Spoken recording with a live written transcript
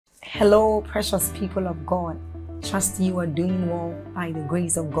Hello, precious people of God. Trust you are doing well by the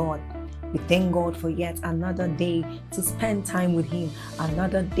grace of God. We thank God for yet another day to spend time with Him,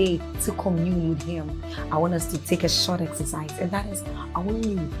 another day to commune with Him. I want us to take a short exercise, and that is, I want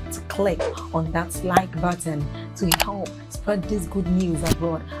you to click on that like button to help spread this good news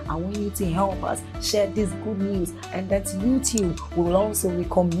abroad. I want you to help us share this good news, and that YouTube will also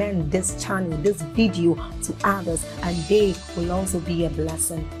recommend this channel, this video to others, and they will also be a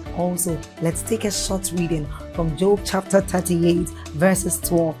blessing. Also, let's take a short reading from Job chapter 38 verses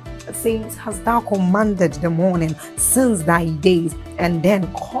 12. It says, "Hast thou commanded the morning since thy days, and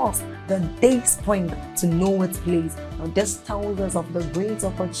then caused the day spring to know its place?" Now this tells us of the great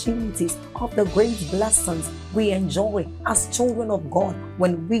opportunities, of the great blessings we enjoy as children of God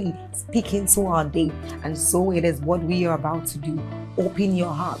when we speak into our day. And so it is what we are about to do. Open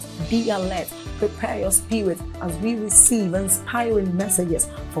your heart, be alert, prepare your spirit as we receive inspiring messages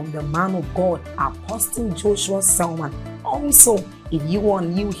from the man of God, Apostle Joshua Selman. Also, if you are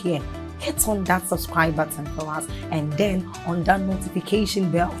new here, hit on that subscribe button for us, and then on that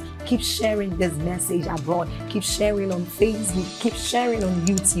notification bell. Keep sharing this message abroad. Keep sharing on Facebook. Keep sharing on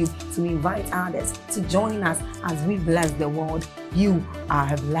YouTube to invite others to join us as we bless the world. You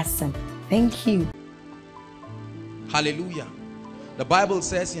are a blessing. Thank you. Hallelujah. The Bible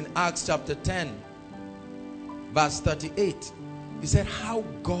says in Acts chapter 10 verse 38, he said how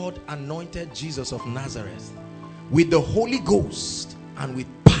God anointed Jesus of Nazareth with the Holy Ghost and with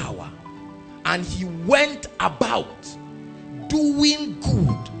power, and he went about doing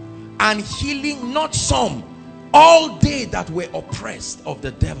good and healing not some, all they that were oppressed of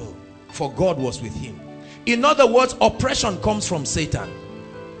the devil, for God was with him. In other words, oppression comes from Satan,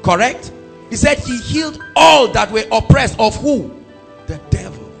 correct? He said he healed all that were oppressed of who? The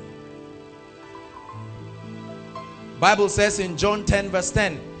devil. Bible says in John 10 verse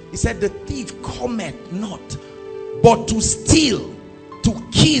 10, he said the thief cometh not but to steal, to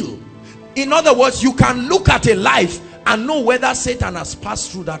kill. In other words, you can look at a life and know whether Satan has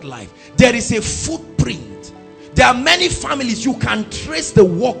passed through that life. There is a footprint. There are many families you can trace the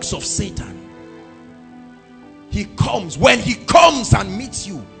works of Satan. He comes. When he comes and meets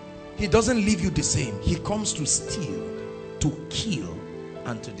you, he doesn't leave you the same. He comes to steal, to kill,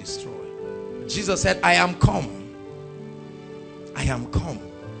 and to destroy. Jesus said, I am come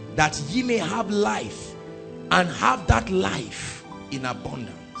that ye may have life, and have that life in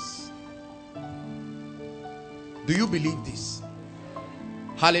abundance. Do you believe this?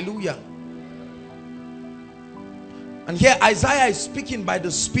 Hallelujah. And here Isaiah is speaking by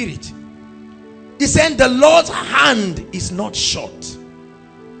the Spirit. He said the Lord's hand is not short.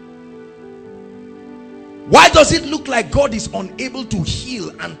 Why does it look like God is unable to heal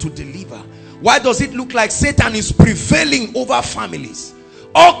and to deliver? Why does it look like Satan is prevailing over families?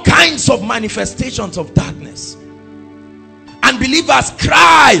 All kinds of manifestations of darkness. And believers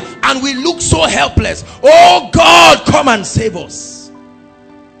cry and we look so helpless. Oh God, come and save us.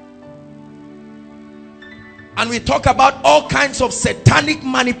 And we talk about all kinds of satanic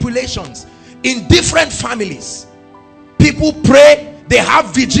manipulations in different families. People pray, they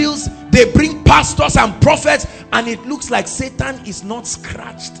have vigils, they bring pastors and prophets, and it looks like Satan is not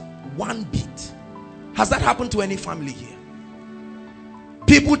scratched one bit. Has that happened to any family here?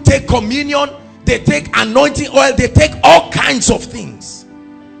 People take communion, they take anointing oil, they take all kinds of things.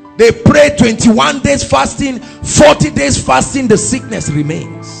 They pray 21 days fasting, 40 days fasting, the sickness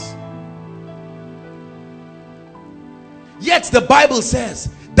remains. Yet the Bible says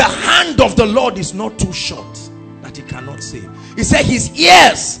the hand of the Lord is not too short that he cannot save. He said his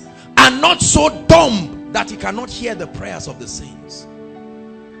ears are not so dumb that he cannot hear the prayers of the saints.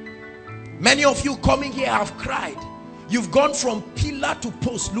 Many of you coming here have cried. You've gone from pillar to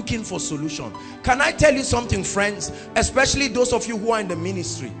post looking for solution. Can I tell you something, friends? Especially those of you who are in the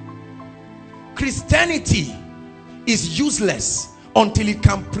ministry. Christianity is useless until it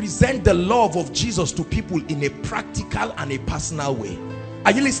can present the love of Jesus to people in a practical and a personal way.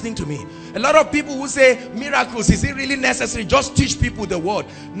 Are you listening to me? A lot of people who say miracles, is it really necessary? Just teach people the word.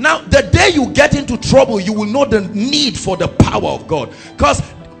 Now, the day you get into trouble, you will know the need for the power of God. Because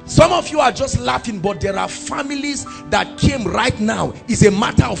some of you are just laughing, but there are families that came right now. It's a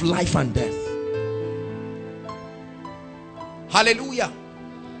matter of life and death. Hallelujah.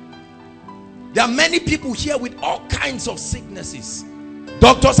 There are many people here with all kinds of sicknesses.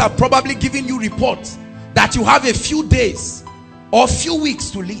 Doctors are probably giving you reports that you have a few days or few weeks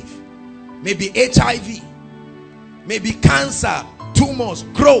to live. Maybe HIV, maybe cancer, tumors,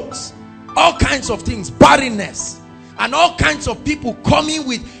 growths, all kinds of things, barrenness, and all kinds of people coming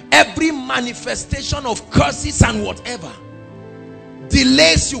with every manifestation of curses and whatever.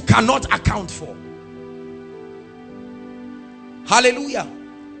 delays you cannot account for. Hallelujah.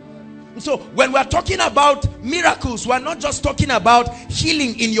 So when we're talking about miracles, we're not just talking about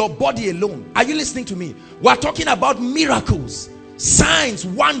healing in your body alone. Are you listening to me? We're talking about miracles, signs,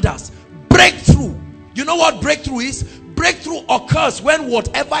 wonders, breakthrough. You know what breakthrough is? Breakthrough occurs when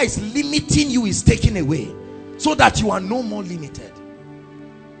whatever is limiting you is taken away, so that you are no more limited.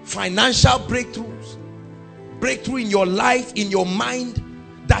 Financial breakthroughs, breakthrough in your life, in your mind,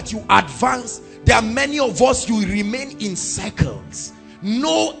 that you advance. There are many of us, you remain in circles.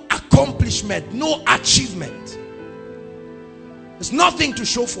 No accomplishment, no achievement. There's nothing to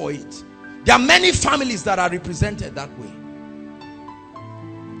show for it. There are many families that are represented that way.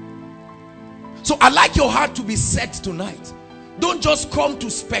 So I'd like your heart to be set tonight. Don't just come to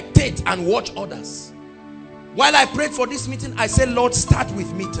spectate and watch others. While I prayed for this meeting, I said, Lord, start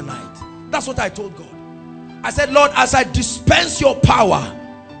with me tonight. That's what I told God. I said, Lord, as I dispense your power,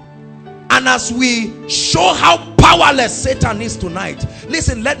 and as we show how powerless Satan is tonight,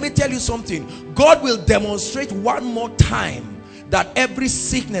 listen, let me tell you something. God will demonstrate one more time that every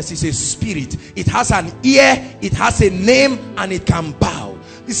sickness is a spirit. It has an ear, it has a name, and it can bow.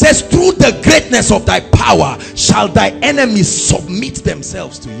 He says, through the greatness of thy power shall thy enemies submit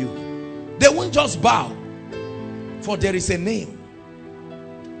themselves to you. They won't just bow, for there is a name.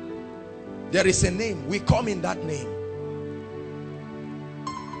 There is a name. We come in that name.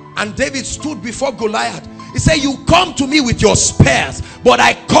 And David stood before Goliath. He said, you come to me with your spears, but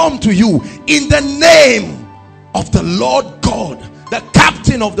I come to you in the name of the Lord God, the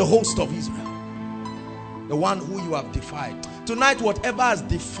captain of the host of Israel, the one who you have defied. Tonight, whatever has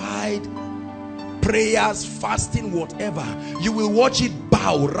defied prayers, fasting, whatever, you will watch it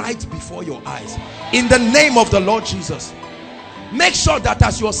bow right before your eyes in the name of the Lord Jesus. Make sure that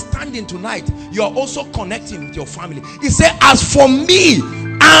as you're standing tonight, you are also connecting with your family. He said, as for me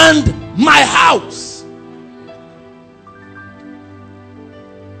and my house,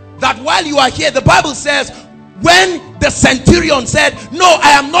 that while you are here, the Bible says, when the centurion said, no,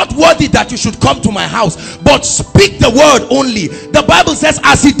 I am not worthy that you should come to my house, but speak the word only. The Bible says,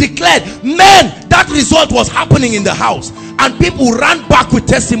 as he declared, man, that result was happening in the house. And people ran back with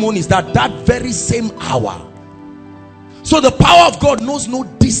testimonies that very same hour. So the power of God knows no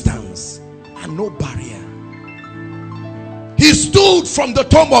distance and no barrier. He stood from the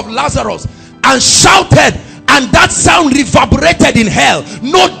tomb of Lazarus and shouted, and that sound reverberated in hell.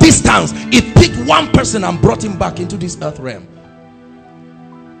 No distance. It picked one person and brought him back into this earth realm.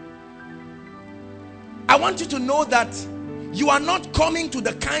 I want you to know that you are not coming to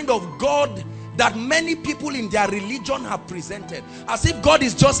the kind of God that many people in their religion have presented, as if God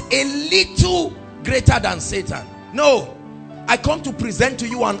is just a little greater than Satan. No, I come to present to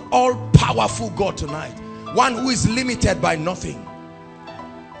you an all-powerful God tonight, one who is limited by nothing.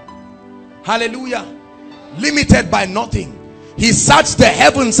 Hallelujah. Limited by nothing. He searched the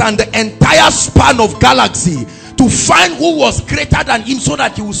heavens and the entire span of galaxy to find who was greater than him, so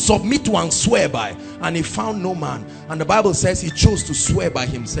that he would submit to and swear by. And he found no man. And the Bible says he chose to swear by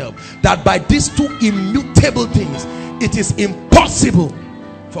himself, that by these two immutable things it is impossible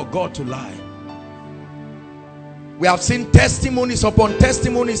for God to lie. We have seen testimonies upon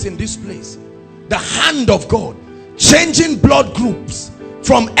testimonies in this place. The hand of God changing blood groups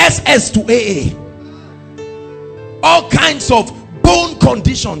from SS to AA. All kinds of bone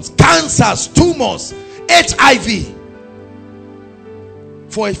conditions, cancers, tumors, HIV.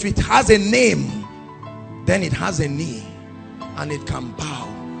 For if it has a name, then it has a knee and it can bow.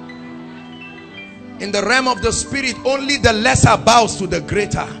 In the realm of the spirit, only the lesser bows to the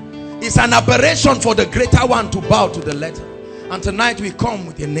greater. It's an aberration for the greater one to bow to the lesser. And tonight we come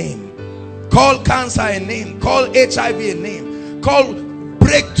with a name. Call cancer a name. Call HIV a name. Call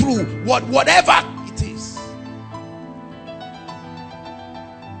breakthrough, whatever it is.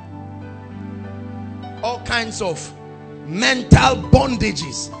 All kinds of mental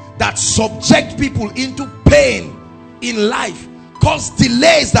bondages that subject people into pain in life, cause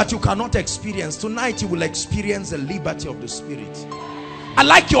delays that you cannot experience. Tonight you will experience the liberty of the spirit. I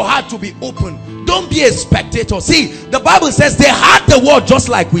like your heart to be open. Don't be a spectator. See, the Bible says they heard the word just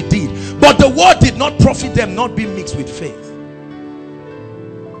like we did, but the word did not profit them, not be mixed with faith.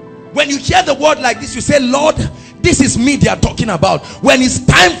 When you hear the word like this, you say, Lord, this is me they are talking about. When it's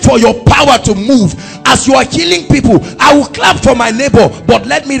time for your power to move, as you are healing people, I will clap for my neighbor, but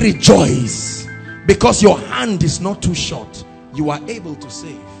let me rejoice, because your hand is not too short. You are able to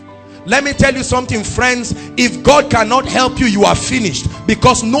save. Let me tell you something, friends. If God cannot help you, you are finished,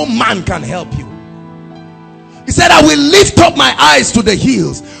 because no man can help you. He said, I will lift up my eyes to the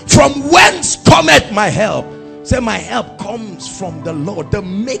hills, from whence cometh my help. Say, my help comes from the Lord, the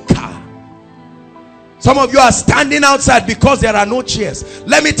maker. Some of you are standing outside because there are no chairs.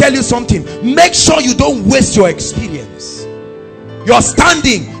 Let me tell you something. Make sure you don't waste your experience. You're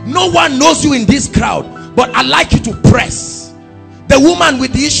standing. No one knows you in this crowd, but I'd like you to press. The woman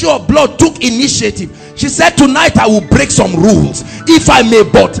with the issue of blood took initiative. She said, tonight I will break some rules if I may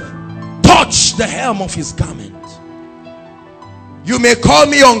but touch the hem of his garment. You may call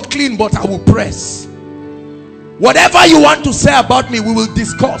me unclean, but I will press. Whatever you want to say about me, we will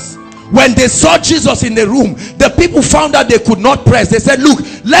discuss. When they saw Jesus in the room, the people found out they could not press. They said, look,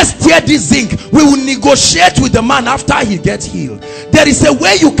 let's tear this zinc. We will negotiate with the man after he gets healed. There is a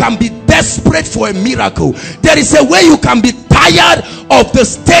way you can be desperate for a miracle. There is a way you can be tired of the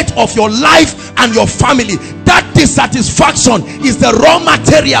state of your life and your family. That dissatisfaction is the raw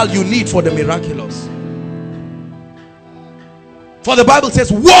material you need for the miraculous. For the Bible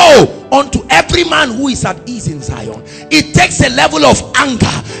says, woe unto every man who is at ease in Zion. It takes a level of anger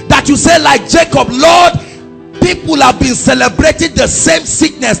that you say like Jacob, Lord, people have been celebrating the same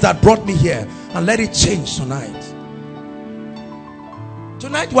sickness that brought me here, and let it change tonight.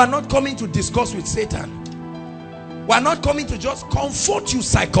 Tonight we are not coming to discuss with Satan. We are not coming to just comfort you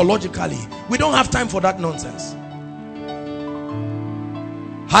psychologically. We don't have time for that nonsense.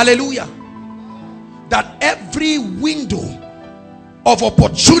 Hallelujah. That every window of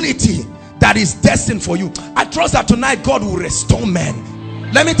opportunity that is destined for you, I trust that tonight God will restore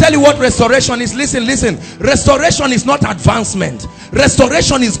men. Let me tell you what restoration is. Listen. Restoration is not advancement.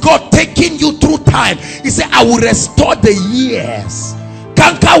 Restoration is God taking you through time. He said, I will restore the years.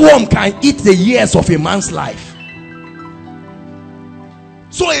 Cankerworm can eat the years of a man's life.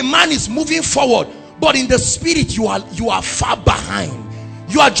 So a man is moving forward, but in the spirit you are far behind.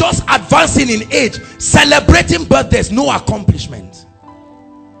 You are just advancing in age, celebrating birthdays, no accomplishment.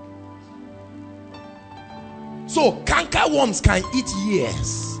 So cankerworms can eat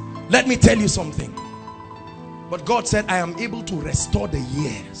years. Let me tell you something. But God said, I am able to restore the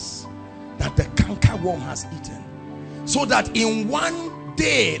years that the cankerworm has eaten. So that in one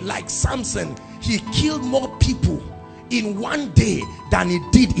day, like Samson, he killed more people in one day than he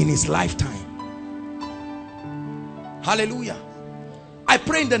did in his lifetime. Hallelujah. I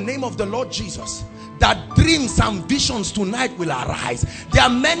pray in the name of the Lord Jesus that dreams and visions tonight will arise. There are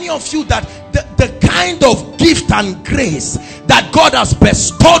many of you that the kind of gift and grace that God has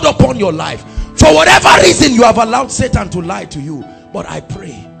bestowed upon your life, for whatever reason you have allowed Satan to lie to you. But I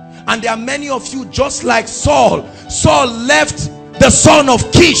pray, and there are many of you just like Saul. Saul left the son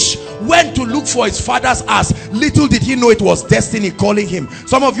of Kish, went to look for his father's ass. Little did he know it was destiny calling him.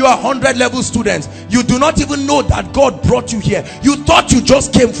 Some of you are 100 level students. You do not even know that God brought you here. You thought you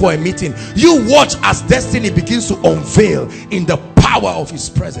just came for a meeting. You watch as destiny begins to unveil in the power of his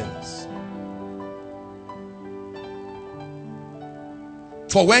presence.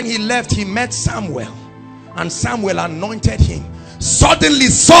 For when he left, he met Samuel, and Samuel anointed him. Suddenly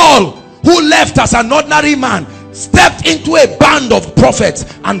Saul, who left as an ordinary man, stepped into a band of prophets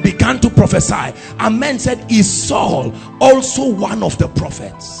and began to prophesy. And men said, is Saul also one of the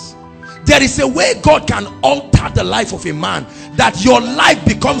prophets? There is a way God can alter the life of a man, that your life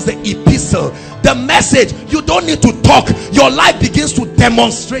becomes the epistle, the message. You don't need to talk, your life begins to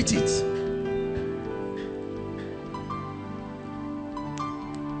demonstrate it.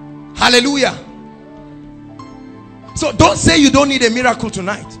 Hallelujah. So don't say you don't need a miracle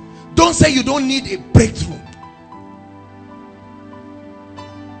tonight. Don't say you don't need a breakthrough.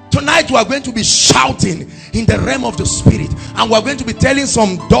 Tonight we are going to be shouting in the realm of the spirit, and we are going to be telling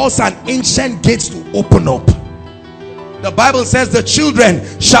some doors and ancient gates to open up. The Bible says the children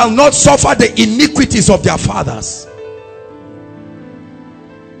shall not suffer the iniquities of their fathers.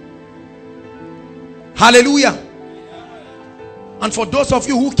 Hallelujah. And for those of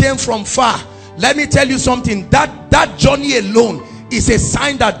you who came from far, let me tell you something. That journey alone is a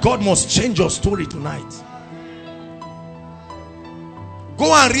sign that God must change your story tonight.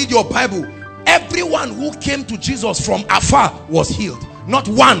 Go and read your Bible. Everyone who came to Jesus from afar was healed. Not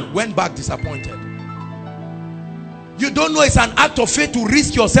one went back disappointed. You don't know it's an act of faith to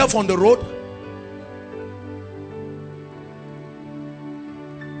risk yourself on the road?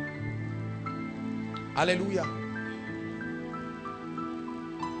 Hallelujah.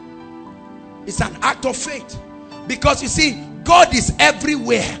 It's an act of faith. Because you see, God is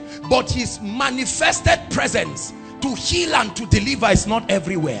everywhere, but his manifested presence to heal and to deliver is not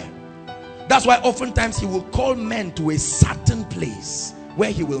everywhere. That's why oftentimes he will call men to a certain place where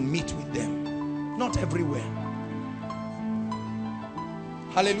he will meet with them. Not everywhere.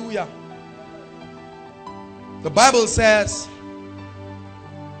 Hallelujah. The Bible says,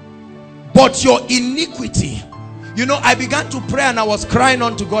 but your iniquity You know, I began to pray and I was crying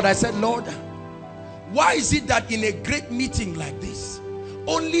unto God. I said, Lord, why is it that in a great meeting like this,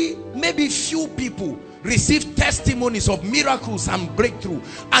 only maybe few people receive testimonies of miracles and breakthrough,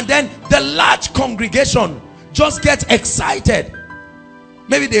 and then the large congregation just gets excited?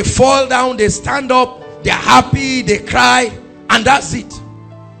 Maybe they fall down, they stand up, they're happy, they cry, and that's it.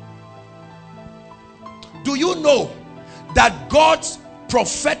 Do you know that God's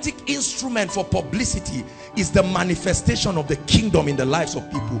prophetic instrument for publicity is the manifestation of the kingdom in the lives of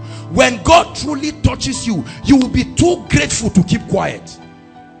people? When God truly touches you, you will be too grateful to keep quiet.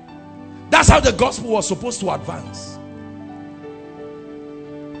 That's how the gospel was supposed to advance.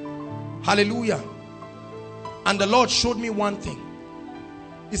 Hallelujah. And the Lord showed me one thing.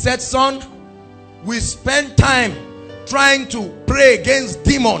 He said, son, we spend time trying to pray against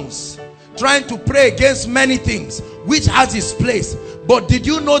demons, trying to pray against many things, which has its place. But did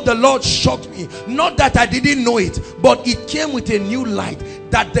you know, the Lord shocked me? Not that I didn't know it, but it came with a new light,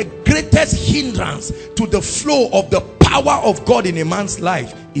 that the greatest hindrance to the flow of the power of God in a man's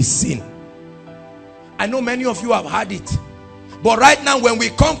life is sin. I know many of you have had it, but right now when we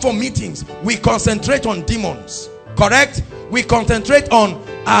come for meetings, we concentrate on demons, correct? We concentrate on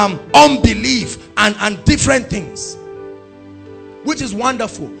unbelief and different things, which is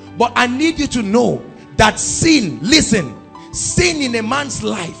wonderful. But I need you to know that sin, listen, sin in a man's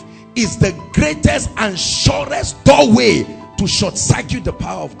life is the greatest and surest doorway to short-circuit the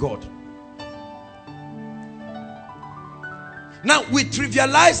power of God. Now we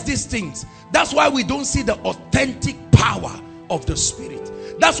trivialize these things. That's why we don't see the authentic power of the Spirit.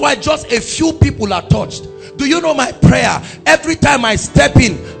 That's why just a few people are touched. Do you know my prayer? Every time I step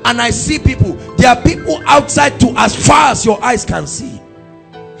in and I see people, there are people outside to as far as your eyes can see.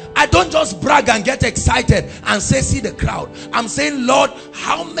 I don't just brag and get excited and say, see the crowd. I'm saying, Lord,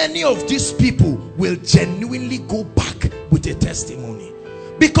 how many of these people will genuinely go back with a testimony?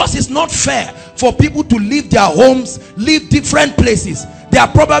 Because it's not fair for people to leave their homes, leave different places. There are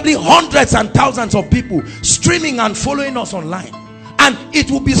probably hundreds and thousands of people streaming and following us online. And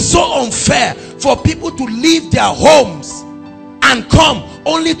it will be so unfair for people to leave their homes and come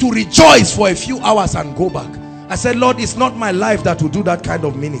only to rejoice for a few hours and go back. I said, Lord, it's not my life that will do that kind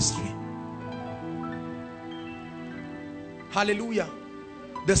of ministry. Hallelujah.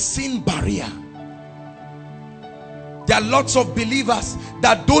 The sin barrier. There are lots of believers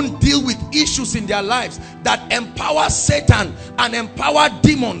that don't deal with issues in their lives, that empower Satan and empower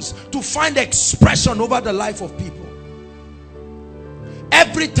demons to find expression over the life of people.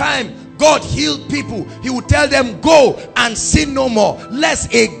 Every time God healed people, he would tell them, go and sin no more,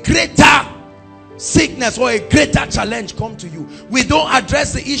 lest a greater sickness or a greater challenge come to you. We don't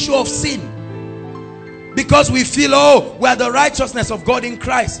address the issue of sin because we feel, oh, we are the righteousness of God in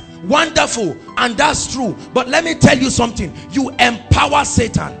Christ. Wonderful, and that's true. But let me tell you something. You empower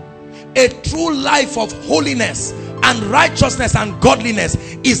Satan. A true life of holiness and righteousness and godliness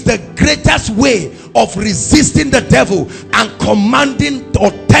is the greatest way of resisting the devil and commanding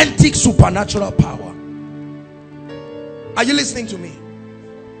authentic supernatural power. Are you listening to me?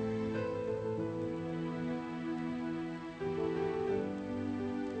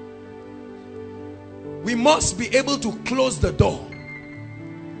 We must be able to close the door.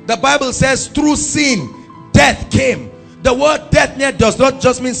 The Bible says through sin death came. The word death here does not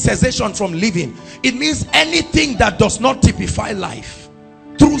just mean cessation from living. It means anything that does not typify life.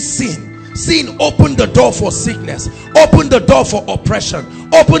 Through sin. Sin opened the door for sickness, opened the door for oppression,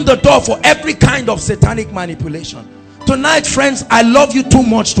 opened the door for every kind of satanic manipulation. Tonight, friends, I love you too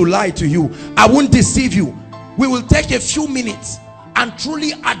much to lie to you. I won't deceive you. We will take a few minutes and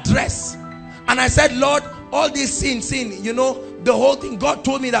truly address. And I said, Lord, all this sin, you know, the whole thing, God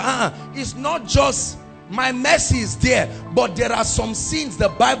told me that it's not just my mercy is there, but there are some sins. The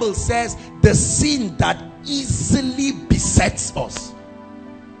Bible says the sin that easily besets us.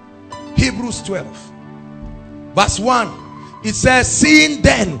 Hebrews 12 verse 1, it says, seeing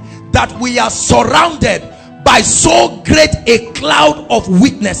then that we are surrounded by so great a cloud of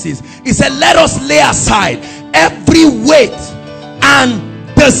witnesses, he said, let us lay aside every weight and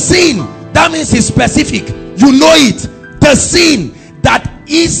the sin. That means it's specific, you know it, the sin that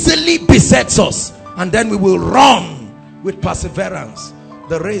easily besets us, and then we will run with perseverance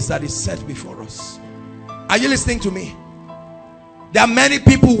the race that is set before us. Are you listening to me? There are many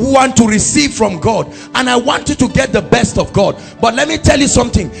people who want to receive from God, and I want you to get the best of God. But let me tell you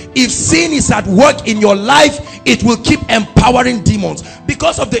something. If sin is at work in your life, it will keep empowering demons.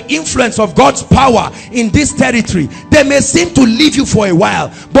 Because of the influence of God's power in this territory, they may seem to leave you for a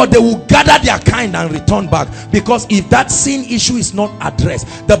while, but they will gather their kind and return back. Because if that sin issue is not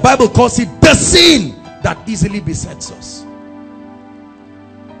addressed, the Bible calls it the sin that easily besets us.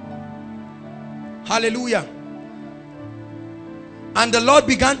 Hallelujah. And the Lord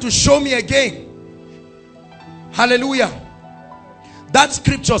began to show me again. Hallelujah. That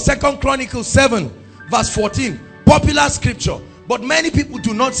scripture, 2 Chronicles 7 verse 14, popular scripture, but many people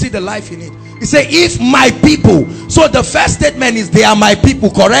do not see the life in it. He said, if my people, so the first statement is they are my people,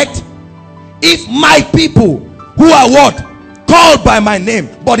 correct? If my people who are what? Called by my name,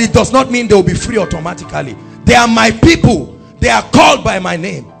 but it does not mean they will be free automatically. They are my people, they are called by my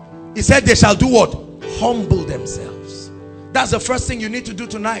name. He said they shall do what? Humble themselves. That's the first thing you need to do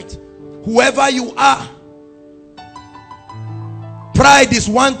tonight. Whoever you are, pride is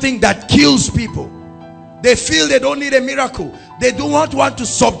one thing that kills people. They feel they don't need a miracle. They do not want to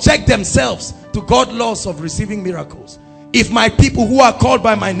subject themselves to God's laws of receiving miracles. If my people who are called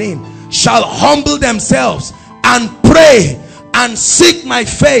by my name shall humble themselves and pray and seek my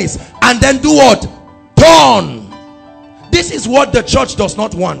face and then do what? Turn. This is what the church does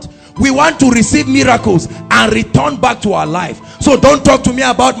not want. We want to receive miracles and return back to our life. So don't talk to me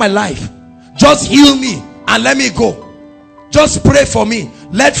about my life. Just heal me and let me go. Just pray for me.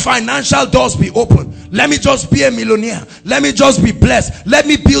 Let financial doors be open. Let me just be a millionaire. Let me just be blessed. Let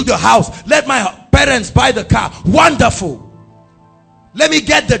me build a house. Let my parents buy the car. Wonderful. Let me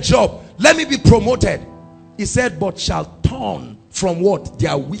get the job. Let me be promoted. He said, but shall turn from what?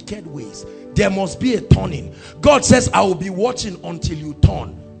 Their wicked ways. There must be a turning. God says, I will be watching until you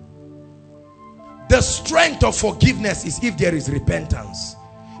turn. The strength of forgiveness is if there is repentance.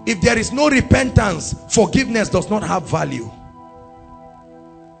 If there is no repentance, forgiveness does not have value.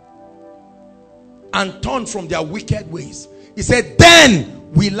 And turn from their wicked ways. He said,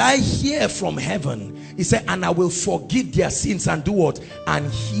 then will I hear from heaven. He said, and I will forgive their sins and do what? And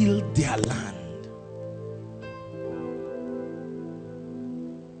heal their land.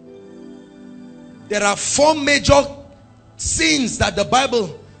 There are 4 major sins that the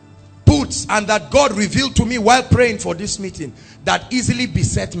Bible puts and that God revealed to me while praying for this meeting that easily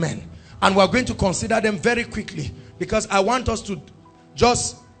beset men. And we're going to consider them very quickly because I want us to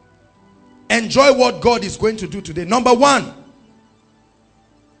just enjoy what God is going to do today. Number one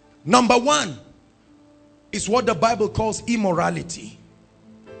is what the Bible calls immorality.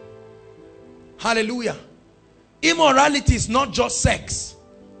 Hallelujah. Immorality is not just sex.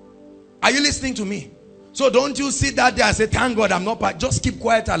 Are you listening to me? So don't you sit that there and say, thank God I'm not part. Just keep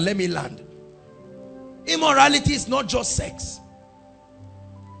quiet and let me land. Immorality is not just sex.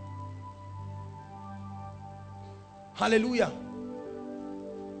 Hallelujah.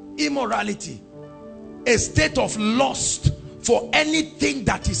 Immorality, a state of lust for anything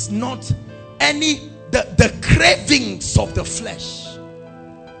that is not the cravings of the flesh.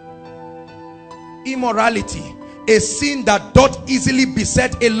 Immorality, a sin that doth easily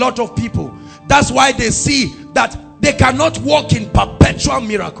beset a lot of people. That's why they see that they cannot walk in perpetual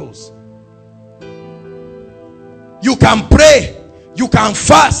miracles. You can pray, you can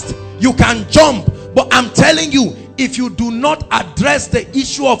fast, you can jump, but I'm telling you, if you do not address the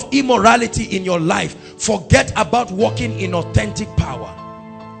issue of immorality in your life, forget about walking in authentic power.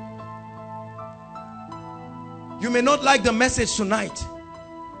 You may not like the message tonight,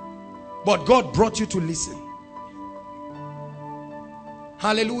 but God brought you to listen.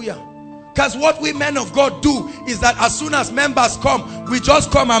 Hallelujah. Because what we men of God do is that as soon as members come, we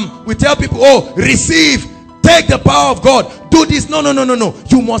just come and we tell people, oh, receive, take the power of God, do this. No.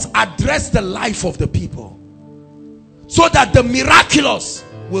 You must address the life of the people so that the miraculous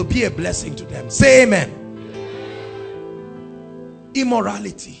will be a blessing to them. Say amen.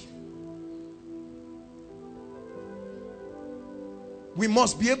 Immorality. We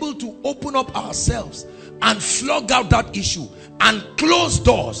must be able to open up ourselves and flog out that issue and close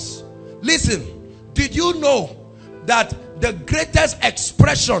doors. Listen, did you know that the greatest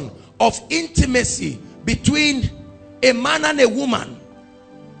expression of intimacy between a man and a woman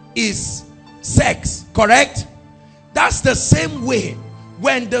is sex, correct? That's the same way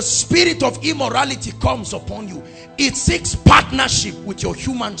when the spirit of immorality comes upon you, it seeks partnership with your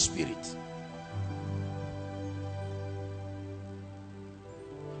human spirit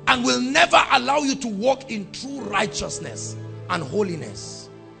and will never allow you to walk in true righteousness and holiness.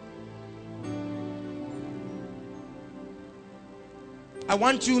 I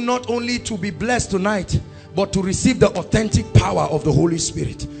want you not only to be blessed tonight, but to receive the authentic power of the Holy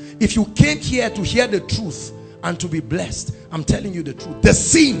Spirit. If you came here to hear the truth and to be blessed, I'm telling you the truth. The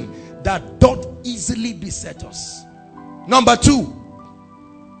sin that doth easily beset us. Number 2,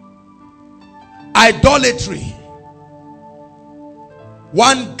 idolatry.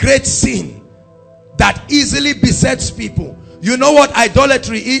 One great sin that easily besets people. You know what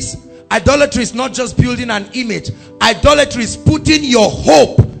idolatry is? Idolatry is not just building an image. Idolatry is putting your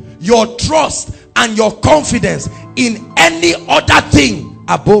hope, your trust, and your confidence in any other thing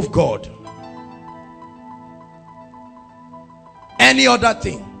above God. Any other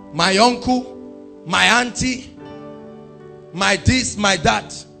thing. My uncle, my auntie, my this, my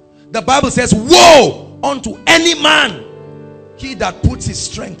that. The Bible says, woe unto any man, he that puts his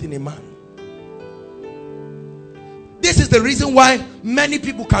strength in a man. This is the reason why many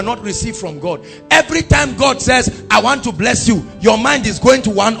people cannot receive from God. Every time God says, I want to bless you, your mind is going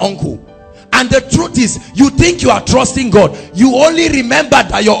to one uncle. And the truth is, you think you are trusting God. You only remember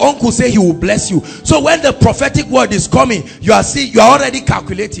that your uncle said he will bless you. So when the prophetic word is coming, you are already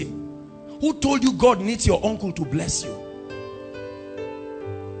calculating. Who told you God needs your uncle to bless you?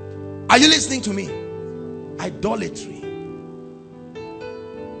 Are you listening to me? Idolatry.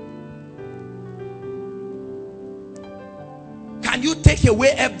 Can you take away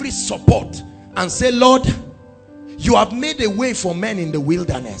every support and say, Lord, you have made a way for men in the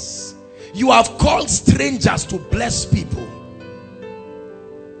wilderness. You have called strangers to bless people.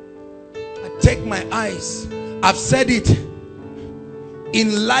 I take my eyes. I've said it.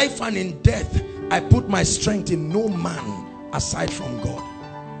 In life and in death, I put my strength in no man aside from God.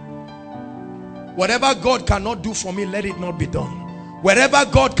 Whatever God cannot do for me, let it not be done. Wherever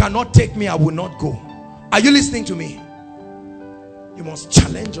God cannot take me, I will not go. Are you listening to me? You must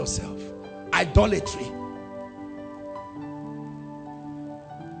challenge yourself. Idolatry.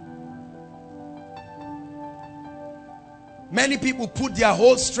 Many people put their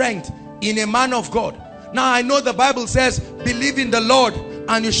whole strength in a man of God. Now I know the Bible says, believe in the Lord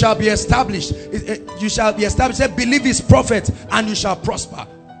and you shall be established. You shall be established. Say, believe his prophet and you shall prosper.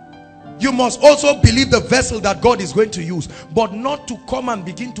 You must also believe the vessel that God is going to use, but not to come and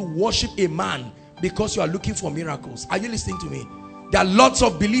begin to worship a man because you are looking for miracles. Are you listening to me? There are lots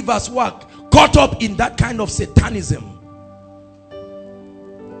of believers who are caught up in that kind of satanism.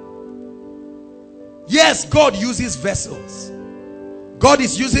 Yes, God uses vessels. God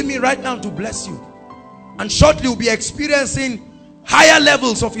is using me right now to bless you. And shortly we'll be experiencing higher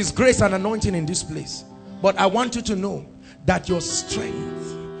levels of his grace and anointing in this place. But I want you to know that your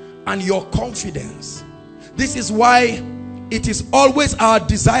strength and your confidence, this is why it is always our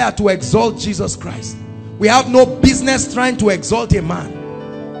desire to exalt Jesus Christ. We have no business trying to exalt a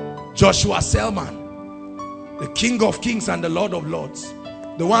man. Joshua Selman, the King of Kings and the Lord of Lords,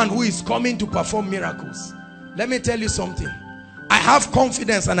 the one who is coming to perform miracles. Let me tell you something. I have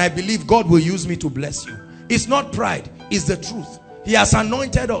confidence and I believe God will use me to bless you. It's not pride, it's the truth. He has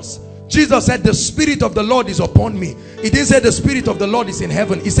anointed us. Jesus said, the Spirit of the Lord is upon me. He didn't say the Spirit of the Lord is in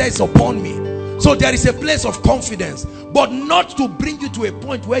heaven. He said it's upon me. So there is a place of confidence, but not to bring you to a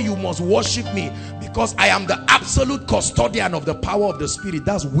point where you must worship me because I am the absolute custodian of the power of the Spirit.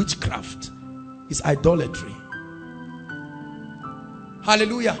 That's witchcraft. It's idolatry.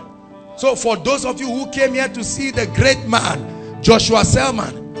 Hallelujah. So for those of you who came here to see the great man, Joshua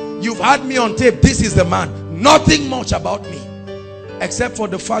Selman, you've had me on tape. This is the man. Nothing much about me, except for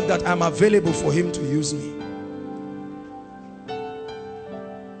the fact that I'm available for him to use me.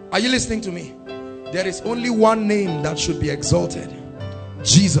 Are you listening to me? There is only one name that should be exalted.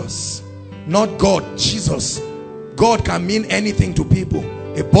 Jesus. Not God. Jesus. God can mean anything to people.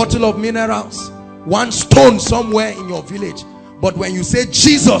 A bottle of minerals, one stone somewhere in your village. But when you say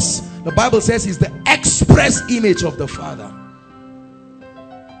Jesus, the Bible says he's the express image of the Father.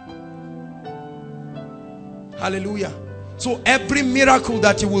 Hallelujah. So every miracle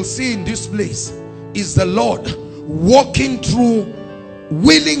that you will see in this place is the Lord walking through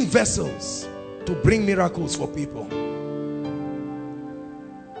willing vessels to bring miracles for people.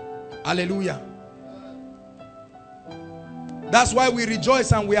 Hallelujah. That's why we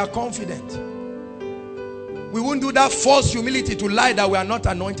rejoice and we are confident. We won't do that false humility to lie that we are not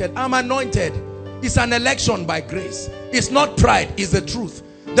anointed. I'm anointed. It's an election by grace. It's not pride, it's the truth.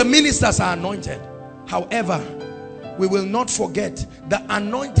 The ministers are anointed. However, we will not forget the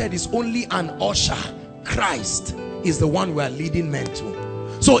anointed is only an usher. Christ is the one we are leading men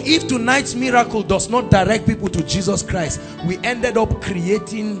to. So if tonight's miracle does not direct people to Jesus Christ, we ended up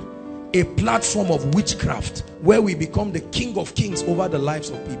creating a platform of witchcraft where we become the King of Kings over the lives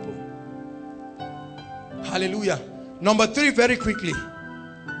of people. Hallelujah. Number 3, very quickly.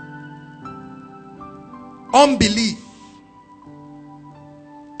 Unbelief.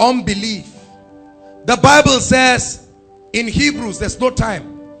 Unbelief. The Bible says in Hebrews, there's no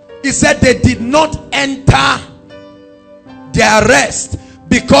time, it said they did not enter their rest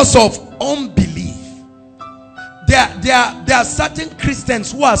because of unbelief. There are certain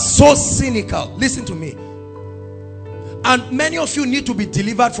Christians who are so cynical. Listen to me. And many of you need to be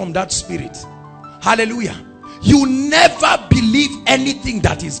delivered from that spirit. Hallelujah. You never believe anything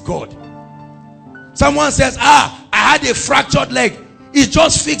that is God. Someone says, I had a fractured leg, it's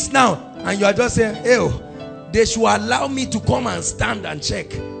just fixed now, and you are just saying, hey, they should allow me to come and stand and check.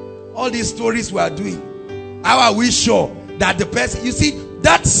 All these stories we are doing, how are we sure that the person, you see,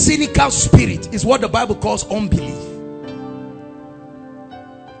 that cynical spirit is what the Bible calls unbelief.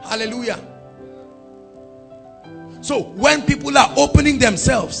 Hallelujah. So when people are opening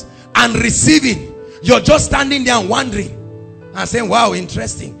themselves and receiving, you're just standing there and wondering and saying, wow,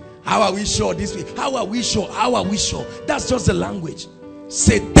 interesting. How are we sure this way? How are we sure? How are we sure? That's just the language.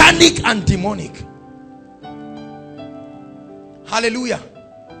 Satanic and demonic. Hallelujah.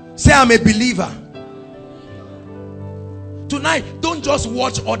 Say, I'm a believer. Tonight, don't just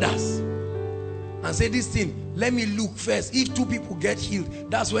watch others and say, this thing, let me look first. If 2 people get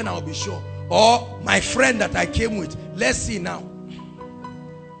healed, that's when I'll be sure. Or my friend that I came with, let's see now.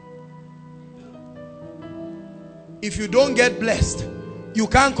 If you don't get blessed, you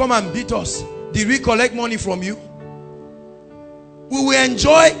can't come and beat us. Did we collect money from you? We will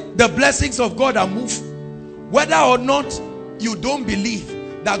enjoy the blessings of God and move. Whether or not you don't believe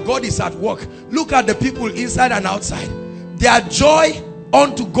that God is at work, look at the people inside and outside. Their joy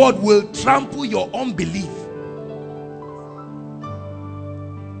unto God will trample your unbelief.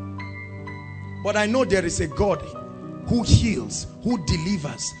 But I know there is a God who heals, who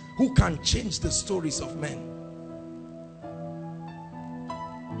delivers, who can change the stories of men.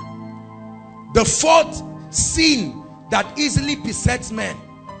 The fourth sin that easily besets men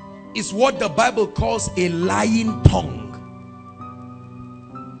is what the Bible calls a lying tongue.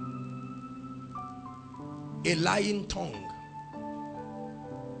 A lying tongue.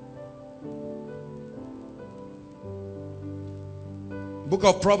 Book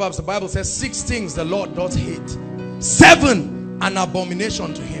of Proverbs, the Bible says 6 things the Lord does hate, 7 an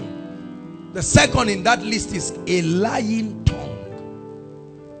abomination to him. The second in that list is a lying tongue.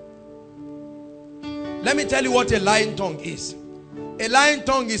 Let me tell you what a lying tongue is. A lying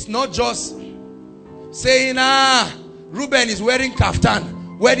tongue is not just saying, Reuben is wearing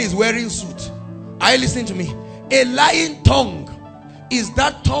kaftan, Wed is wearing suit. Are you listening to me? A lying tongue is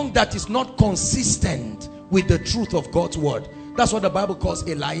that tongue that is not consistent with the truth of God's word. That's what the Bible calls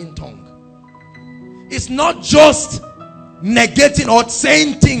a lying tongue. It's not just negating or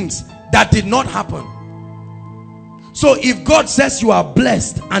saying things that did not happen. So if God says you are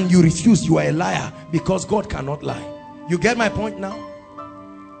blessed and you refuse, you are a liar, because God cannot lie. You get my point now?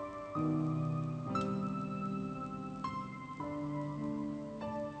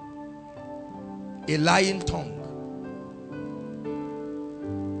 A lying tongue.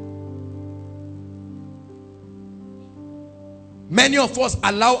 Many of us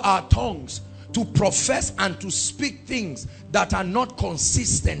allow our tongues to profess and to speak things that are not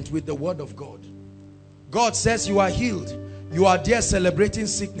consistent with the word of God. God says you are healed. You are there celebrating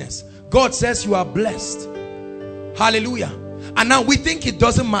sickness. God says you are blessed. Hallelujah. And now we think it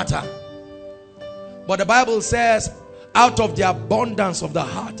doesn't matter. But the Bible says, out of the abundance of the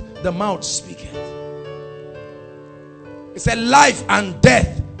heart, the mouth speaketh. It said life and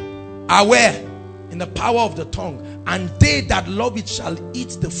death are where? In the power of the tongue. And they that love it shall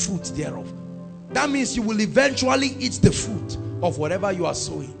eat the fruit thereof. That means you will eventually eat the fruit of whatever you are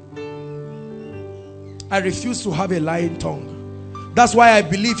sowing. I refuse to have a lying tongue. That's why I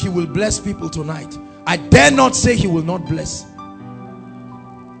believe he will bless people tonight. I dare not say he will not bless.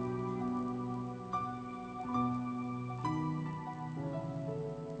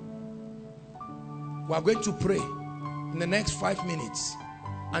 We are going to pray in the next 5 minutes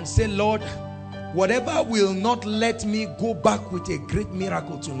and say, Lord, whatever will not let me go back with a great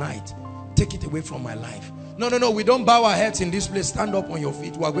miracle tonight, take it away from my life. No, we don't bow our heads in this place. Stand up on your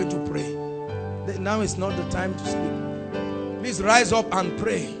feet. We are going to pray. Now is not the time to sleep. Please rise up and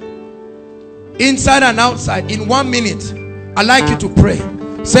pray. Inside and outside, in 1 minute, I'd like you to pray.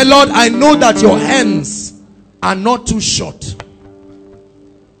 Say, Lord, I know that your hands are not too short.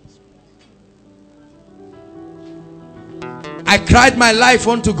 I cried my life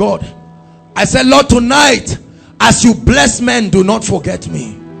unto God. I said, Lord, tonight, as you bless men, do not forget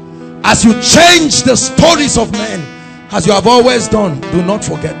me. As you change the stories of men, as you have always done, do not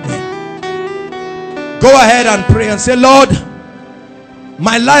forget me. Go ahead and pray and say, Lord,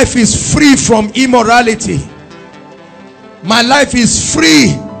 my life is free from immorality. My life is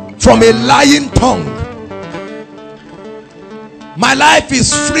free from a lying tongue. My life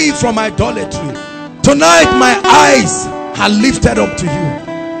is free from idolatry. Tonight my eyes are lifted up to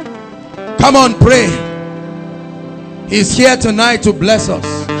you. Come on, pray. He's here tonight to bless us.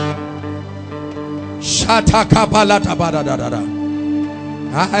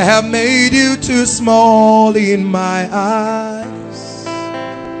 I have made you too small in my eyes,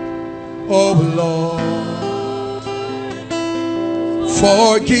 oh Lord.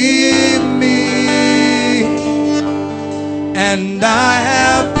 Forgive me, and I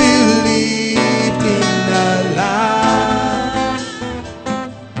have believed in a lie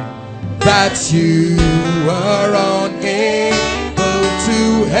that you were unable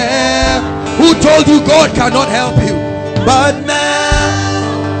to help. Who told you God cannot help you? But now,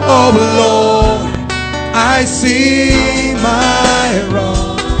 oh Lord, I see my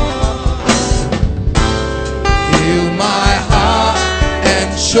wrong. Heal my heart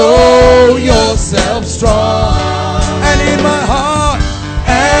and show yourself strong. And in my heart,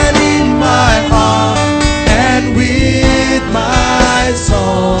 and in my heart, and with my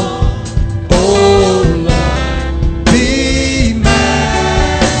soul, oh Lord, be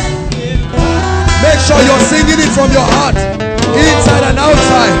magnified. Make sure you're singing it from your heart, inside and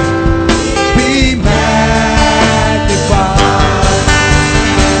outside. Be magnified.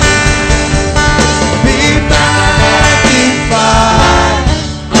 Be magnified,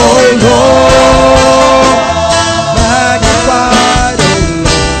 oh Lord. Magnified, oh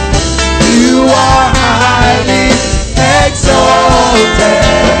Lord. You are highly exalted,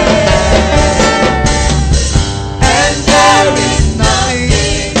 and there is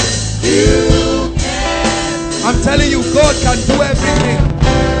nothing you can. I'm telling you, God can do everything.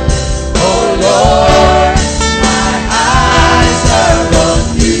 Oh Lord, my eyes are on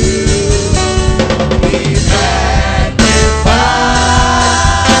you. Be magnified.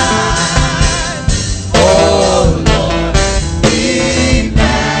 Oh Lord, be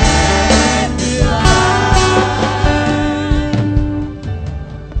magnified.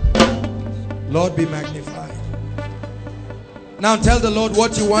 Lord, be magnified. Now tell the Lord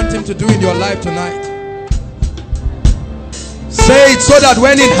what you want him to do in your life tonight. Say it so that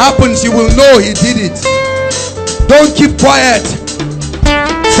when it happens, you will know he did it. Don't keep quiet.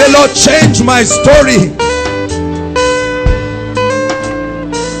 Say, Lord, change my story.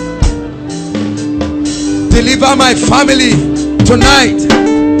 Deliver my family tonight.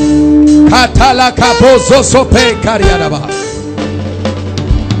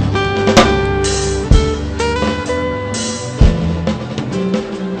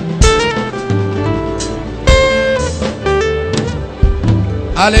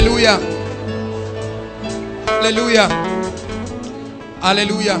 Hallelujah. Hallelujah.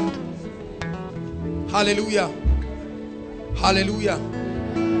 Hallelujah. Hallelujah. Hallelujah.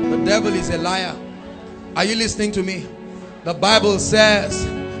 The devil is a liar. Are you listening to me? The Bible says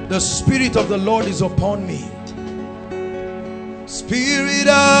the Spirit of the Lord is upon me. Spirit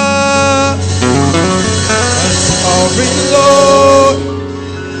of the sovereign Lord,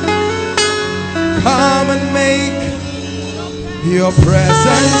 come and make your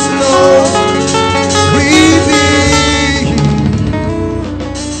presence known. Reveal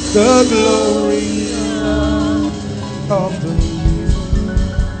the glory of the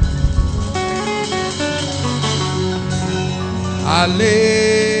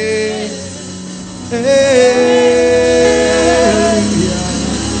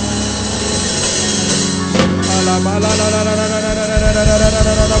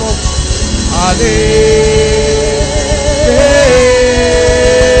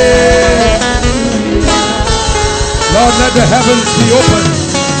Lord, let the heavens be open.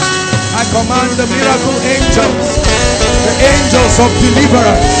 I command the miracle angels, the angels of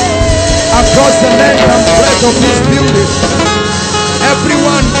deliverance, across the length and breadth of this building.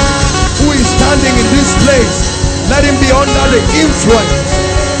 Everyone who is standing in this place, let him be under the influence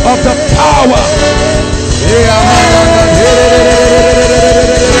of the power.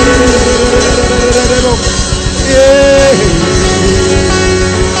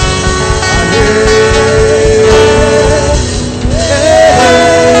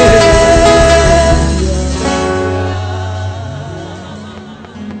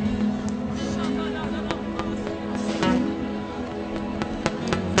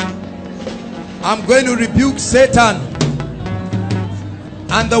 I'm going to rebuke Satan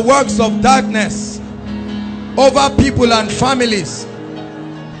and the works of darkness over people and families.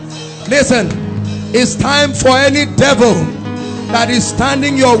 Listen, it's time for any devil that is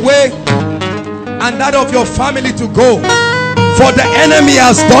standing your way and that of your family to go, for the enemy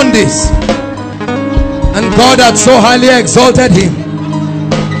has done this, and God had so highly exalted him.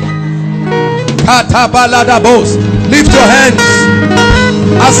 Lift your hands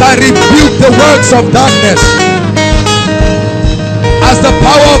as I rebuke the works of darkness. As the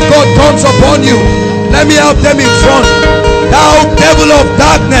power of God comes upon you, let me help them in front. Thou devil of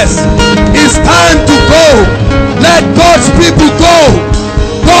darkness, it's time to go. Let God's people go.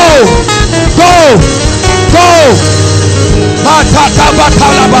 Go. Go. Go.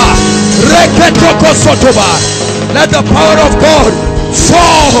 Let the power of God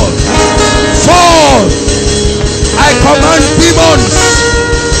fall. Fall. I command demons,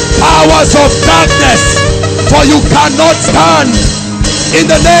 powers of darkness, for you cannot stand in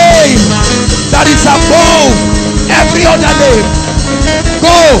the name that is above every other name.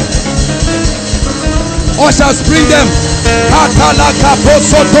 Go. Ushers, bring them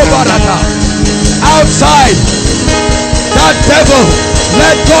outside. That devil,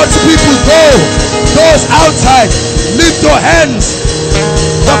 let God's people go. Those outside, lift your hands.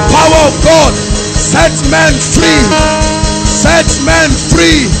 The power of God sets men free. Sets men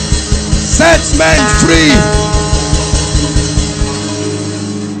free. Sets men free.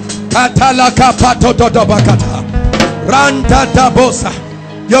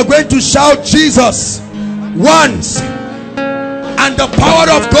 You're going to shout Jesus once, and the power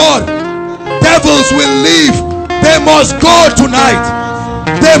of God, devils will leave. They must go tonight.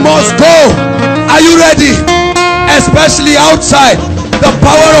 They must go. Are you ready? Especially outside, the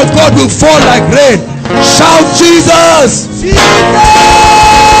power of God will fall like rain. Shout Jesus!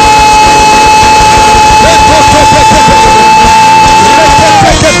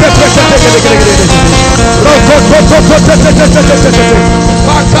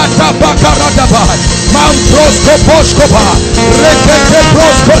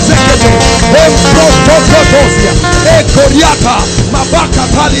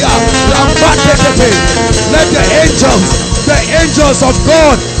 Let the angels of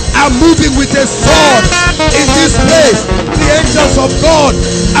God are moving with a sword in this place. The angels of God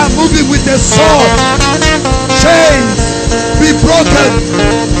are moving with a sword. Chains be broken.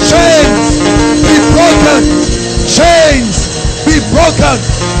 Chains be broken. Chains be broken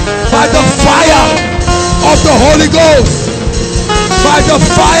by the fire of the Holy Ghost. By the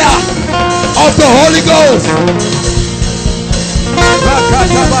fire of the Holy Ghost.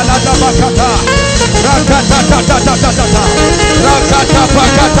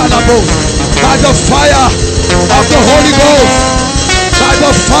 By the fire of the Holy Ghost. By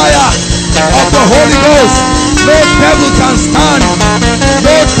the fire of the Holy Ghost. No devil can stand.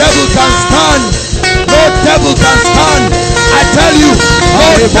 No devil can stand. No devil can stand. I tell you, no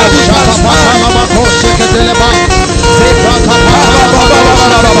devil can stand.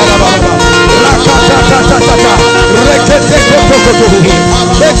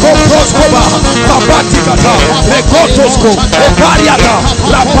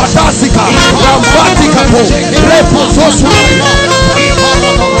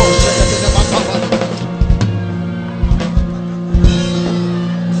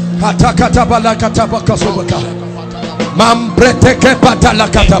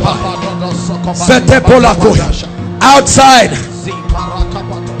 Outside,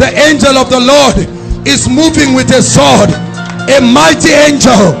 the angel of the Lord is moving with a sword. A mighty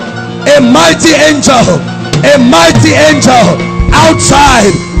angel, a mighty angel, a mighty angel.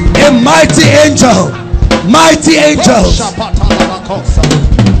 Outside, a mighty angel, mighty angels,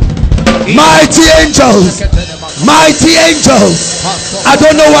 mighty angels, mighty angels. I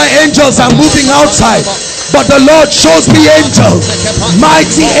don't know why angels are moving outside, but the Lord shows me angels,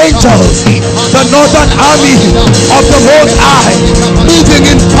 mighty angels, the northern army of the Most High, moving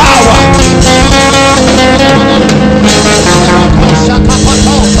in power.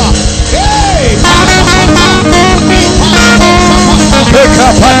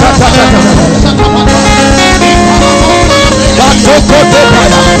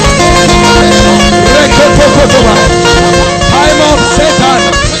 Time up, Satan.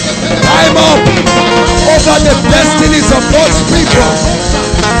 Time up over the destinies of God's people.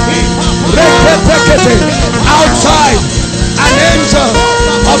 Outside, an angel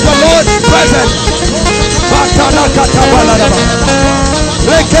of the Lord's presence.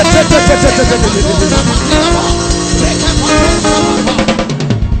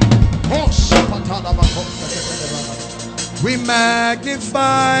 We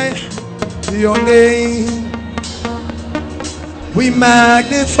magnify your name. We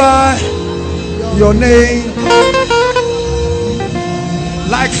magnify your name.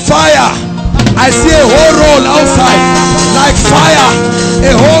 Like fire, I see a whole roll outside. Like fire,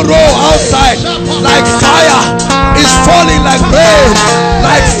 a whole roll outside. Like fire is falling like rain.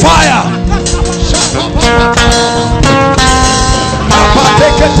 Like fire.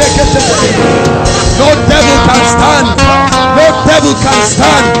 No devil can stand. No devil can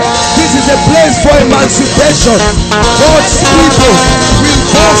stand. This is a place for emancipation. God's people will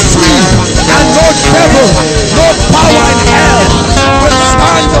go free, and no devil, no power in hell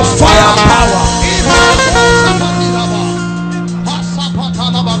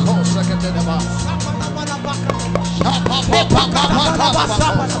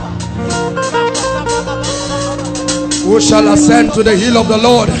Who shall ascend to the hill of the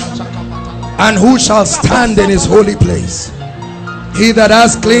Lord, and who shall stand in his holy place? He that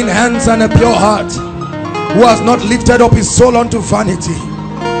has clean hands and a pure heart, who has not lifted up his soul unto vanity.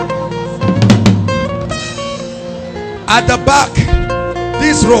 At the back,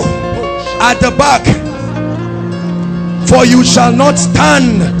 this row, at the back, for you shall not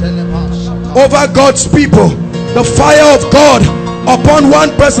stand over God's people. The fire of God upon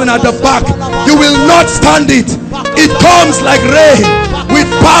one person at the back, you will not stand it. It comes like rain with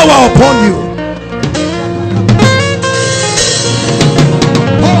power upon you.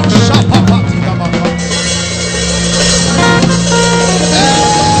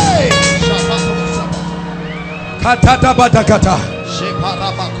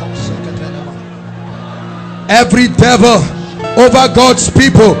 Every devil over God's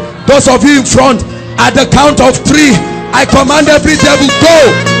people, those of you in front, at the count of 3, I command every devil,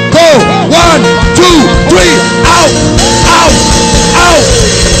 go, go. 1, 2, 3, out, out, out,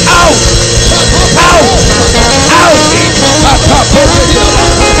 out, out, out, out,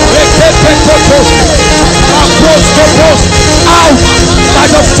 by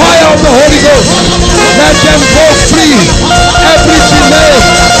the fire of the Holy Ghost. Let them go free. Every delay,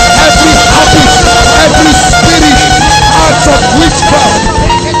 every habit, every spirit, acts of witchcraft,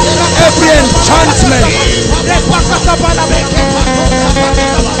 every enchantment.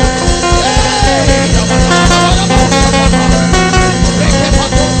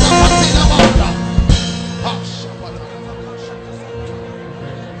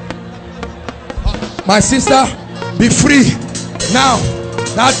 My sister, be free now.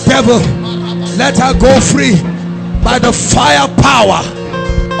 That devil, let her go free by the fire power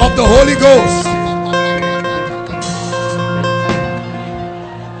of the Holy Ghost.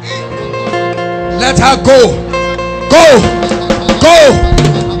 Let her go, go, go,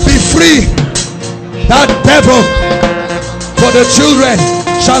 be free. That devil, for the children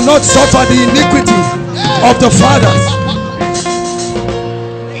shall not suffer the iniquity of the fathers.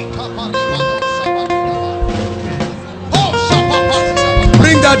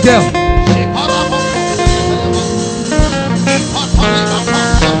 Bring that girl.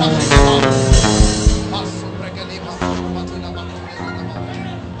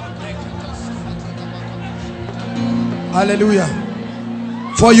 Hallelujah.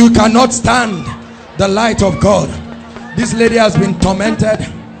 For you cannot stand the light of God. This lady has been tormented.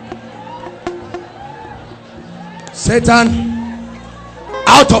 Satan,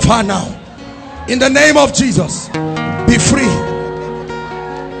 out of her now. In the name of Jesus, be free.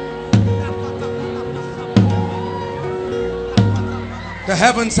 The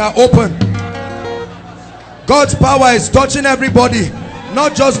heavens are open. God's power is touching everybody,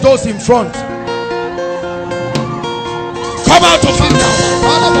 not just those in front. Come out of him now.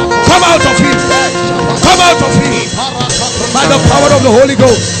 Come out of him. Come out of him. By the power of the Holy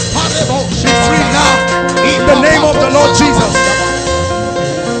Ghost. Be free now. In the name of the Lord Jesus.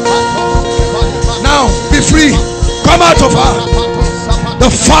 Now be free. Come out of her. The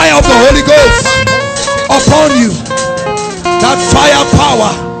fire of the Holy Ghost upon you. That fire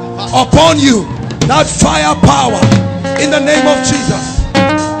power upon you. That fire power in the name of Jesus.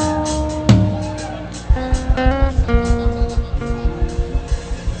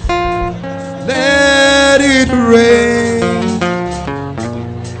 Let it rain.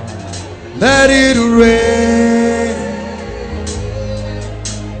 Let it rain.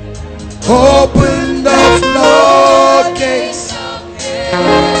 Open the floodgates.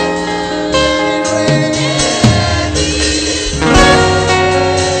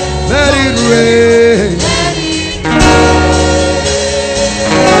 Let it rain.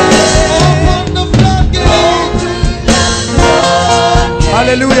 Open the floodgates.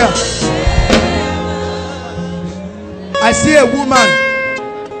 Hallelujah. I see a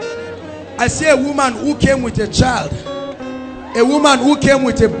woman who came with a child. A woman who came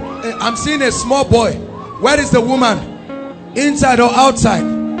with I'm seeing a small boy. Where is the woman? Inside or outside?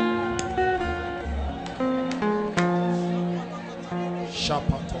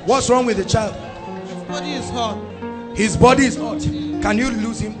 What's wrong with the child? His body is hot. His body is hot. Can you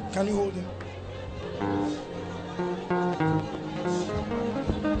lose him? Can you hold him?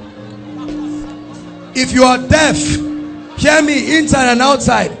 If you are deaf, hear me, inside and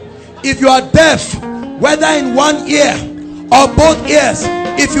outside. If you are deaf, whether in one ear or both ears,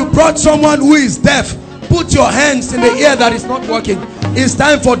 if you brought someone who is deaf, put your hands in the ear that is not working. It's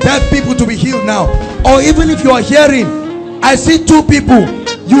time for deaf people to be healed now. Or even if you are hearing, I see two people.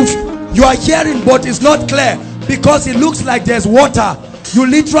 You are hearing but it's not clear because it looks like there's water. You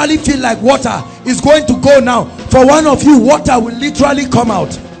literally feel like water is going to go now. For one of you, water will literally come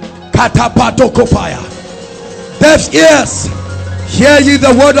out. Deaf ears, hear ye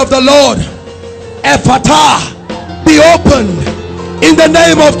the word of the Lord. Ephata, be opened in the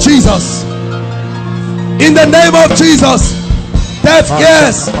name of Jesus. In the name of Jesus. Deaf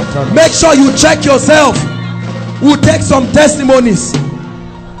ears, make sure you check yourself. We'll take some testimonies.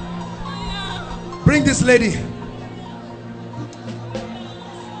 Bring this lady.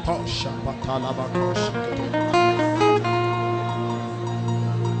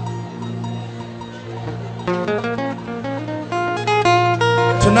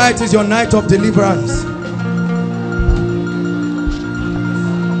 Tonight is your night of deliverance.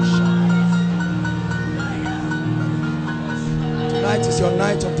 Tonight is your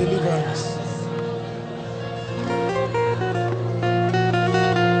night of deliverance.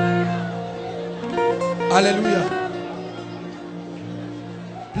 Hallelujah.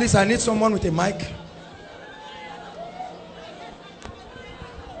 Please, I need someone with a mic.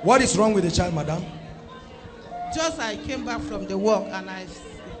 What is wrong with the child, madam? Just I came back from the work and I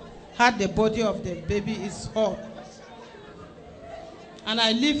had the body of the baby is hot. And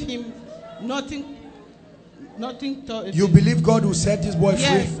I leave him, nothing. You believe God will set this boy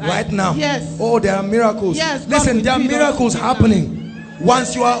free right now? Yes. Oh, there are miracles. Yes. Listen, there are miracles happening.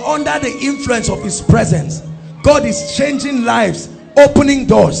 Once you are under the influence of his presence, God is changing lives, opening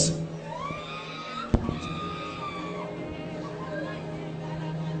doors.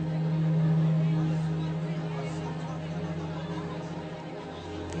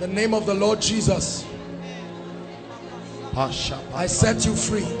 In the name of the Lord Jesus, I set you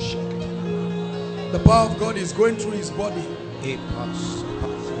free. The power of God is going through his body.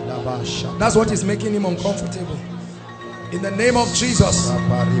 That's what is making him uncomfortable. In the name of Jesus,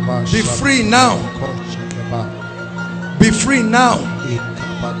 be free now. Be free now.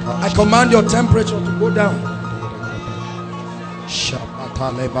 I command your temperature to go down.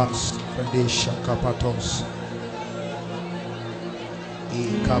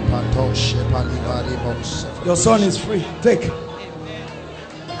 Your son is free. Take. In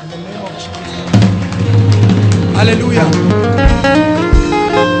the name of Jesus. Hallelujah.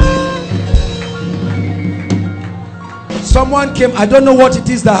 Someone came, I don't know what it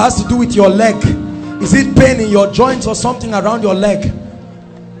is that has to do with your leg. Is it pain in your joints or something around your leg?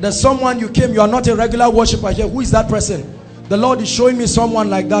 There's someone you came, you are not a regular worshiper here. Who is that person? The Lord is showing me someone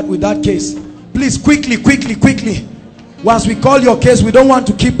like that with that case. Please, quickly. Once we call your case, we don't want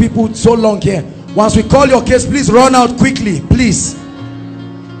to keep people so long here. Once we call your case, please run out quickly, please.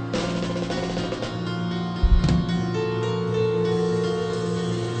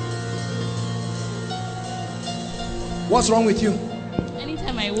 What's wrong with you?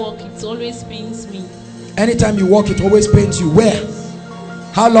 Anytime I walk, it always pains me. Anytime you walk, it always pains you. Where?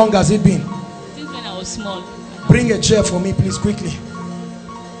 How long has it been? Since when I was small. Bring a chair for me, please, quickly.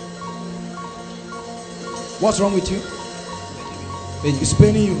 What's wrong with you? It's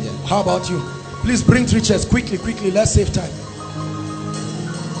paining you. Yeah. How about you? Please bring 3 chairs, quickly. Let's save time.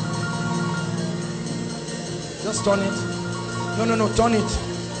 Just turn it. No, turn it.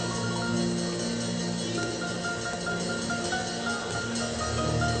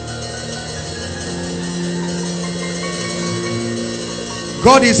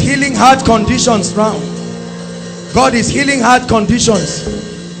 God is healing heart conditions now. God is healing heart conditions.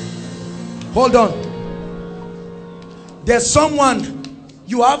 Hold on. There's someone,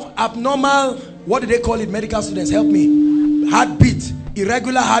 you have abnormal, what do they call it, medical students, help me, heartbeat,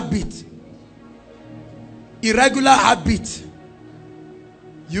 irregular heartbeat. Irregular heartbeat.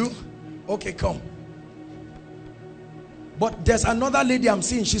 You? Okay, come. But there's another lady I'm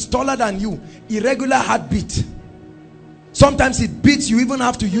seeing, she's taller than you. Irregular heartbeat. Sometimes it beats, you even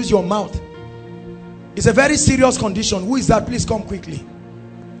have to use your mouth. It's a very serious condition. Who is that? Please come quickly.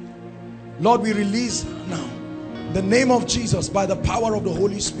 Lord, we release now the name of Jesus by the power of the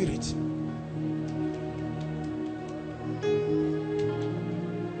Holy Spirit.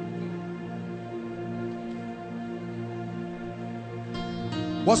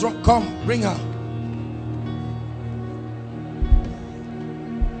 What's wrong? Come, bring her.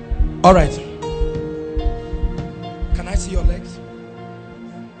 All right. Can I see your legs?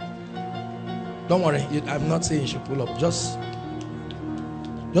 Don't worry, I'm not saying you should pull up. Just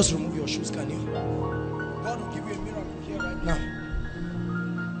remove your shoes, can you? God will give you a miracle here right now.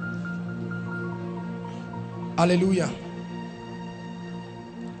 Hallelujah.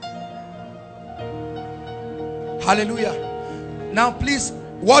 Hallelujah. Now please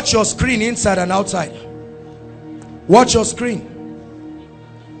watch your screen inside and outside. Watch your screen.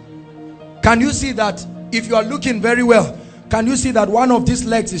 Can you see that? If you are looking very well, can you see that one of these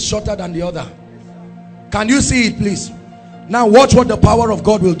legs is shorter than the other? Can you see it, please? Now watch what the power of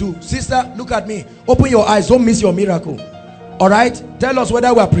God will do. Sister, look at me. Open your eyes. Don't miss your miracle. All right? Tell us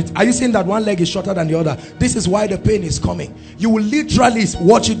whether we are you seeing that one leg is shorter than the other? This is why the pain is coming. You will literally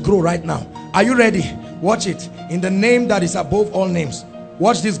watch it grow right now. Are you ready? Watch it. In the name that is above all names.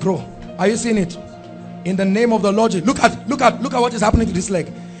 Watch this grow. Are you seeing it? In the name of the Lord Jesus. Look at what is happening to this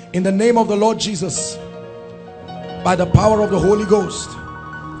leg. In the name of the Lord Jesus. By the power of the Holy Ghost.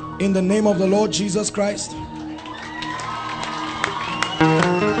 In the name of the Lord Jesus Christ.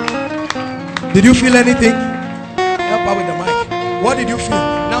 Did you feel anything? Help her with the mic. What did you feel?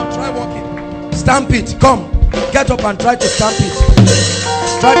 Now try walking. Stamp it. Come. Get up and try to stamp it.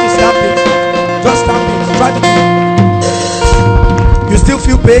 Try to stamp it. Just stamp it. Try to. You still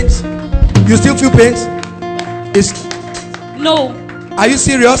feel pains? You still feel pains? No. Are you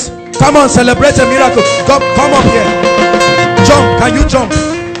serious? Come on, celebrate a miracle. Come up here. Jump. Can you jump?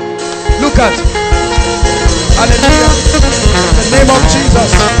 Look at. Hallelujah. In the name of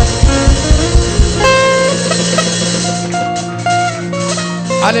Jesus.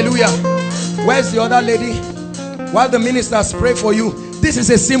 Hallelujah. Where's the other lady? While the ministers pray for you, this is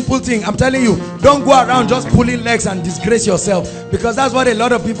a simple thing. I'm telling you, don't go around just pulling legs and disgrace yourself, because that's what a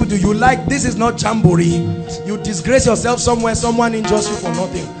lot of people do. You like, this is not jamboree. You disgrace yourself somewhere, someone injures you for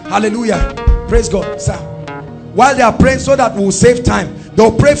nothing. Hallelujah. Praise God. Sir, while they are praying, so that we will save time,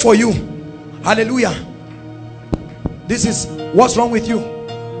 they'll pray for you. Hallelujah. This is what's wrong with you.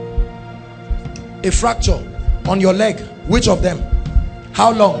 A fracture on your leg. Which of them?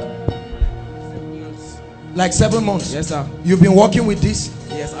 How long? 7 months. Like 7 months? Yes, sir. You've been working with this?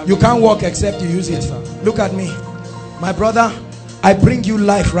 Yes, you can't walk except you use it. Yes, sir. Look at me. My brother, I bring you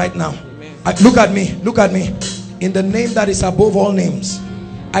life right now. Look at me. Look at me. In the name that is above all names,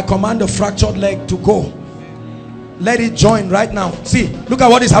 I command the fractured leg to go. Let it join right now. See, look at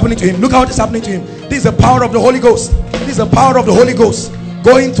what is happening to him. Look at what is happening to him. This is the power of the Holy Ghost. This is the power of the Holy Ghost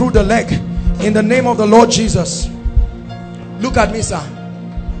going through the leg. In the name of the Lord Jesus. Look at me, sir.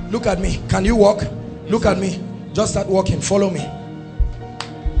 Look at me. Can you walk? Look at me. Just start walking. Follow me.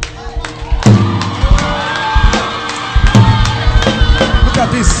 Look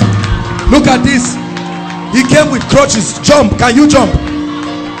at this. Look at this. He came with crutches. Jump. Can you jump?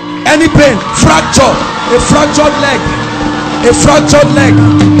 Any pain? Fracture. A fractured leg. A fractured leg.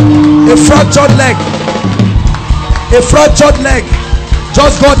 A fractured leg. A fractured leg.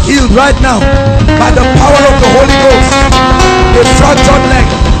 Just got healed right now by the power of the Holy Ghost. A fractured leg.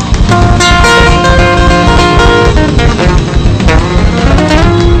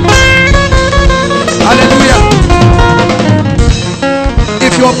 Hallelujah.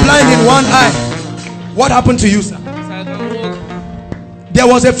 If you're blind in one eye, what happened to you, sir? There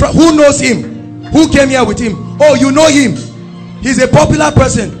was a who knows him? Who came here with him? Oh, you know him. He's a popular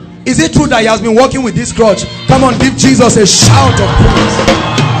person. Is it true that he has been working with this crutch? Come on, give Jesus a shout of praise.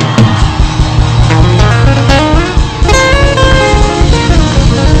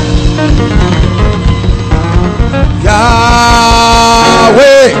 Yahweh.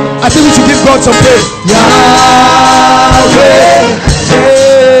 I think we should give God some praise. Yahweh.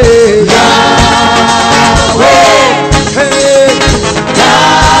 Hey. Yahweh. Hey.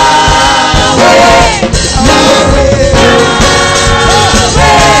 Yahweh.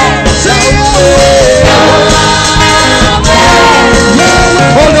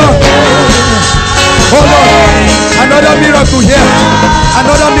 Hold on. Hold on. Another miracle here.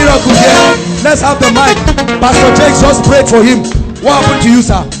 Another miracle here. Let's have the mic. Pastor Jake just prayed for him. What happened to you,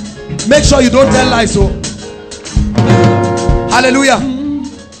 sir? Make sure you don't tell lies. So, hallelujah.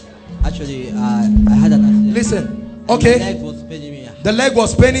 Actually, I had an accident. Listen, okay. The leg was paining me. The leg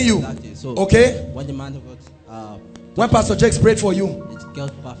was paining you. Exactly. So, okay. when the man got, when Pastor Jake prayed for you, it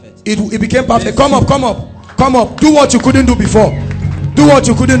got perfect. It became perfect. Come up, come up, come up. Do what you couldn't do before. Do what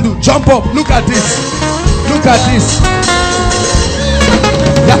you couldn't do. Jump up. Look at this. Look at this.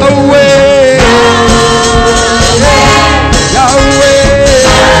 Yahweh. Yahweh.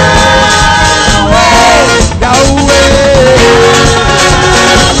 Yahweh.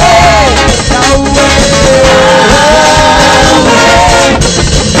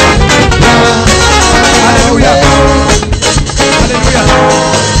 Hallelujah. Hallelujah.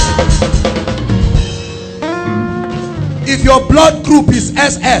 If your blood group is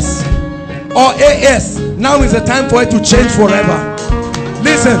SS or AS, now is the time for it to change forever.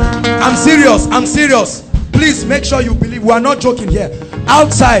 Listen, I'm serious. I'm serious. Please make sure you believe. We are not joking here.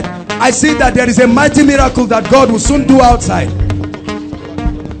 Outside, I see that there is a mighty miracle that God will soon do outside.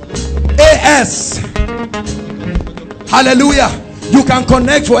 AS. Hallelujah. You can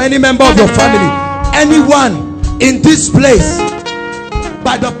connect for any member of your family, anyone in this place,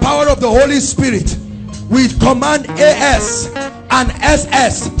 by the power of the Holy Spirit. We command AS and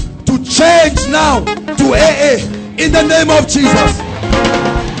SS to change now to AA in the name of Jesus.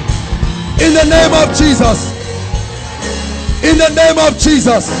 In the name of Jesus. In the name of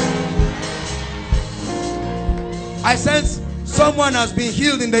Jesus. I sense someone has been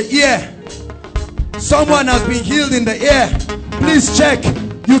healed in the ear. Someone has been healed in the ear. Please check.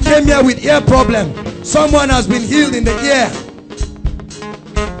 You came here with ear problem. Someone has been healed in the ear.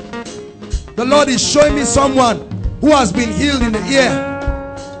 The Lord is showing me someone who has been healed in the ear.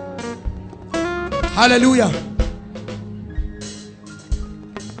 Hallelujah.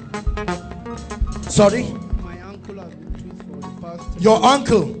 Sorry? My uncle has been treated for the past. Your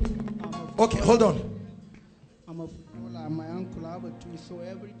uncle? Okay, hold on. I'm a footballer. My uncle have a twist, so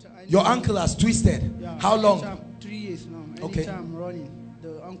every time. Your uncle has twisted. Yeah, How long? 3 years now. Okay. Anytime I'm running,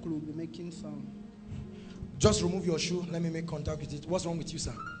 the uncle will be making some. Just remove your shoe. Let me make contact with it. What's wrong with you,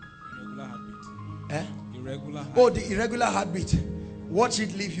 sir? Irregular heartbeat. Eh? Irregular heartbeat. Oh, the irregular heartbeat. Watch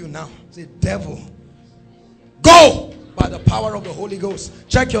it leave you now. Say, devil, go by the power of the Holy Ghost.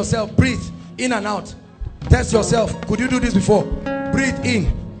 Check yourself. Breathe in and out. Test yourself. Could you do this before? Breathe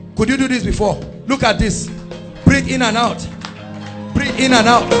in. Could you do this before? Look at this. Breathe in and out. Breathe in and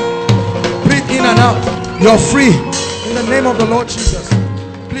out. Breathe in and out. You're free in the name of the Lord Jesus.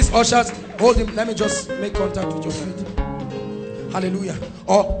 Please, ushers, hold him. Let me just make contact with your feet. Hallelujah.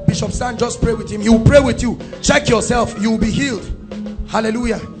 Or Bishop Stan, just pray with him. He will pray with you. Check yourself. You will be healed.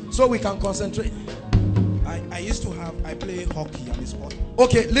 Hallelujah. So we can concentrate. I play hockey. I'm a sportsman.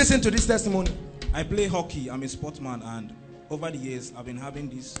 Okay, listen to this testimony. I play hockey. I'm a sportsman, and over the years, I've been having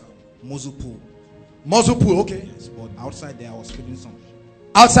this muscle pull. Muscle pull, okay. Yes, but outside there, I was feeling some.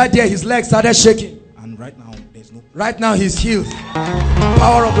 Outside there, his legs started shaking. And right now, there's no. Right now, he's healed.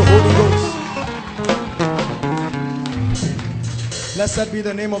 Power of the Holy Ghost. Blessed be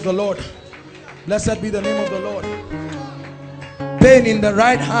the name of the Lord. Blessed be the name of the Lord. Pain in the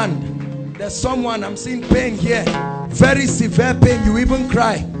right hand. There's someone, I'm seeing pain here. Very severe pain. You even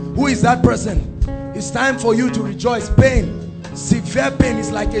cry. Who is that person? It's time for you to rejoice. Pain. Severe pain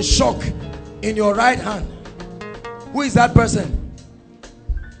is like a shock in your right hand. Who is that person?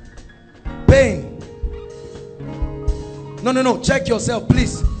 Pain. No. Check yourself,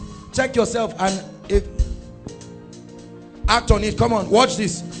 please. Check yourself and if act on it. Come on, watch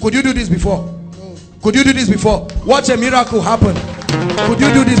this. Could you do this before? Could you do this before? Watch a miracle happen. Could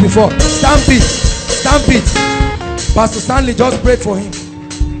you do this before? Stamp it. Stamp it. Pastor Stanley just prayed for him.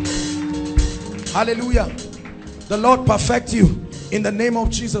 Hallelujah. The Lord perfect you in the name of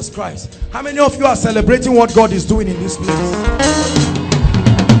Jesus Christ. How many of you are celebrating what God is doing in this place?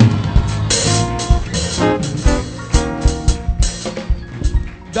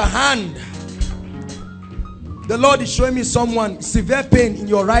 The hand. The Lord is showing me someone, severe pain in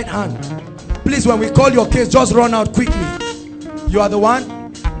your right hand. Please, when we call your case, just run out quickly. You are the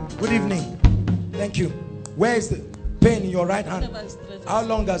one? Good evening. Thank you. Where is the pain in your right hand? How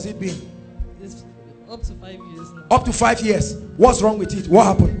long has it been? It's up to 5 years now. Up to 5 years. What's wrong with it? What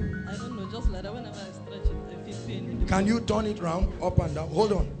happened? I don't know, just like that. Whenever I stretch it, I feel pain in the Can you turn it round, up and down?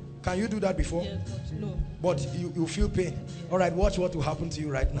 Hold on. Can you do that before? Yes, but no. But you feel pain. All right, watch what will happen to you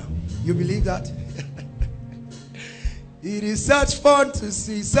right now. You believe that? It is such fun to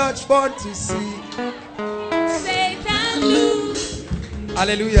see, such fun to see. Satan lose.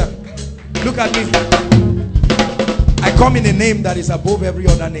 Hallelujah. Look at me. I come in a name that is above every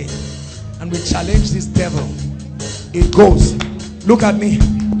other name. And we challenge this devil. It goes. Look at me.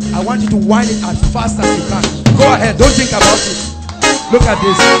 I want you to wind it as fast as you can. Go ahead. Don't think about it. Look at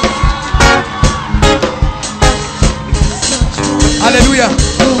this. Hallelujah.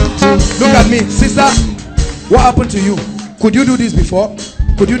 Look at me. Sister, what happened to you? Could you do this before?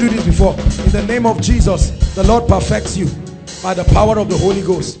 Could you do this before? In the name of Jesus, the Lord perfects you by the power of the Holy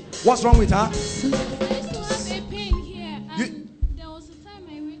Ghost. What's wrong with her? I used to have a pain here, and there was a time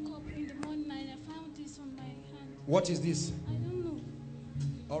I wake up in the morning and I found this on my hand. What is this? I don't know.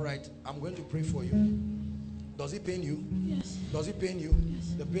 All right, I'm going to pray for you. Does it pain you? Yes. Does it pain you?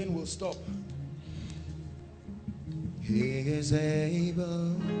 Yes. The pain will stop. He is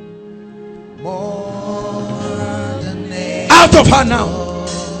able more than able. Out of her now.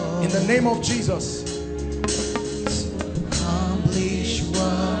 In the name of Jesus. Accomplish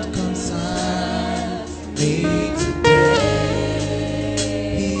what concerns me today.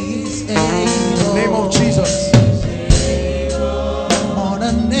 He's able. In the name of Jesus. More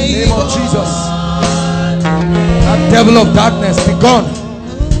than In the name able. of Jesus. That devil of darkness be gone.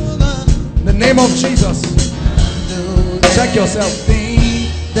 In the name of Jesus. Check yourself.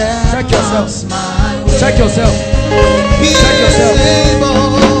 Check yourself. Check yourself. Check yourself.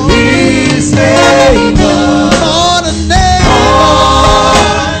 He His name, on the name,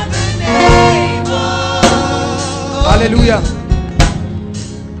 Hallelujah.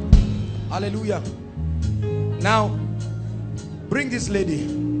 Hallelujah. Now, bring this lady.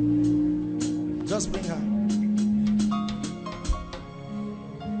 Just bring her.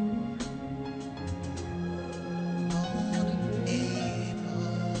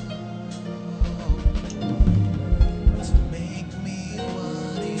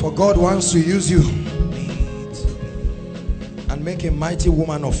 For God wants to use you and make a mighty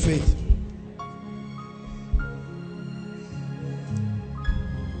woman of faith.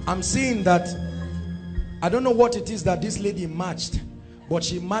 I'm seeing that, I don't know what it is that this lady matched, but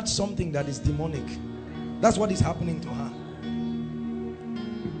she matched something that is demonic. That's what is happening to her.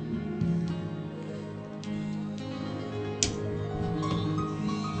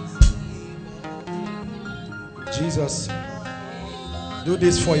 Jesus, do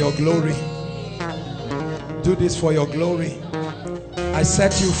this for your glory. Do this for your glory. I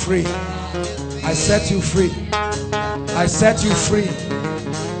set you free. I set you free. I set you free.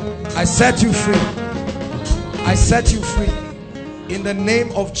 I set you free. I set you free. In the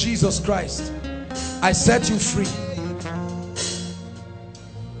name of Jesus Christ, I set you free.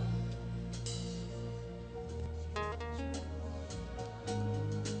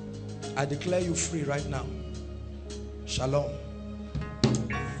 I declare you free right now. Shalom.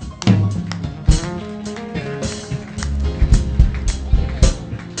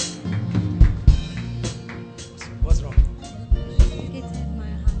 What's wrong?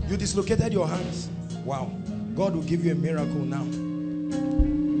 You dislocated your hands. Wow. God will give you a miracle now.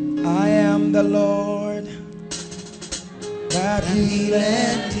 I am the Lord that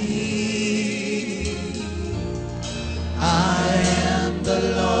healeth thee. I am the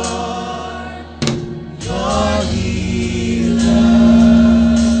Lord, your healer.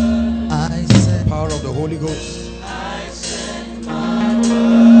 I send power of the Holy Ghost. I send my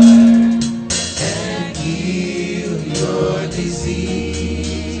word and heal your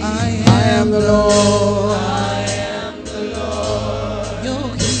disease. I am the Lord. I am the Lord,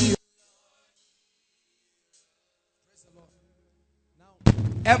 your healer.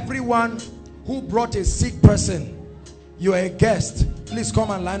 Everyone who brought a sick person, you are a guest. Please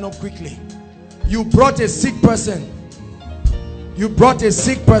come and line up quickly. You brought a sick person. You brought a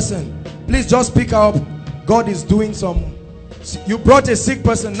sick person. Please just pick up. God is doing some. You brought a sick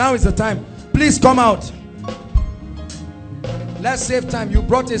person. Now is the time. Please come out. Let's save time. You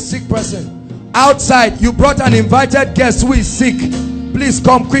brought a sick person. Outside, you brought an invited guest who is sick. Please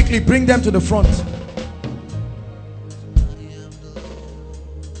come quickly. Bring them to the front.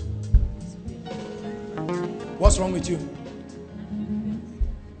 What's wrong with you?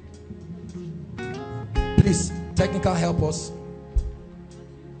 Please, technical, help us.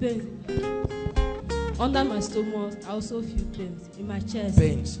 Pain. Under my stomach, I also feel pains. In my chest,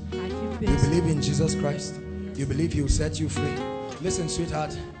 Pains. I feel You pains. believe in Jesus Christ? You believe He will set you free? Listen,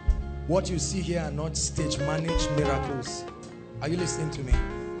 sweetheart. What you see here are not stage managed miracles. Are you listening to me?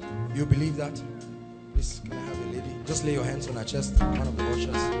 You believe that? Please, can I have a lady? Just lay your hands on her chest. One of the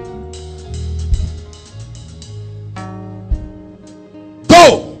ushers.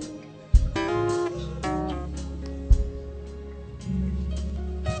 Go!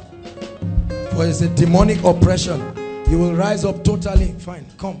 For it's a demonic oppression. You will rise up totally. Fine.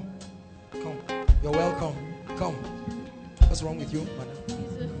 Come. Come. You're welcome. Come. What's wrong with you, madam?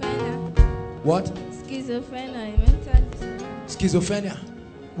 Schizophrenia. What? Schizophrenia. Mental disorder. Schizophrenia.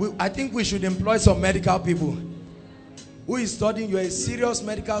 I think we should employ some medical people. Who is studying? You are a serious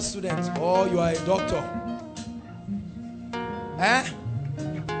medical student or you are a doctor. Eh?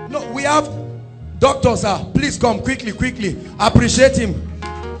 No, we have doctors, sir. Please come quickly, quickly. Appreciate him.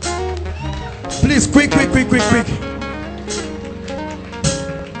 Please, quick.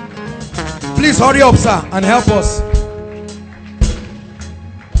 Please hurry up, sir, and help us.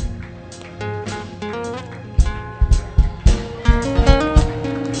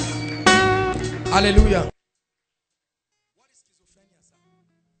 Hallelujah. What is schizophrenia, sir?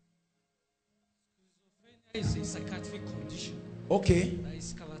 Schizophrenia is a psychiatric condition. Okay. That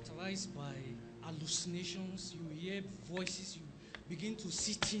is characterized by hallucinations. You hear voices. You begin to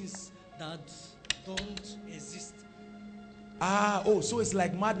see things that don't exist. So it's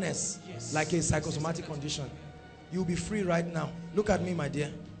like madness. Yes. Like a psychosomatic condition. You'll be free right now. Look at me, my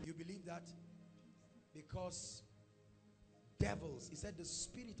dear. You believe that? Because devils, he said, the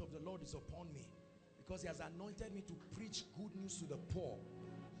Spirit of the Lord is upon me. Because he has anointed me to preach good news to the poor,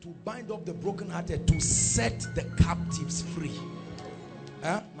 to bind up the brokenhearted, to set the captives free.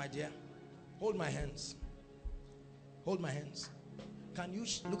 My dear, hold my hands. Hold my hands. Can you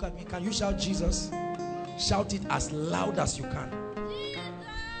look at me? Can you shout Jesus? Shout it as loud as you can.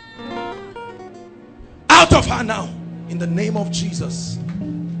 Out of her now, in the name of Jesus.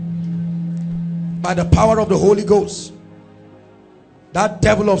 By the power of the Holy Ghost, that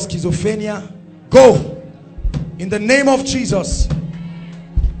devil of schizophrenia, go in the name of Jesus.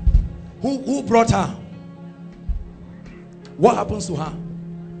 Who brought her? What happens to her?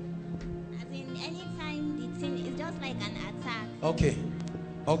 As in, anytime the thing is just like an attack. Okay,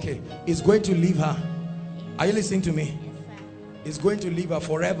 okay, it's going to leave her. Are you listening to me? Yes, sir. It's going to leave her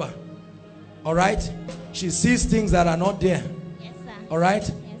forever. All right, she sees things that are not there. Yes, sir. All right.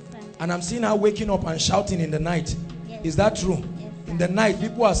 Yes, sir. And I'm seeing her waking up and shouting in the night. Yes. Is that true? Yes, in the night,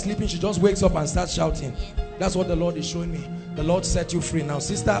 people are sleeping, she just wakes up and starts shouting. Yes, that's what the Lord is showing me. The Lord set you free. Now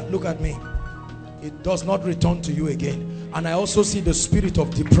sister, look at me. It does not return to you again. And I also see the spirit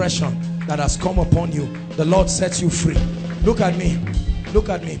of depression that has come upon you. The Lord sets you free. Look at me. Look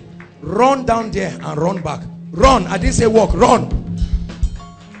at me. Run down there and run back. Run. I didn't say walk. Run.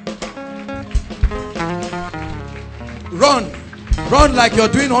 Run. Run like you're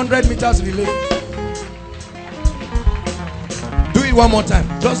doing 100 meters relay. Do it one more time.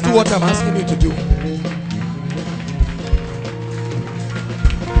 Just do what I'm asking you to do.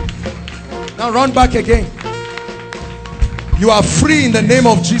 Now run back again. You are free in the name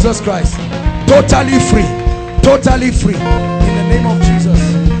of Jesus Christ. Totally free. Totally free. In the name of Jesus.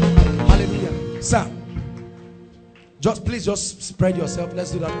 Hallelujah. Sir, please just spread yourself.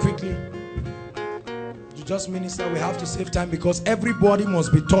 Let's do that quickly. You just minister. We have to save time because everybody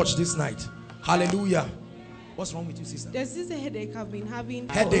must be touched this night. Hallelujah. What's wrong with you, sister? There's this headache I've been having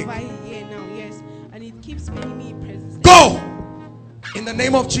headache for over a year now, yes. And it keeps making me persistent. Go! In the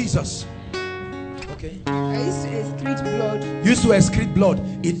name of Jesus. Okay. I used to excrete blood. Used to excrete blood.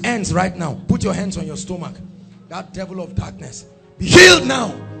 It ends right now. Put your hands on your stomach. That devil of darkness, be healed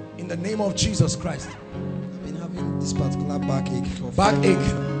now in the name of Jesus Christ. I've been having this particular backache for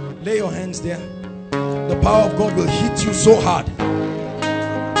backache. Lay your hands there. The power of God will hit you so hard.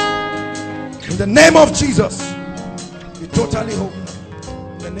 In the name of Jesus, be totally whole.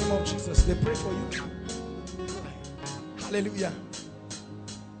 In the name of Jesus, they pray for you. Hallelujah.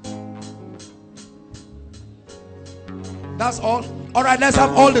 That's all. All right, let's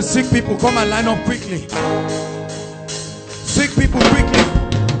have all the sick people come and line up quickly. Sick people quickly.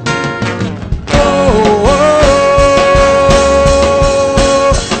 Oh, oh,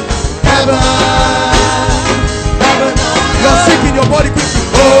 heaven, heaven. You're sick in your body quickly.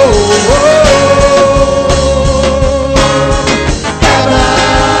 Oh, oh, heaven.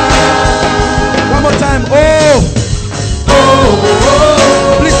 One more time. Oh, oh,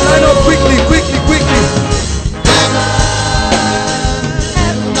 oh. Please line up quickly, quickly, quickly.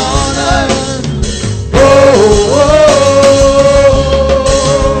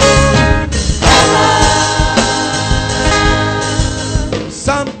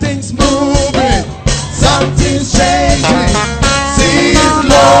 Something's moving, something's changing. See His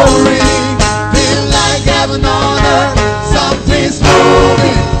glory, feel like heaven on earth. Something's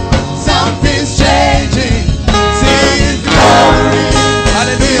moving, something's changing. See His glory,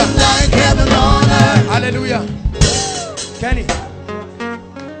 hallelujah, feel like heaven on earth. Hallelujah. Kenny.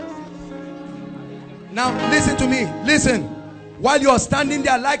 Now listen to me. Listen. While you are standing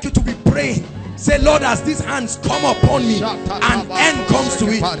there, I'd like you to be praying. Say, Lord, as these hands come upon me, an end comes to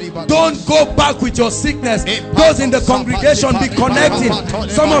it. Don't go back with your sickness. Those in the congregation, be connecting.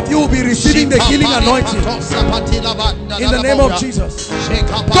 Some of you will be receiving the healing anointing. In the name of Jesus.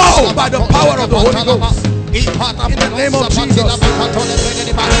 Go by the power of the Holy Ghost. In the name of Jesus. By the power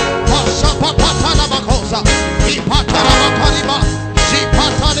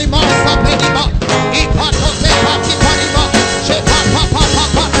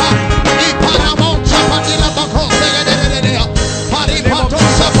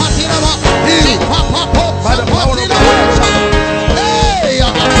of the Holy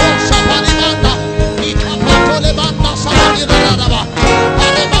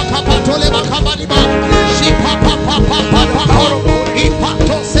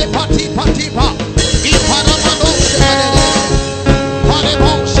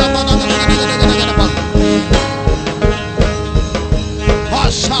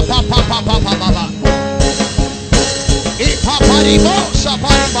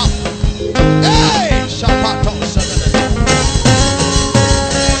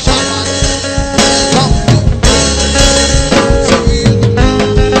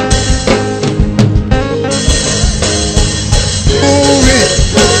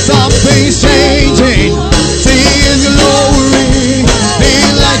Something's changing. See His glory.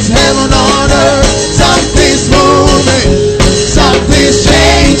 Feel like heaven on earth. Something's moving. Something's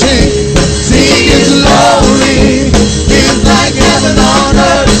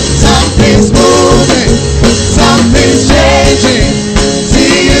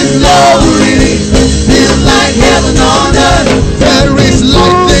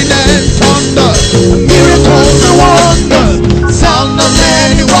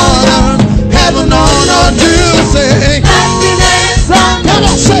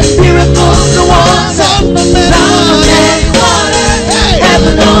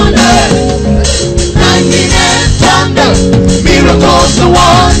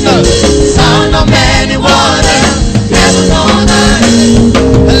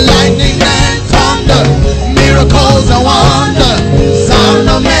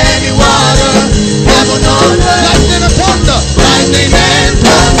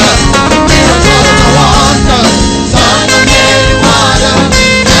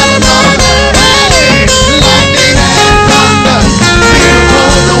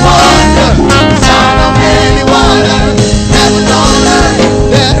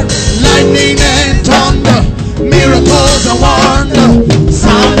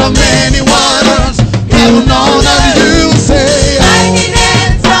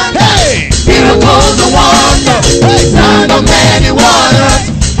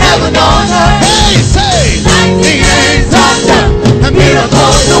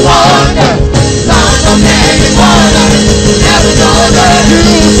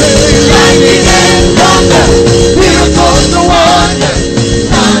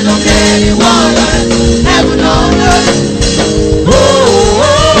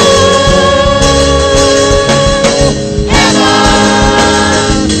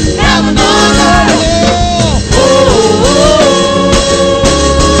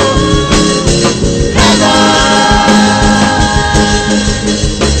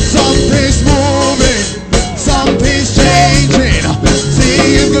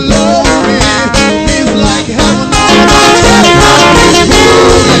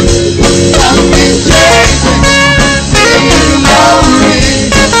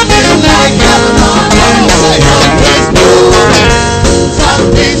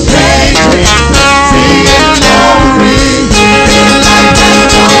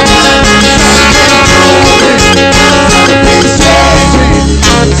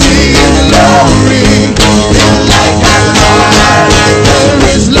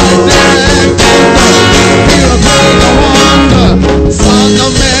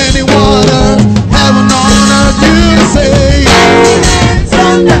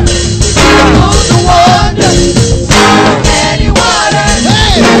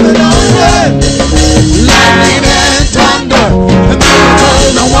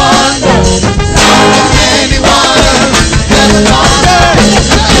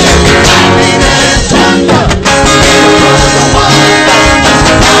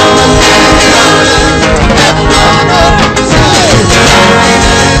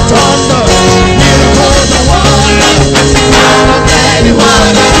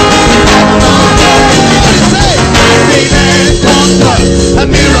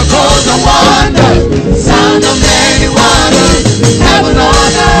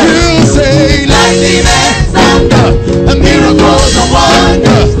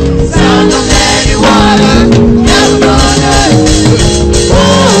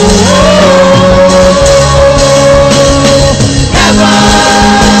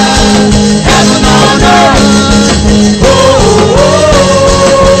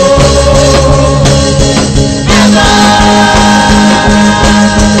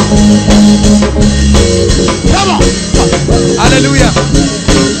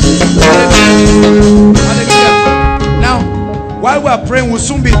while we are praying, we'll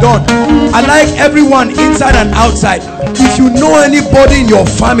soon be done. I like everyone inside and outside. If you know anybody in your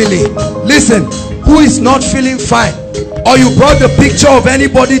family, listen, who is not feeling fine, or you brought the picture of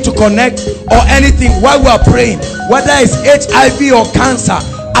anybody to connect or anything while we are praying, whether it's HIV or cancer,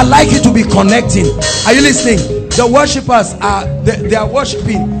 I like you to be connecting. Are you listening? The worshippers are they are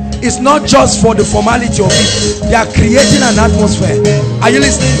worshiping. It's not just for the formality of it. They are creating an atmosphere. Are you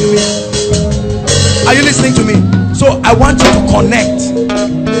listening to me? Are you listening to me? So I want you to connect.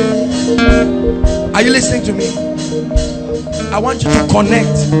 Are you listening to me? I want you to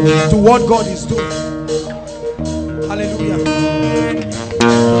connect to what God is doing. Hallelujah.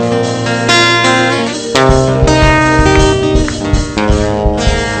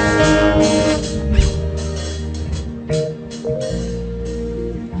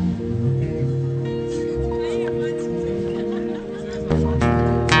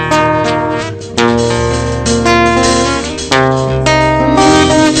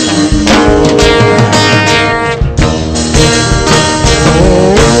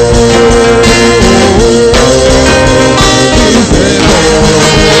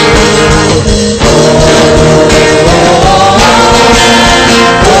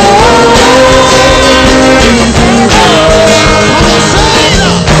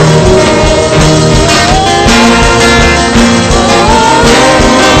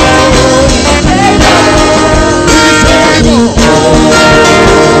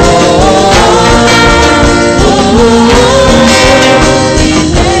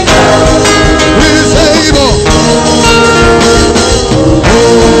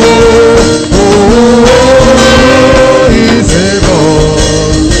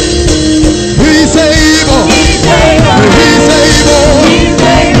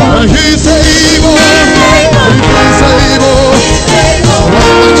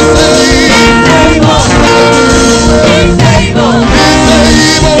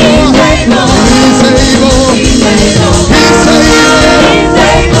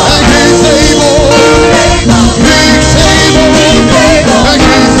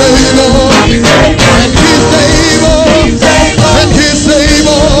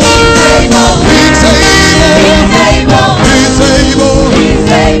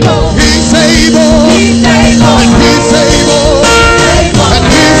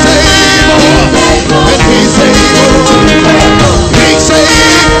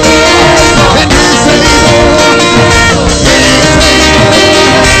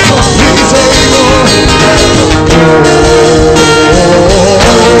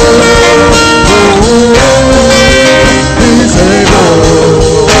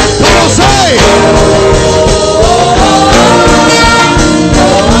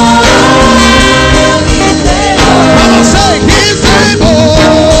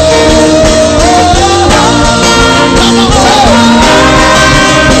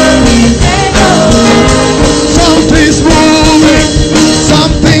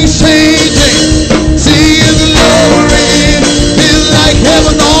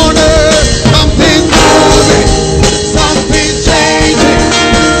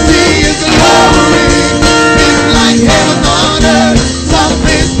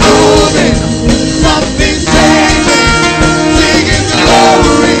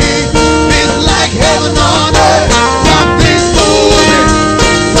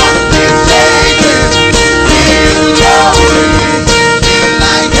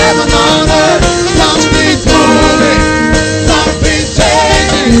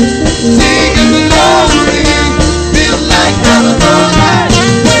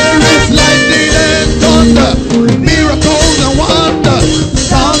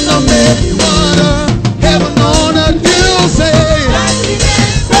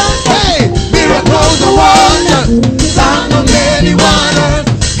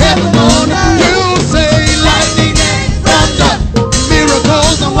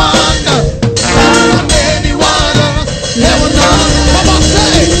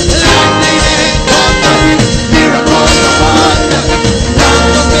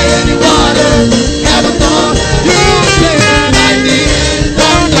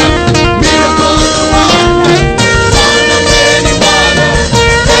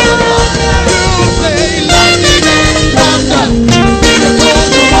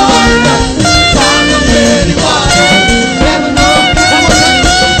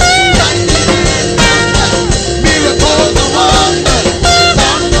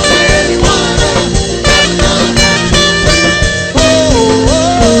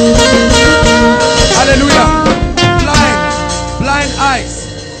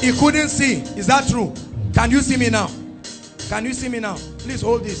 Is that true? Can you see me now? Can you see me now? Please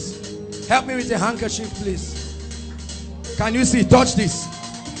hold this. Help me with a handkerchief, please. Can you see? Touch this.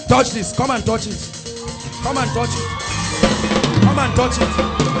 Touch this. Come and touch it. Come and touch it. Come and touch it.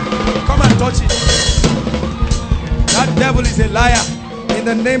 Come and touch it. That devil is a liar. In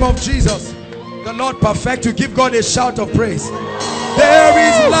the name of Jesus, the Lord perfect you. Give God a shout of praise. There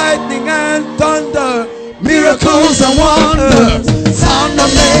is lightning and thunder, miracles and wonders, sound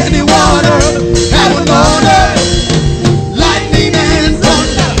of many waters, heaven on earth. Lightning and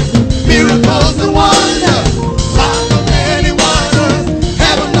thunder, miracles and wonders, sound of many waters,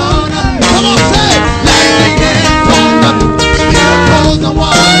 heaven on earth. Come on, say lightning and thunder, miracles and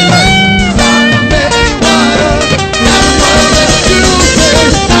wonders, sound of many waters, heaven on earth. You say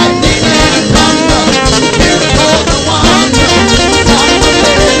lightning and thunder, miracles and wonders, sound of many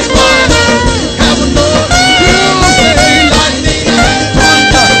waters, heaven on earth. You say lightning and thunder, miracles and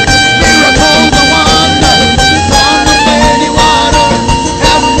wonders, sound of many waters,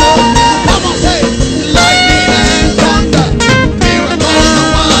 heaven on earth. Come on, say lightning and thunder, miracles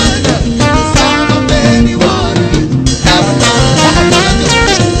and wonders, sound of many waters, heaven on earth.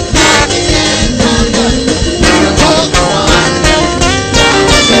 Lightning and thunder,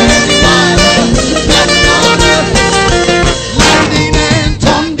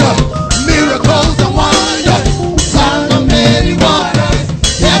 miracles and wonders, sound of many waters,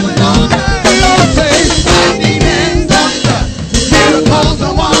 heaven on earth. Lightning and thunder, miracles and wonders, sound of many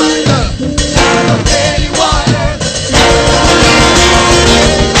waters, heaven on earth.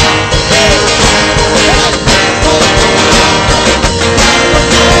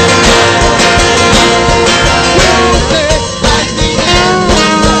 You say lightning and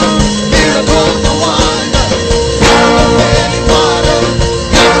thunder, miracles and wonders, sound of many waters,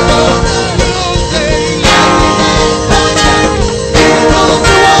 heaven on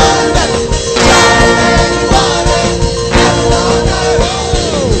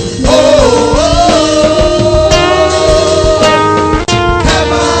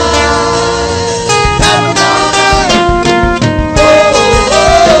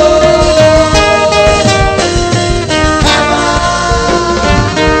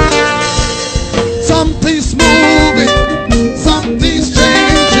something's moving, something's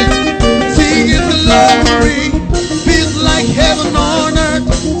changing, singing glory, feels like heaven on earth.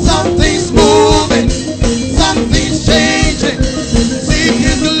 Something's moving, something's changing, singing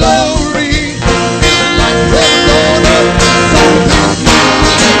glory,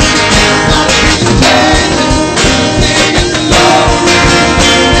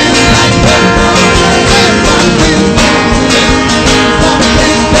 feels like heaven on earth. Something's moving,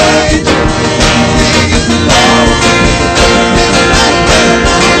 something's changing, singing glory, feels like heaven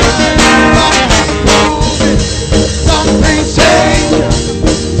on earth. Something's moving, something's changing.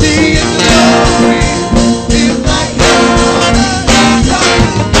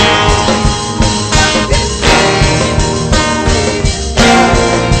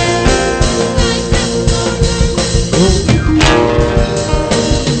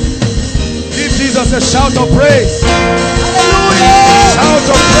 Give Jesus a shout of praise. Hallelujah! Shout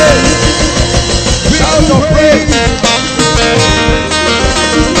of praise. Shout of praise.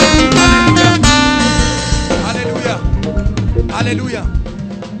 Hallelujah. Hallelujah.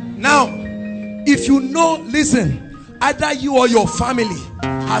 Now, if you know, listen, either you or your family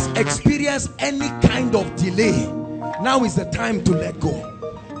has experienced any kind of delay, now is the time to let go.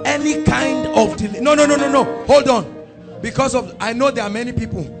 Any kind of delay. No. Hold on. Because of, I know there are many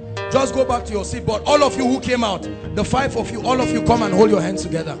people. Just go back to your seat. But all of you who came out, the 5 of you, all of you come and hold your hands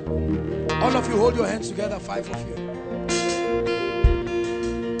together. All of you hold your hands together, 5 of you.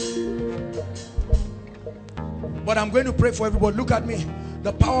 But I'm going to pray for everybody. Look at me.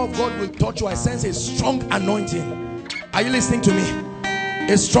 The power of God will touch you. I sense a strong anointing. Are you listening to me?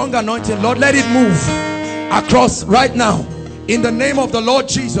 A strong anointing. Lord, let it move across right now. In the name of the Lord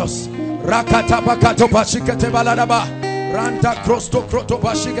Jesus.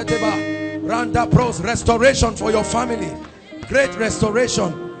 Restoration for your family. Great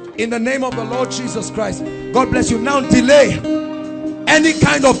restoration. In the name of the Lord Jesus Christ. God bless you. Now delay. Any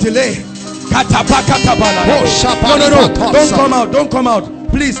kind of delay. No. Don't come out. Don't come out.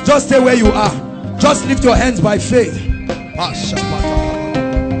 Please just stay where you are. Just lift your hands by faith.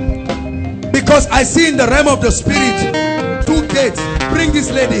 Because I see in the realm of the spirit 2 gates. Bring this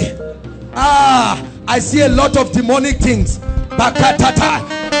lady. I see a lot of demonic things.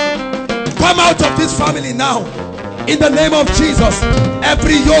 Come out of this family now. In the name of Jesus.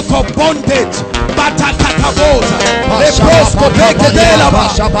 Every yoke of bondage.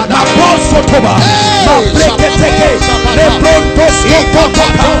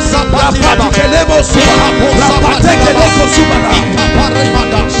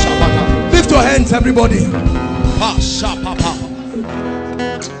 Lift your hands, everybody.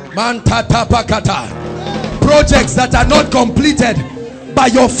 Projects that are not completed by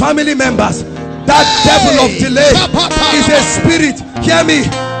your family members. That devil of delay is a spirit. Hear me.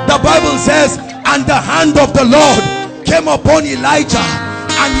 The Bible says, and the hand of the Lord came upon Elijah,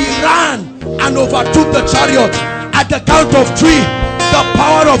 and he ran and overtook the chariot. At the count of 3, the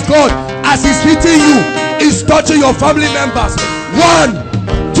power of God, as he's hitting you, is touching your family members. 1,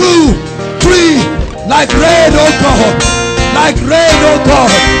 2, 3. Like rain, oh God. Like rain, oh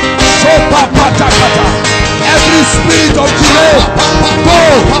God. Every spirit of delay, go,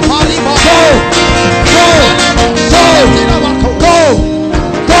 go, go, go, go,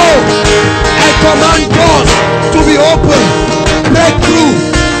 go. I command doors to be open. Breakthrough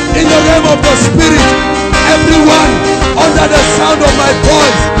in the realm of the spirit. Everyone under the sound of my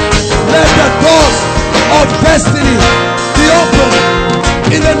voice, let the doors of destiny be open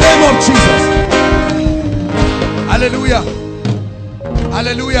in the name of Jesus. Hallelujah.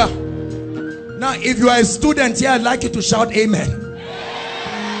 Hallelujah. Now, if you are a student here, I'd like you to shout amen.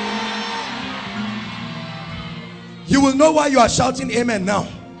 You will know why you are shouting amen now.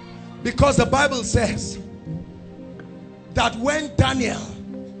 Because the Bible says that when Daniel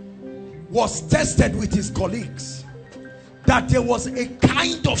was tested with his colleagues, that there was a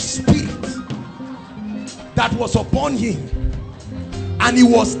kind of spirit that was upon him, and he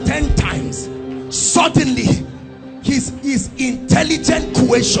was 10 times. Suddenly his intelligent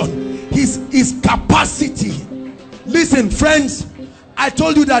cohesion, his capacity. Listen, friends, I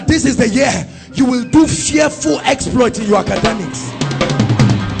told you that this is the year you will do fearful exploit in your academics.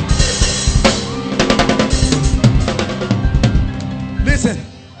 Listen,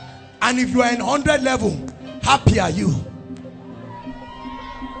 and if you are in 100 level, happy are you.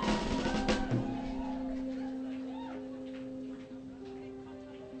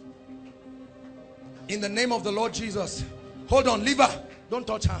 In the name of the Lord Jesus. Hold on, leave her. Don't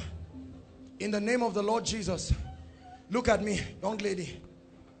touch her. In the name of the Lord Jesus. Look at me, young lady.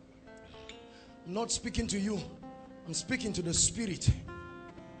 I'm not speaking to you. I'm speaking to the spirit.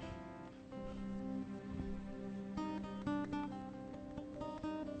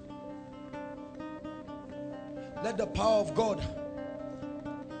 Let the power of God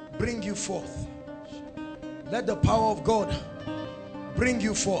bring you forth. Let the power of God bring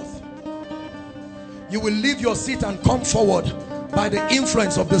you forth. You will leave your seat and come forward by the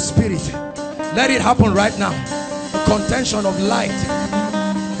influence of the Spirit. Let it happen right now. The contention of light.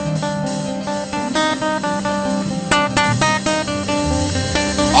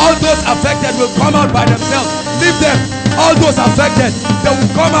 All those affected will come out by themselves. Leave them. All those affected, they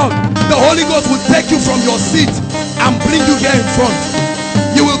will come out. The Holy Ghost will take you from your seat and bring you here in front.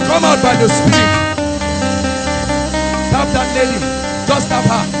 You will come out by the Spirit. Tap that lady. Just tap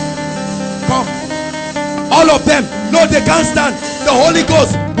her. Come. All of them. No, they can't stand. The Holy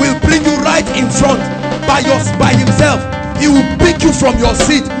Ghost will bring you right in front by himself. He will pick you from your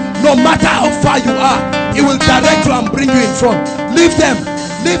seat. No matter how far you are, he will direct you and bring you in front. Leave them.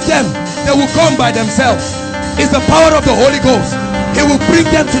 Leave them. They will come by themselves. It's the power of the Holy Ghost. He will bring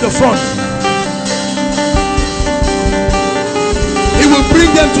them to the front. He will bring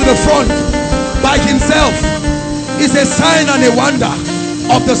them to the front by himself. It's a sign and a wonder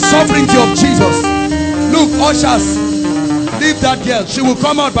of the sovereignty of Jesus. Look, ushers, leave that girl. She will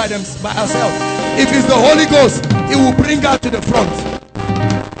come out by herself. If it's the Holy Ghost, he will bring her to the front.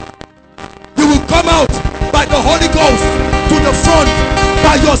 You will come out by the Holy Ghost to the front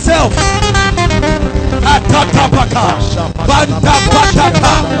by yourself.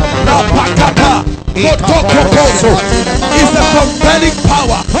 Is the compelling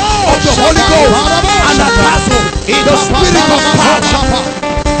power of the Holy Ghost and the castle, the spirit of power.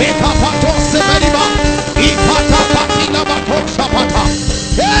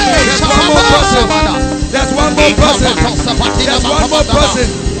 There's one more person. There's one more person. There's one more person.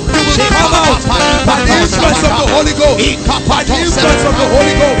 You will come out by the influence of the Holy Ghost. By the influence of the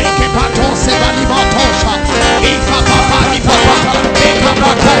Holy Ghost.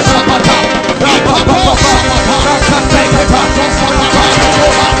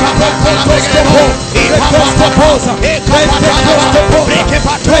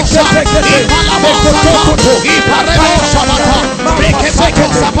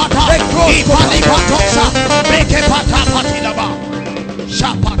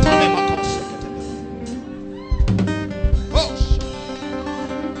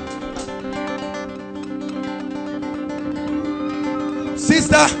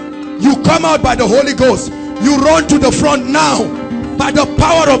 Sister, you come out by the Holy Ghost. You run to the front now by the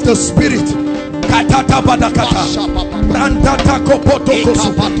power of the Spirit. Katata badakata. Randata kopoto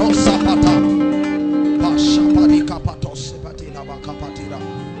kosu.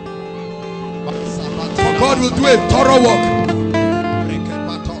 God will do a thorough work.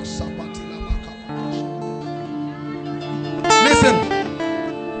 Listen,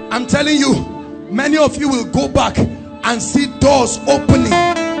 I'm telling you, many of you will go back and see doors opening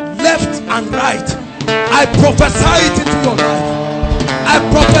left and right. I prophesy it into your life. I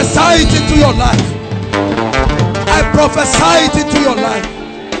prophesy it into your life. I prophesy it into your life.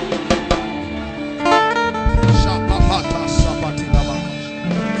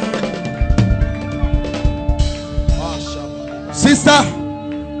 Sister,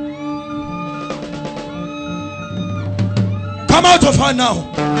 come out of her now.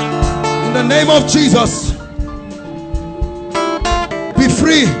 In the name of Jesus. Be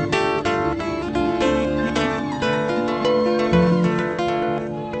free.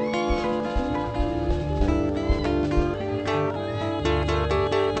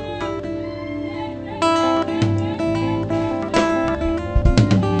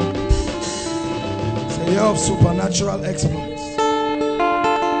 It's a year of supernatural exploits.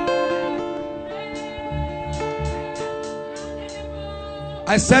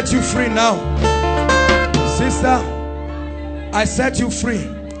 I set you free now. Sister, I set you free.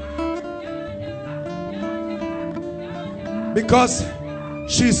 Because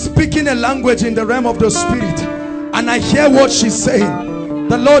she's speaking a language in the realm of the spirit. And I hear what she's saying.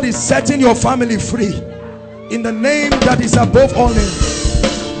 The Lord is setting your family free. In the name that is above all names.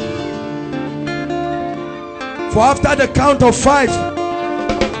 For after the count of 5,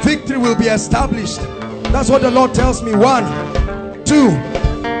 victory will be established. That's what the Lord tells me. 1, 2,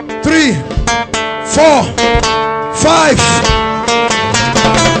 3, 4, 5.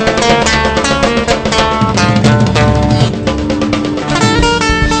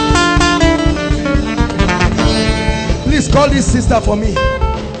 Please call this sister for me.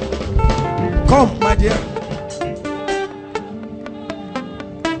 Come, my dear.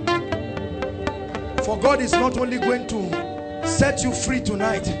 For God is not only going to set you free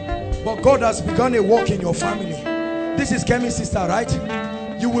tonight, but God has begun a work in your family. This is Kemi's sister, right?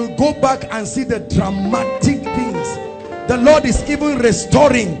 You will go back and see the dramatic things. The Lord is even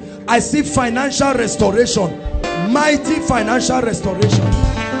restoring. I see financial restoration, mighty financial restoration.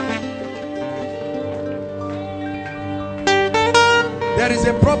 There is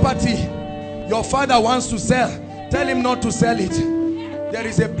a property your father wants to sell. Tell him not to sell it. There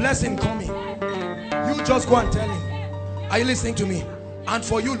is a blessing coming. You just go and tell him. Are you listening to me? And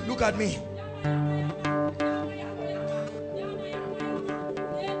for you, look at me.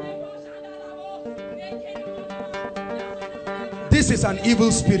 This is an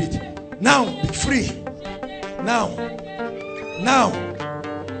evil spirit. Now be free. Now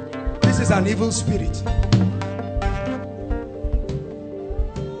this is an evil spirit.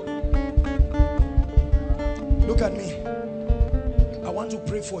 Look at me. I want to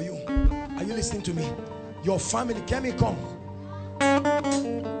pray for you. Are you listening to me? Your family. Kemi, come.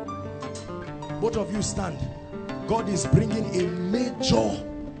 Both of you stand. God is bringing a major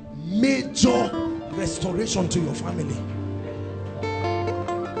restoration to your family.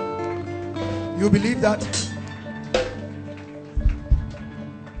 You believe that?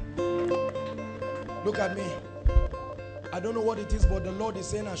 Look at me. I don't know what it is, but the Lord is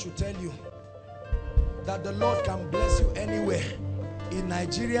saying I should tell you that the Lord can bless you anywhere. In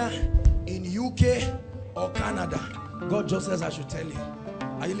Nigeria, in UK, or Canada. God just says I should tell you.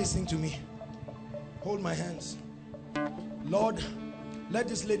 Are you listening to me? Hold my hands. Lord, let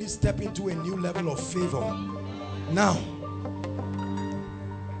this lady step into a new level of favor. Now.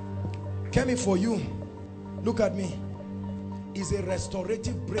 Kemi, for you, look at me, is a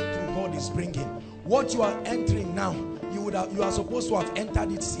restorative breakthrough God is bringing. What you are entering now, you are supposed to have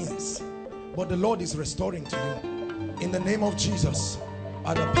entered it since, but the Lord is restoring to you in the name of Jesus,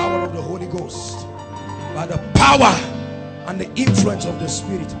 by the power of the Holy Ghost, by the power and the influence of the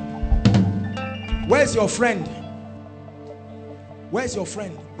Spirit. Where's your friend? Where's your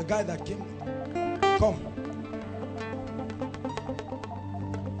friend? The guy that came. Come.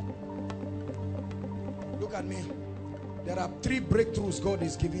 Look at me. There are 3 breakthroughs God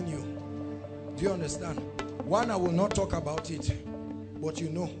is giving you. Do you understand? One, I will not talk about it, but you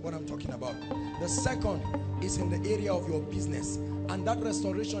know what I'm talking about. The second is in the area of your business, and that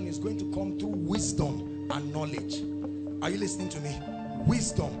restoration is going to come through wisdom and knowledge. Are you listening to me?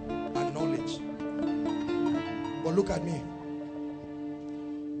 Wisdom and knowledge. But look at me.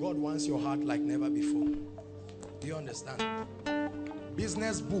 God wants your heart like never before. Do you understand?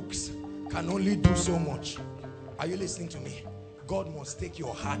 Business books can only do so much. Are you listening to me? God must take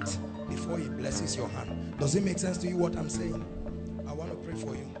your heart before he blesses your hand. Does it make sense to you what I'm saying? I want to pray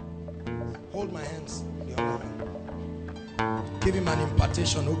for you. Hold my hands. Give him an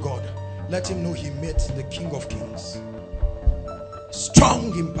impartation, oh God. Let him know he met the King of Kings.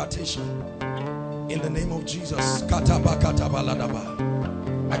 Strong impartation in the name of Jesus. I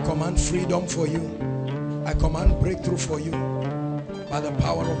command freedom for you. I command breakthrough for you by the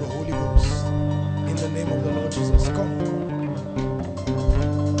power of the Holy Ghost in the name of the Lord Jesus. Come.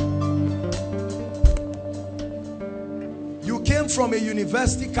 You came from a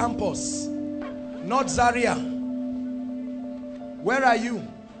university campus, not Zaria. Where are you?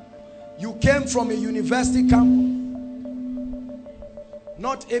 You came from a university campus,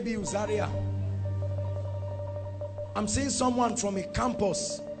 not ABU Zaria. I'm seeing someone from a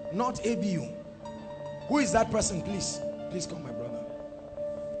campus, not ABU. Who is that person, please? Please come, my brother.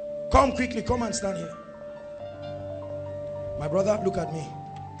 Come quickly, come and stand here. My brother, look at me.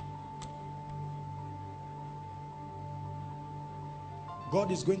 God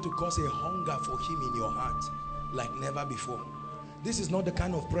is going to cause a hunger for him in your heart like never before. This is not the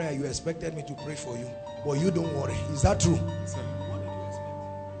kind of prayer you expected me to pray for you, but you don't worry. Is that true? Sir, what did you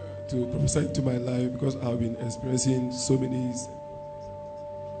expect? To prophesy to my life, because I've been experiencing so many.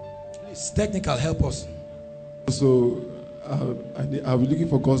 Please, technical, help us. So I've been looking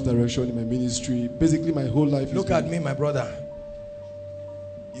for God's direction in my ministry. Basically, my whole life. Look at me, my brother.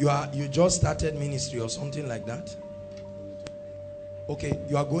 You just started ministry or something like that. Okay,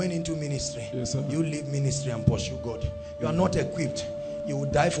 you are going into ministry. Yes, sir. You leave ministry and pursue God. You are not equipped. You will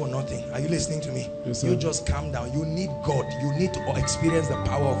die for nothing. Are you listening to me? Yes, sir. You just calm down. You need God. You need to experience the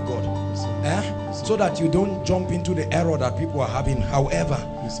power of God. Yes, sir. Yes, so that you don't jump into the error that people are having. However,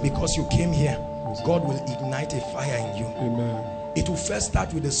 yes, because you came here, yes, God will ignite a fire in you. Amen. It will first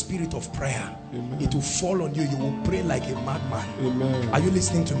start with the spirit of prayer. Amen. It will fall on you. You will pray like a madman. Amen. Are you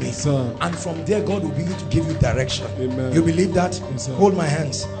listening to me? Yes, sir. And from there, God will begin to give you direction. Amen. You believe that? Yes, sir. Hold my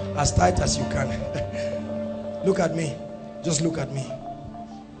hands as tight as you can. Look at me. Just look at me.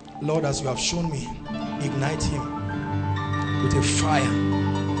 Lord, as you have shown me, ignite him with a fire.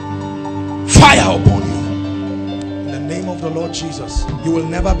 Fire upon you. In the name of the Lord Jesus, you will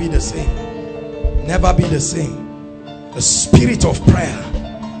never be the same. Never be the same. The spirit of prayer,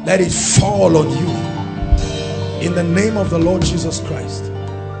 let it fall on you. In the name of the Lord Jesus Christ.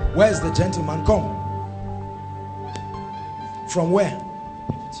 Where is the gentleman? Come. From where?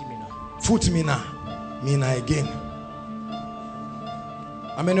 Footmina. Mina again.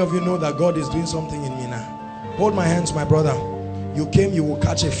 How many of you know that God is doing something in Mina? Hold my hands, my brother. You came, you will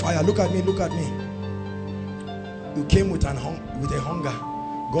catch a fire. Look at me, look at me. You came with a hunger.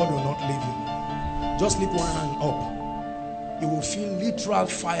 God will not leave you. Just lift one hand up. You will feel literal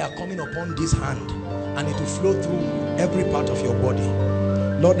fire coming upon this hand, and it will flow through every part of your body.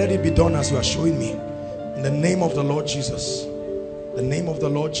 Lord, let it be done as you are showing me. In the name of the Lord Jesus. The name of the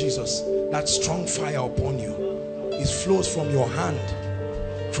Lord Jesus. That strong fire upon you. It flows from your hand.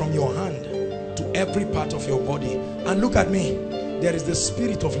 From your hand to every part of your body. And look at me. There is the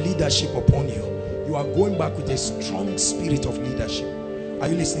spirit of leadership upon you. You are going back with a strong spirit of leadership. Are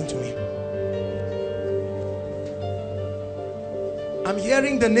you listening to me? I'm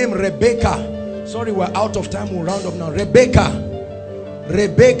hearing the name Rebecca. Sorry, we're out of time. We'll round up now. Rebecca.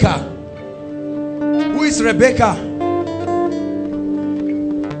 Rebecca. Who is Rebecca?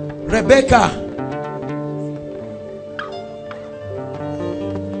 Rebecca.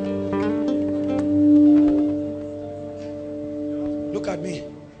 Look at me.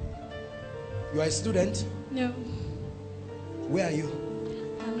 You are a student? No. Where are you?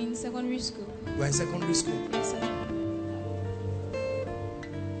 I'm in secondary school. You are in secondary school? Yes, sir.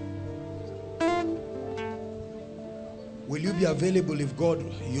 Will you be available if God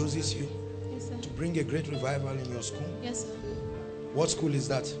uses you? Yes, sir. To bring a great revival in your school? Yes, sir. What school is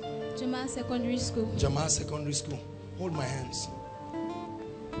that? Jamal Secondary School. Jamal Secondary School. Hold my hands.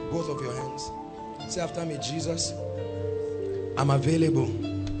 Both of your hands. Say after me, Jesus, I'm available.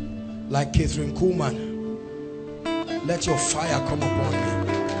 Like Catherine Kuhlman, let your fire come upon me.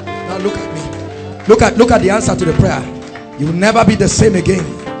 Now look at me. Look at the answer to the prayer. You will never be the same again.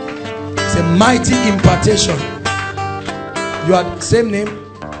 It's a mighty impartation. You are the same name.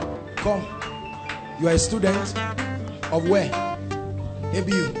 Come. You are a student of where?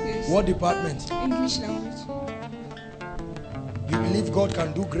 ABU. Yes. What department? English language. You believe God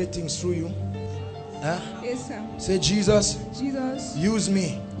can do great things through you? Huh? Yes, sir. Say, Jesus, Jesus, use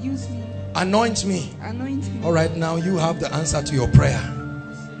me. use me. Anoint me. Anoint me. All right, now you have the answer to your prayer.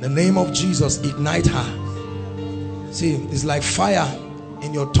 In the name of Jesus, ignite her. See, it's like fire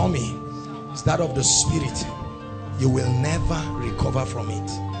in your tummy. It's that of the spirit. You will never recover from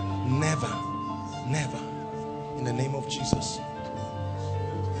it. Never. Never. In the name of Jesus.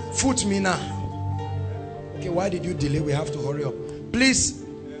 Foot me now. Okay, why did you delay? We have to hurry up. Please,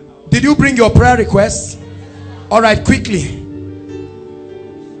 Did you bring your prayer requests? All right, quickly.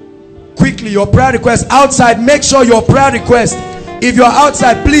 Quickly, your prayer request outside. Make sure your prayer request, if you're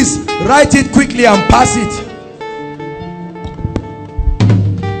outside, please write it quickly and pass it.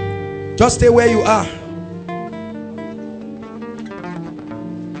 Just stay where you are.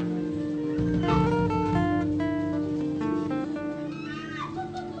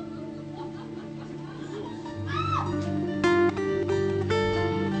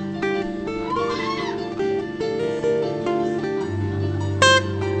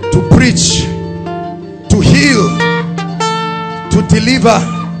 To preach, to heal, to deliver,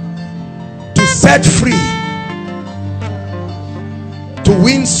 to set free, to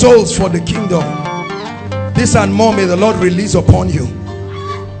win souls for the kingdom. This and more may the Lord release upon you.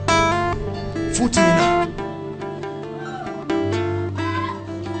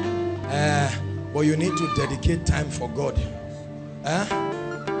 But you need to dedicate time for God. You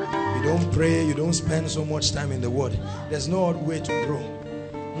don't pray, you don't spend so much time in the word. There's no other way to grow.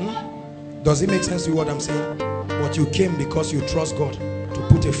 Does it make sense to you what I'm saying? But you came because you trust God to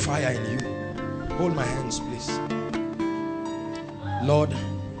put a fire in you. Hold my hands, please. Lord,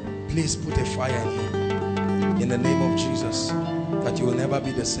 please put a fire in him in the name of Jesus, that you will never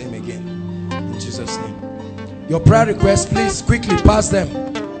be the same again. In Jesus' name. Your prayer requests, please quickly pass them.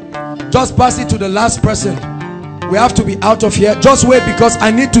 Just pass it to the last person. We have to be out of here. Just wait, because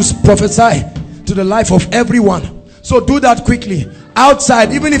I need to prophesy to the life of everyone. So do that quickly.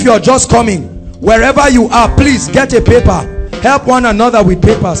 Outside, even if you're just coming, wherever you are, please get a paper. Help one another with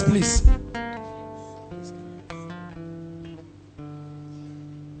papers, please.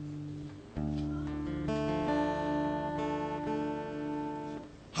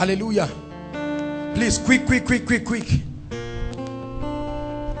 Hallelujah. Please, quick.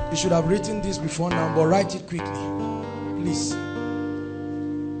 You should have written this before now, but write it quickly, please.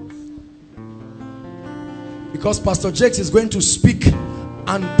 Because Pastor Jakes is going to speak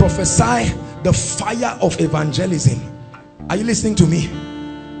and prophesy the fire of evangelism. Are you listening to me?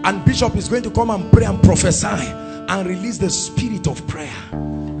 And Bishop is going to come and pray and prophesy and release the spirit of prayer.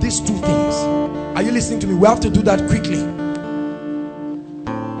 These two things. Are you listening to me? We have to do that quickly.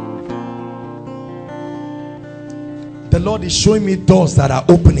 The Lord is showing me doors that are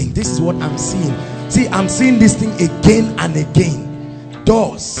opening. This is what I'm seeing. See, I'm seeing this thing again and again.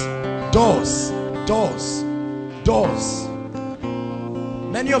 Doors.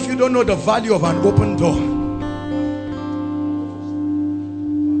 Many of you don't know the value of an open door.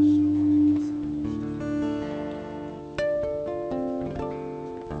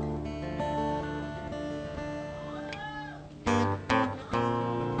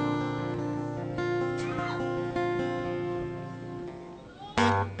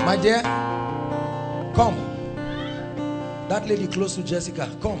 My dear, come. That lady close to Jessica,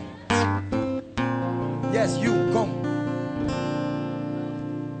 come. Yes, you, come.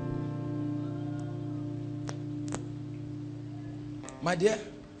 My dear,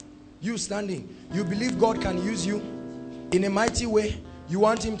 you standing, you believe God can use you in a mighty way. You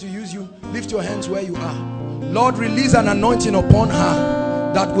want him to use you. Lift your hands where you are. Lord, release an anointing upon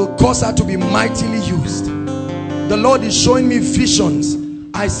her that will cause her to be mightily used. The Lord is showing me visions.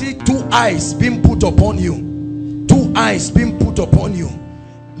 I see 2 eyes being put upon you. 2 eyes being put upon you.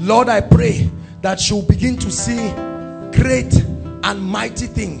 Lord, I pray that she'll begin to see great and mighty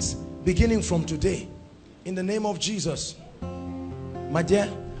things beginning from today. In the name of Jesus. My dear,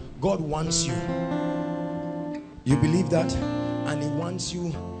 God wants you. You believe that? And he wants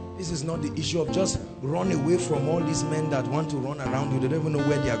you. This is not the issue of just run away from all these men that want to run around you. They don't even know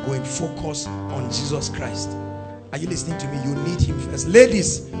where they are going. Focus on Jesus Christ. Are you listening to me? You need him first.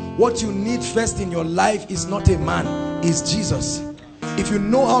 Ladies, what you need first in your life is not a man, it's Jesus. If you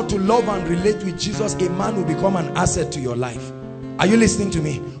know how to love and relate with Jesus, a man will become an asset to your life. Are you listening to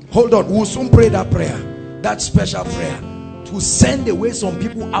me? Hold on, we'll soon pray that prayer, that special prayer, to send away some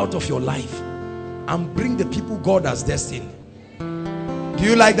people out of your life and bring the people God has destined. Do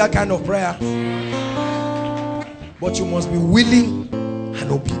you like that kind of prayer? But you must be willing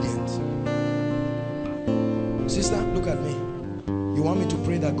and obedient. Sister, look at me. You want me to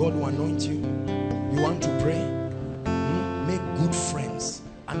pray that God will anoint you? You want to pray? Make good friends,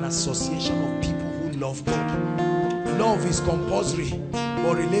 an association of people who love God. Love is compulsory,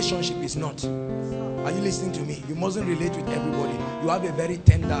 but relationship is not. Are you listening to me? You mustn't relate with everybody. You have a very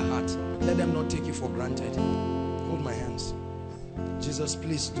tender heart. Let them not take you for granted. Hold my hands. Jesus,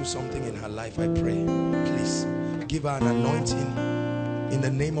 please do something in her life, I pray. Please give her an anointing in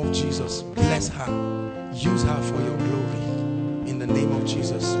the name of Jesus. Bless her. Use her for your glory in the name of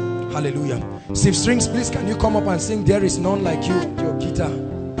Jesus. Hallelujah. Steve Strings, please can you come up and sing There Is None Like You, your guitar.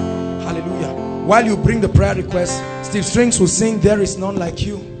 While you bring the prayer request, Steve Strings will sing There Is None Like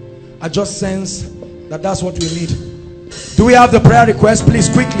You. I just sense that that's what we need. Do we have the prayer request? Please,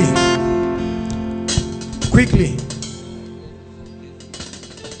 quickly. Quickly.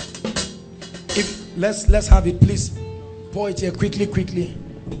 If let's have it, please. Pour it here quickly.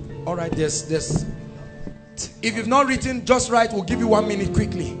 All right, there's if you've not written, just write. We'll give you 1 minute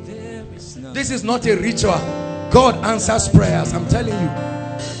quickly. This is not a ritual. God answers prayers, I'm telling you.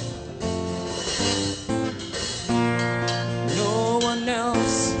 No one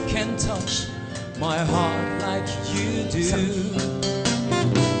else can touch my heart like you do.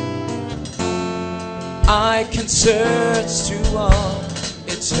 I can search through all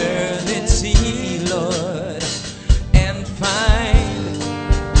eternity, Lord, and find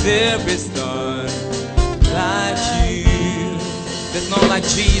there is none like you. There's none like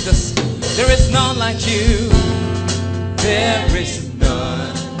Jesus. There is none like you. There is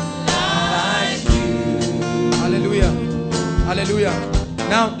none like you. Hallelujah. Hallelujah.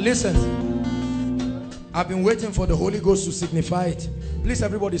 Now listen. I've been waiting for the Holy Ghost to signify it. Please,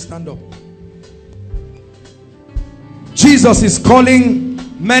 everybody stand up. Jesus is calling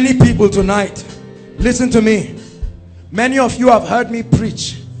many people tonight. Listen to me. Many of you have heard me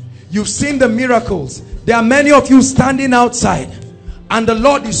preach. You've seen the miracles. There are many of you standing outside, and the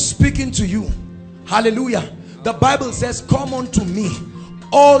Lord is speaking to you. Hallelujah. The Bible says, come unto me,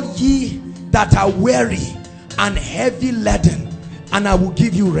 all ye that are weary and heavy laden, and I will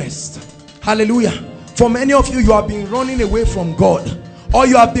give you rest. Hallelujah. For many of you, you have been running away from God, or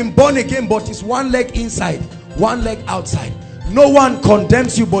you have been born again, but it's one leg inside, one leg outside. No one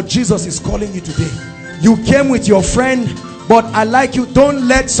condemns you, but Jesus is calling you today. You came with your friend, but I like you. Don't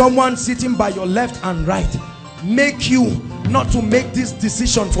let someone sitting by your left and right make you not to make this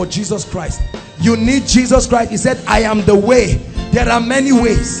decision for Jesus Christ. You need Jesus Christ. He said, I am the way. There are many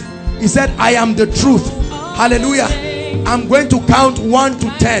ways. He said, I am the truth. Hallelujah. I'm going to count 1 to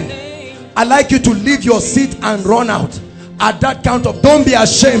 10. I'd like you to leave your seat and run out. At that count of, don't be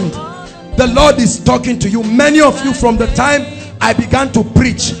ashamed. The Lord is talking to you. Many of you, from the time I began to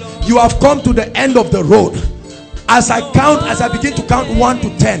preach, you have come to the end of the road. As I begin to count 1 to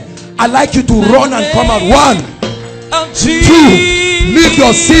 10, I'd like you to run and come out. 1, 2, leave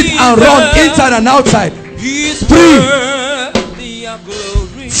your seat and run inside and outside. 3,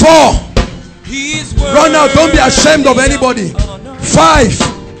 4, run out. Don't be ashamed of anybody. 5,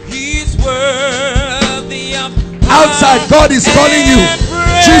 outside. God is calling you.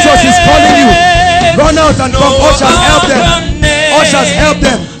 Jesus is calling you. Run out and come. Ushers, help them. Ushers, help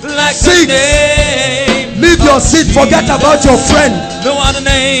them. 6, leave your seat. Forget about your friend.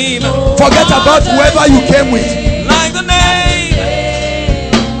 Forget about whoever you came with.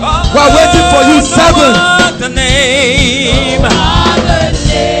 We're waiting for you. 7,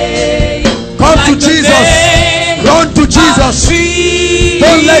 come to Jesus. Run to Jesus.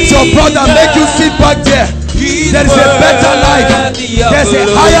 Don't let your brother make you sit back there. There is a better life. There's a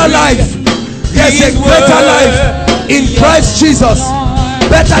higher life. There's a greater life in Christ Jesus.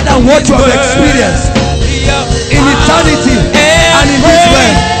 Better than what you have experienced in eternity and in this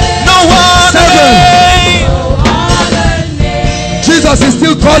realm. 7. Jesus is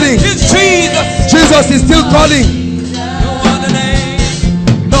still calling. Jesus is still calling.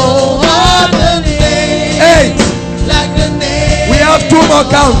 8. We have 2 more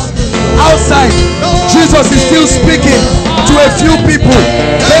counts. Outside, Jesus is still speaking to a few people.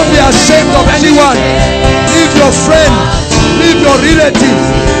 Don't be ashamed of anyone. Leave your friend, leave your relatives.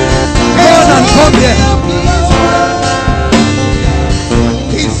 Go on and come here.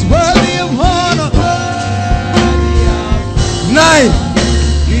 He's worthy of honor. 9.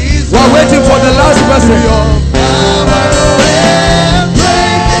 We're waiting for the last person.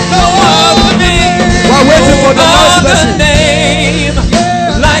 We're waiting for the last person.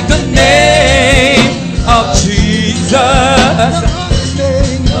 Like the name of Jesus.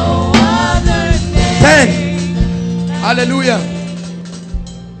 10. Hallelujah.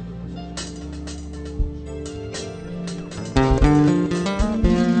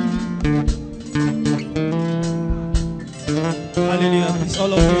 Hallelujah. Please,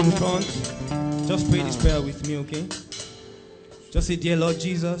 all of you in front, just pray this prayer with me, okay? Just say, dear Lord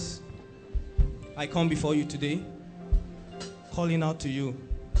Jesus, I come before you today, calling out to you.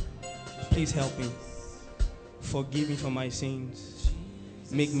 Please help me. Forgive me for my sins.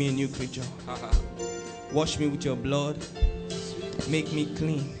 Make me a new creature. Wash me with your blood. Make me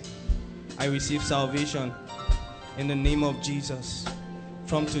clean. I receive salvation in the name of Jesus.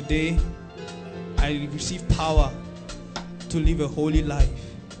 From today, I receive power to live a holy life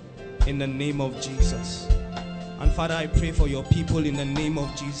in the name of Jesus. And Father, I pray for your people in the name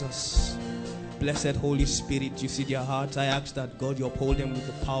of Jesus. blessed Holy Spirit, you see their hearts. I ask that God, you uphold them with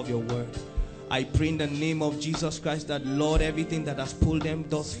the power of your word. I pray in the name of Jesus Christ that, Lord, everything that has pulled them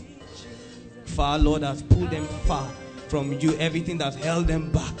thus far, Lord, has pulled them far from you, everything that's held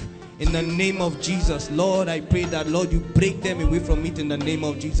them back. In the name of Jesus, Lord, I pray that, Lord, you break them away from it in the name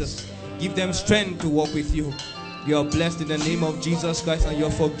of Jesus. Give them strength to walk with you. You are blessed in the name of Jesus Christ, and you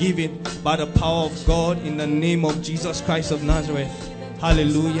are forgiven by the power of God in the name of Jesus Christ of Nazareth.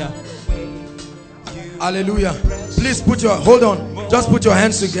 Hallelujah. Hallelujah. Please hold on. Just put your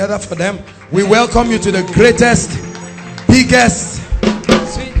hands together for them. We welcome you to the greatest, biggest,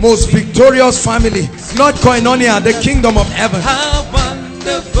 most victorious family. Not koinonia, the kingdom of heaven.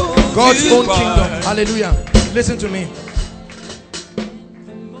 God's own kingdom. Hallelujah. Listen to me.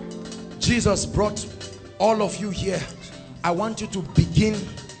 Jesus brought all of you here. I want you to begin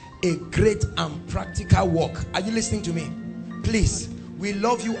a great and practical work. Are you listening to me? Please, we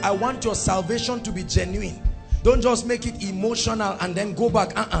love you. I want your salvation to be genuine. Don't just make it emotional and then go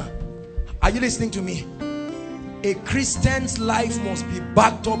back. Are you listening to me? A Christian's life must be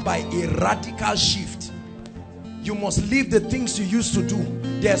backed up by a radical shift. You must leave the things you used to do.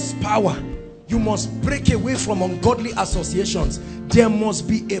 There's power. You must break away from ungodly associations. There must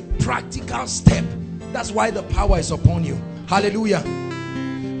be a practical step. That's why the power is upon you. Hallelujah.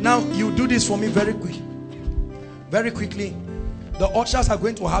 Now you do this for me very quickly. The ushers are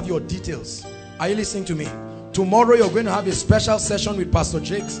going to have your details. Are you listening to me? Tomorrow you're going to have a special session with Pastor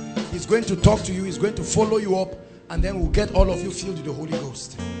Jakes. He's going to talk to you. He's going to follow you up, and then we'll get all of you filled with the Holy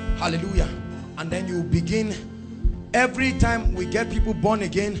Ghost. Hallelujah. And then you begin. Every time we get people born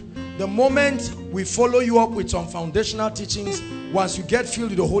again, the moment we follow you up with some foundational teachings, once you get filled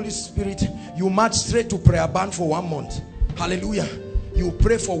with the Holy Spirit, you march straight to prayer band for 1 month. Hallelujah. You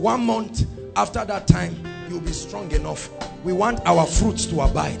pray for 1 month. After that time, you'll be strong enough. We want our fruits to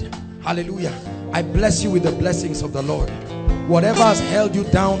abide. Hallelujah. I bless you with the blessings of the Lord. Whatever has held you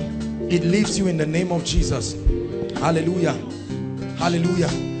down, it leaves you in the name of Jesus. Hallelujah. Hallelujah.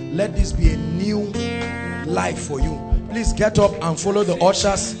 Let this be a new life for you. Please get up and follow the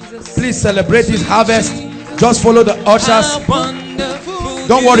ushers. Please celebrate this harvest. Just follow the ushers.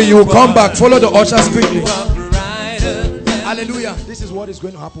 Don't worry, you will come back. Follow the ushers quickly. Hallelujah. This is what is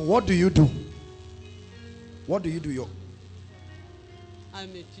going to happen. What do you do? What do you do? I'm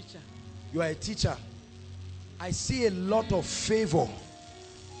a teacher. You are a teacher. I see a lot of favor.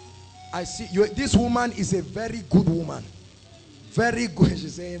 I see this woman is a very good woman. Very good. She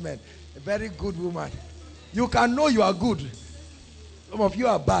say amen. A very good woman. You can know you are good. Some of you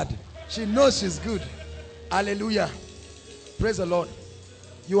are bad. She knows she's good. Hallelujah. Praise the Lord.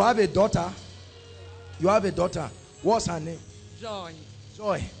 You have a daughter. You have a daughter. What's her name? Joy.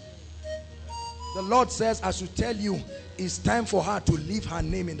 Joy. The Lord says I should tell you it's time for her to leave her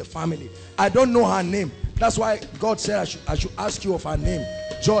name in the family. I don't know her name. That's why God said I should ask you of her name.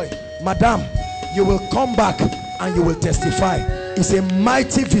 Joy. Madam, you will come back and you will testify. It's a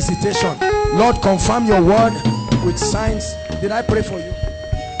mighty visitation. Lord, confirm your word with signs. Did I pray for you?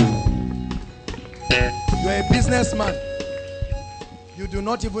 You're a businessman. You do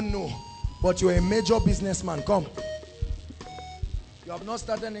not even know, but you're a major businessman. Come. You have not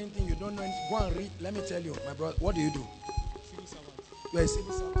started anything. You don't know anything. Go and read. Let me tell you, my brother. What do you do? You're a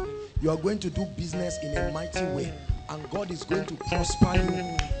civil servant. You are going to do business in a mighty way, and God is going to prosper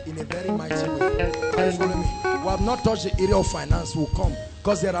you in a very mighty way. Are you following me? We have not touched the area of finance. We'll come,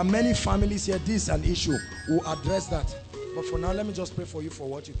 because there are many families here. This is an issue. We'll address that. But for now, let me just pray for you for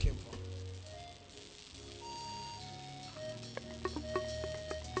what you came for.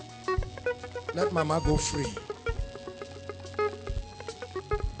 Let Mama go free.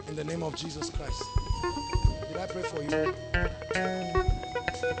 In the name of Jesus Christ. Did I pray for you?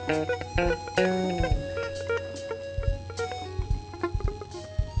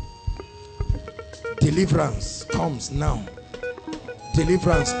 Deliverance comes now.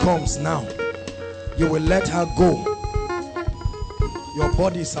 Deliverance comes now. You will let her go. Your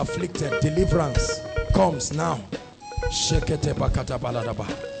body is afflicted. Deliverance comes now.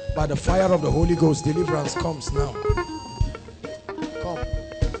 By the fire of the Holy Ghost, deliverance comes now. Come.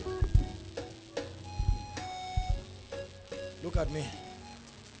 Look at me.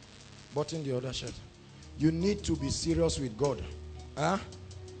 Button the other shirt. You need to be serious with God. Huh?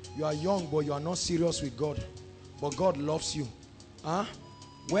 You are young, but you are not serious with God. But God loves you. Huh?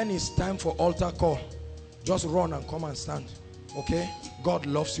 When it's time for altar call, just run and come and stand. Okay? God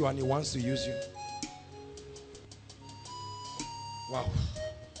loves you and He wants to use you. Wow.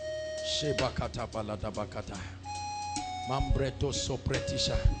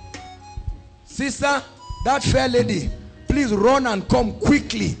 Sister, that fair lady, please run and come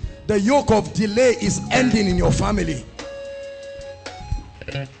quickly. The yoke of delay is ending in your family.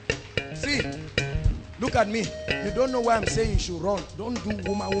 See, look at me. You don't know why I'm saying you should run. Don't do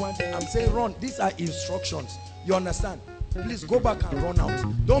woman. I'm saying run. These are instructions. You understand? Please go back and run out.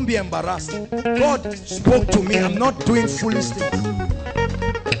 Don't be embarrassed. God spoke to me. I'm not doing foolish things.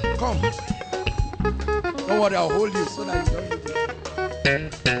 Come. Don't worry, I'll hold you so that you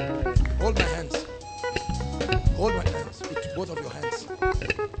don't. Hold my hands. Hold my hands with both of your hands.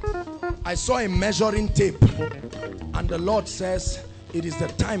 I saw a measuring tape, and the Lord says it is the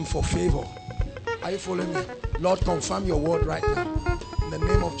time for favor. Are you following me? Lord, confirm your word right now. In the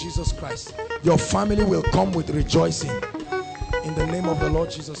name of Jesus Christ. Your family will come with rejoicing. In the name of the Lord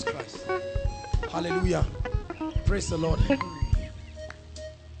Jesus Christ. Hallelujah. Praise the Lord.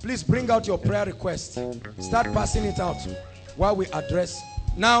 Please bring out your prayer request. Start passing it out while we address.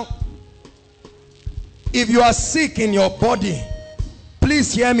 Now, if you are sick in your body,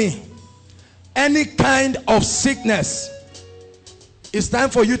 please hear me. Any kind of sickness, it's time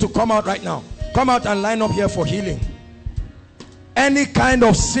for you to come out right now. Come out and line up here for healing. Any kind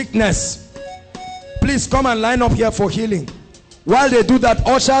of sickness, please come and line up here for healing. While they do that,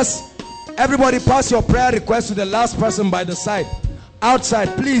 ushers, everybody pass your prayer request to the last person by the side.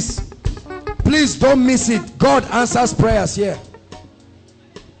 Outside, please. Please don't miss it. God answers prayers here.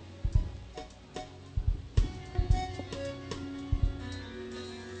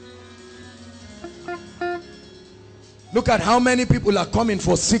 Look at how many people are coming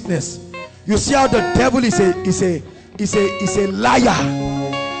for sickness. You see how the devil is a liar.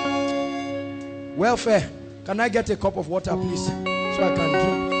 Welfare. Can I get a cup of water, please, so I can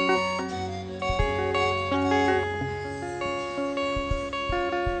drink?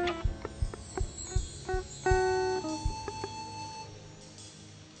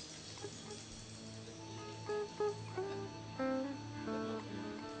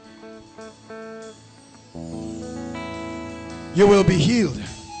 You will be healed.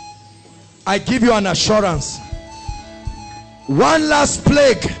 I give you an assurance. One last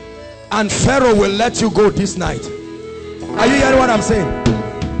plague and Pharaoh will let you go this night. Are you hearing what I'm saying?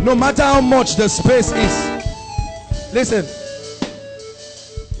 No matter how much the space is. Listen.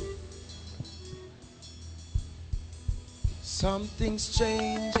 Something's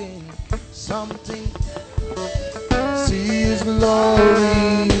changing. Something. See His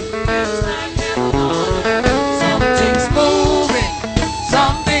glory. Something's moving.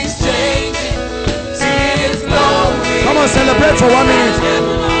 Something's changing. See His glory. Come on, celebrate for 1 minute.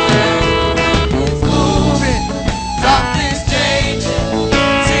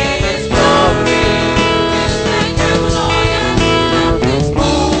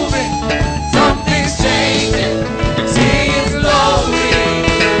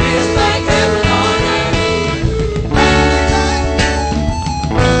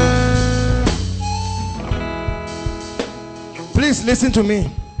 Listen to me.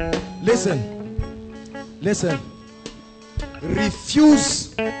 Listen.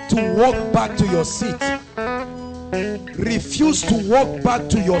 Refuse to walk back to your seat. Refuse to walk back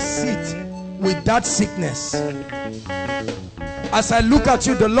to your seat with that sickness. As I look at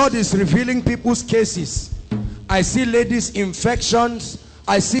you, the Lord is revealing people's cases. I see ladies' infections.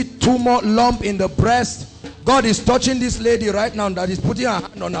 I see tumor lump in the breast. God is touching this lady right now that is putting her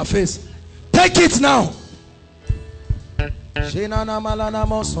hand on her face. Take it now.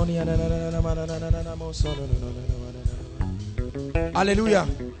 Hallelujah.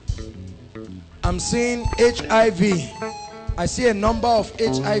 I'm seeing HIV. I see a number of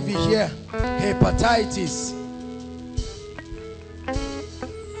HIV here. Hepatitis.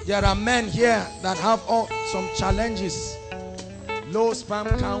 There are men here that have some challenges. Low sperm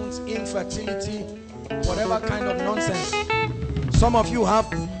counts, infertility, whatever kind of nonsense. Some of you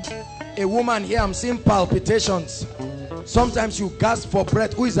have a woman here. I'm seeing palpitations. Sometimes you gasp for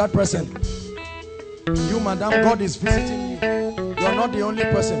breath. Who is that person? You, madam. God is visiting you. You're not the only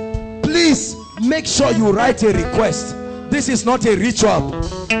person. Please make sure you write a request. This is not a ritual.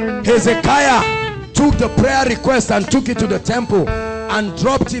 Hezekiah took the prayer request and took it to the temple and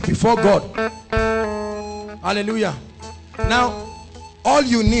dropped it before God. Hallelujah. Now, all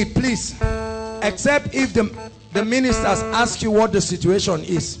you need, please, except if the ministers ask you what the situation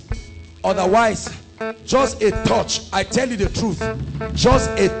is. Otherwise, just a touch. I tell you the truth.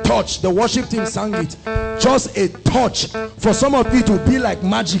 Just a touch. The worship team sang it. Just a touch. For some of you to be like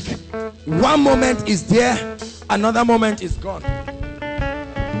magic. One moment is there, another moment is gone.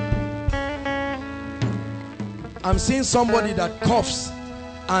 I'm seeing somebody that coughs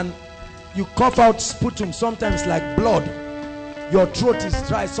and you cough out sputum, sometimes like blood. Your throat is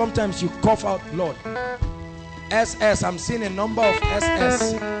dry, sometimes you cough out blood. SS, I'm seeing a number of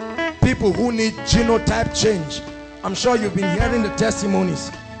SS. People who need genotype change. I'm sure you've been hearing the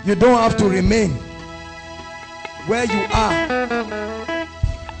testimonies. You don't have to remain where you are.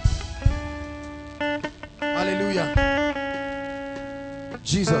 Hallelujah.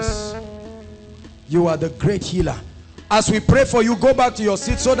 Jesus, you are the great healer. As we pray for you, go back to your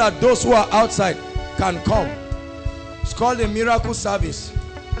seat so that those who are outside can come. It's called a miracle service.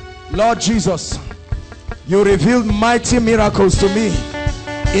 Lord Jesus, you revealed mighty miracles to me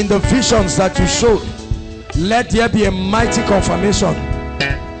in the visions that you showed. Let there be a mighty confirmation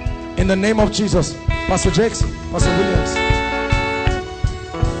in the name of Jesus. Pastor Jakes, Pastor Williams.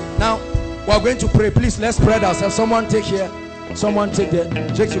 Now we're going to pray. Please, let's spread ourselves. Someone take here, someone take there.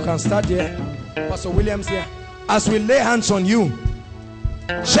 Jakes, you can start there. Pastor Williams here. As we lay hands on you,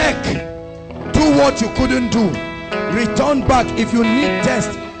 check, do what you couldn't do, return back if you need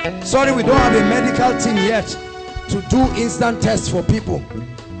test. Sorry, we don't have a medical team yet to do instant tests for people,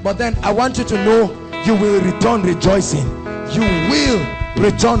 but then I want you to know you will return rejoicing. You will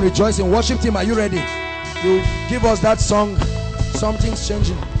return rejoicing. Worship team, are you ready? You give us that song, Something's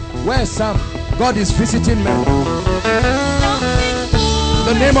Changing. Where's Sam? God is visiting men.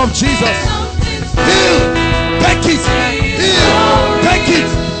 The name of Jesus. Heal. Take it. Heal. Take it.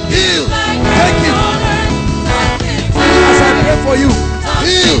 Heal. Take it. As I pray for you,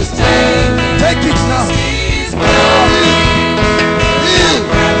 heal. Take it now. Heal. Heal.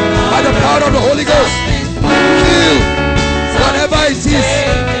 By the power of the Holy Ghost. Heal. Whatever it is,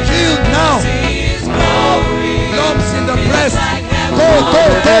 heal now. Lumps in the breast. Go, go,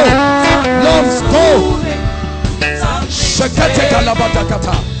 go. Lumps, go.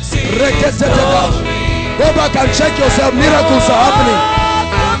 Go back and check yourself. Miracles are happening.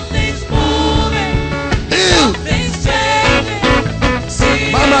 Heal.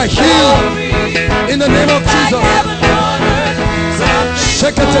 Mama, heal. In the name of Jesus.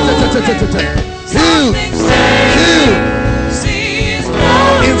 Heal. Heal.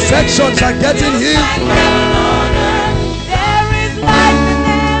 Infections are getting healed.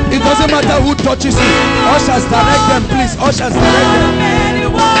 It doesn't matter who touches you. Ushers, direct them, please. Ushers, direct them.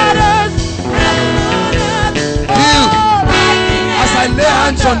 Heal. As I lay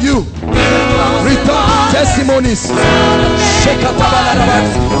hands on you, return testimonies.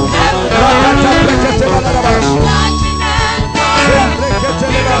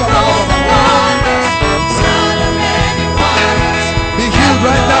 Be healed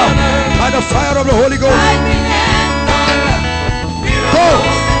right now by the fire of the Holy Ghost. Go.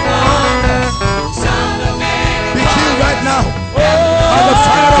 Be healed right now by the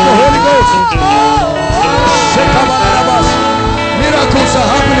fire of the Holy Ghost. Miracles are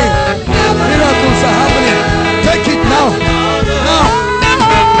happening. Miracles are happening. Take it now. Now.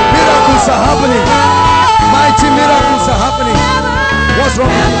 Miracles are happening. Mighty miracles are happening. What's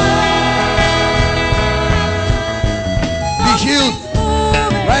wrong with you? Be healed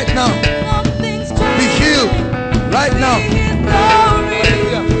right now. Be healed right now.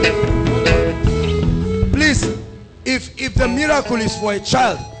 Please, if the miracle is for a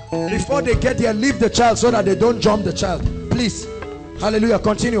child, before they get there, leave the child so that they don't jump the child. Please. Hallelujah.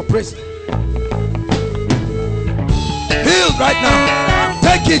 Continue. Praise. Healed right now.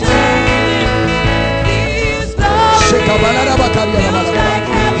 Take it.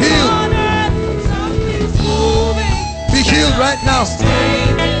 Healed. Be healed right now.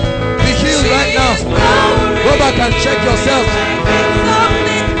 Be healed right now. Go back and check yourself.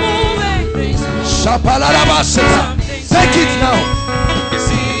 Take it now.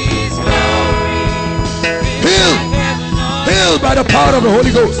 Healed. Healed by the power of the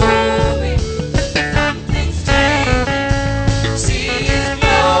Holy Ghost.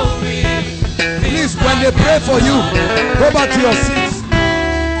 Please, when they pray for you, go back to your seats.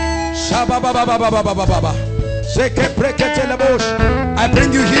 I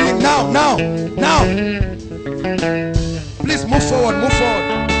bring you healing now, now, now. Please move forward, move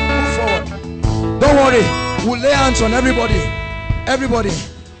forward, move forward. Don't worry, we'll lay hands on everybody. Everybody.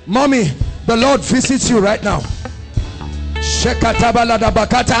 Mommy, the Lord visits you right now.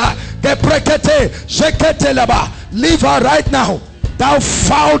 Leave her right now, thou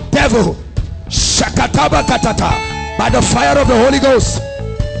foul devil. By the fire of the Holy Ghost,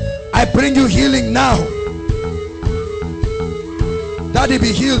 I bring you healing now. Daddy,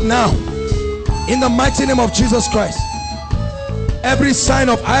 be healed now in the mighty name of Jesus Christ. Every sign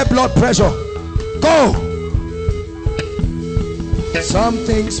of high blood pressure, go.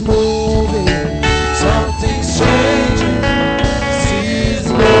 Something's moving, something's changing.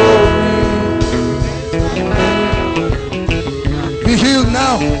 Be healed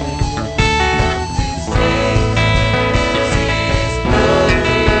now.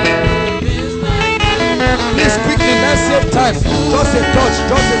 save time. Just a touch.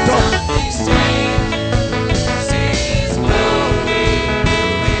 Just a touch.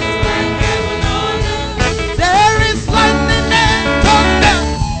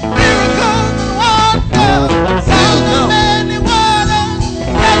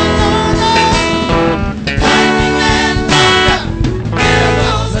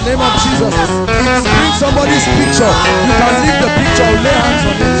 Bring somebody's picture. You can leave the picture. I'll lay hands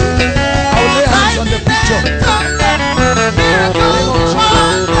on it. I'll lay hands on the picture.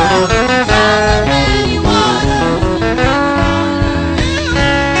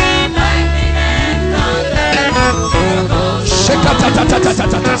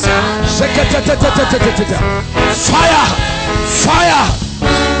 Fire! Fire!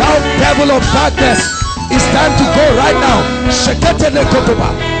 Thou devil of darkness, it's time to go right now.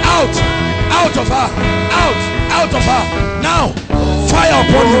 Out! Out of her! Out! Out of her! Now! Fire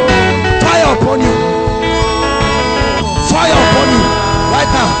upon you! Fire upon you! Fire upon you!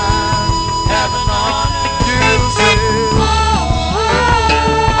 Right now!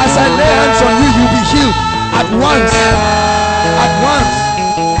 As I lay hands on you, you'll be healed at once. At once.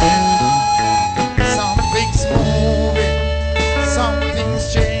 Something's moving. Something's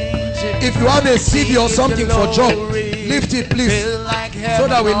changing. If you have a CD or something for job, lift it, please. So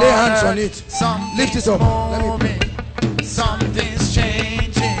that we lay hands on it. Lift it up. Let me. Something's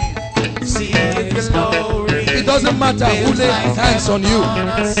changing. See His glory. It doesn't matter who lays hands on you.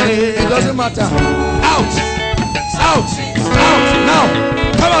 It doesn't matter. Out. Out. Out. Now.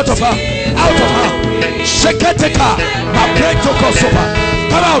 Come out of her. Out of her. Sheketeka.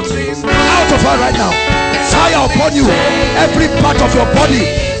 Come out. Out of her right now. Fire upon you. Every part of your body.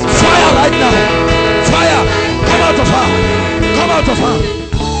 Fire right now. Fire. Come out of her. Come out of her.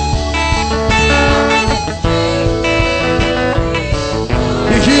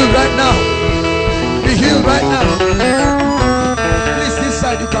 Be healed right now. Be healed right now. Please, this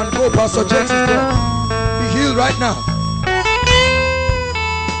side you can go. Pastor James is there. Be healed right now.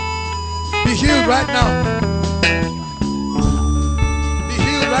 Be healed right now. Be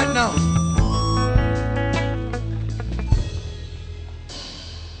healed right now.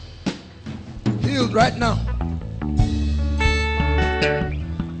 Healed right now.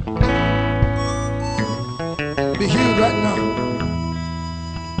 Be healed right now.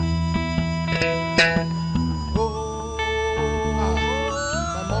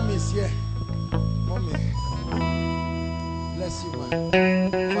 My mommy is here. Mommy, bless you, man.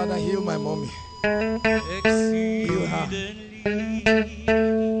 Father, heal my mommy. Heal her.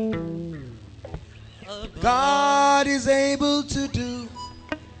 God is able to do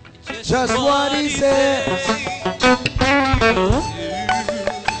just what He says.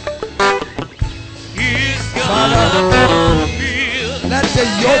 Father, let the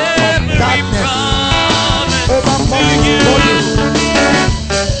yoke of darkness over mommy's body.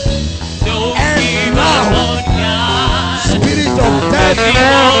 And now, spirit of death,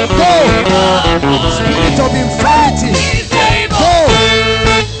 go. Spirit of infirmity, go.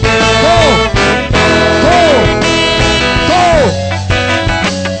 Go. Go. Go.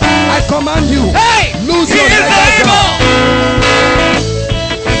 I command you, lose your leg.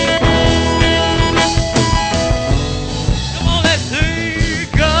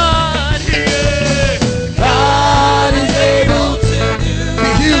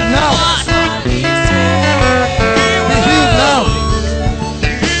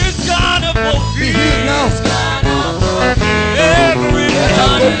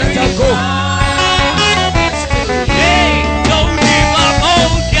 Let her go. Hey, don't give up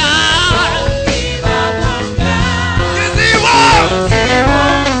on God. Yes, He won't.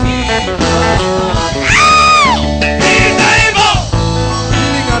 He's able.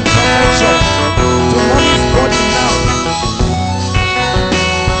 Healing and perfection to mommy's body now.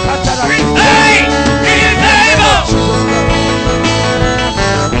 Hey, He is able.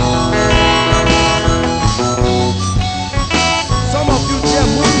 Some of you there,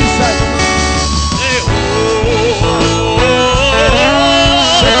 move this side.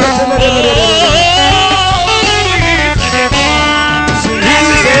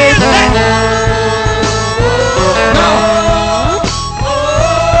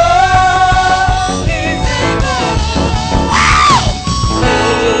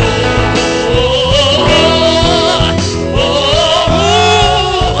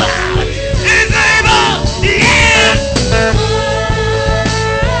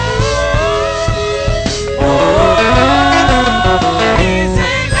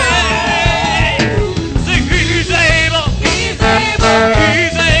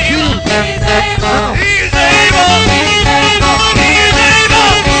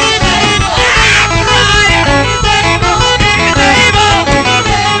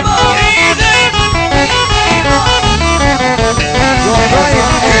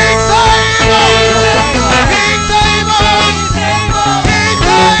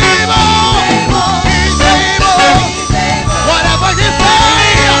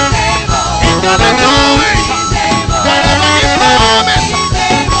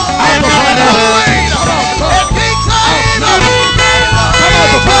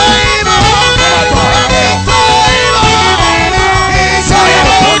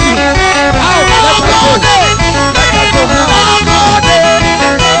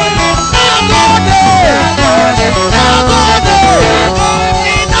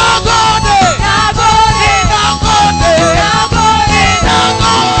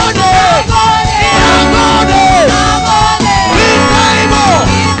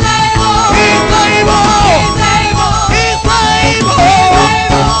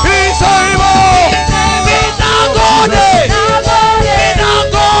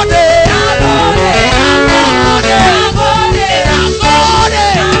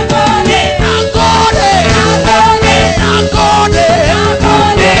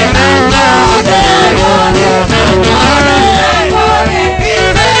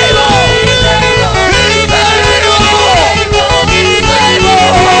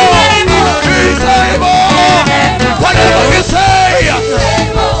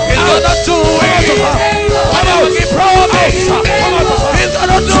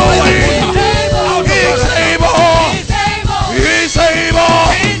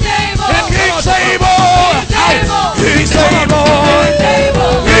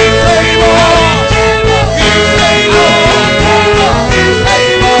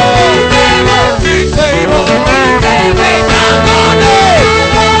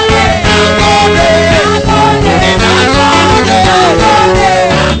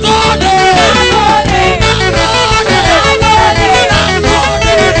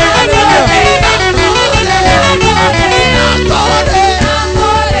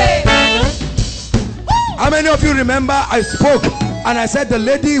 many of you remember I spoke and I said the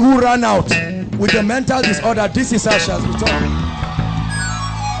lady who ran out with the mental disorder, this is how she has returned.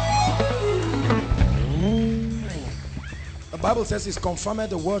 The Bible says he's confirmed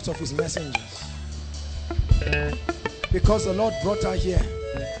the words of his messengers. Because the Lord brought her here.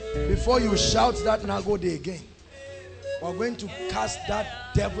 Before you shout that Nagode again, we're going to cast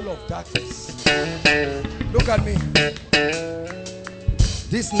that devil of darkness. Look at me.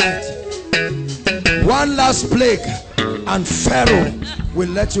 This night, one last plague and Pharaoh will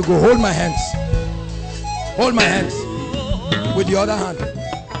let you go. Hold my hands. Hold my hands with the other hand.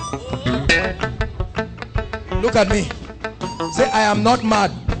 Look at me. Say, I am not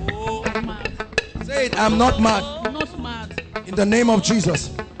mad. Say it, I am not mad. Not mad. In the name of Jesus.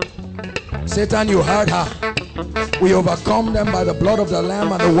 Satan, you heard her. We overcome them by the blood of the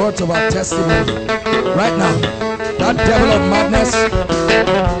Lamb and the words of our testimony. Right now, that devil of madness,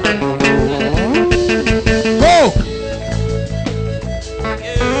 go!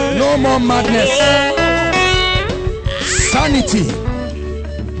 No more madness. Sanity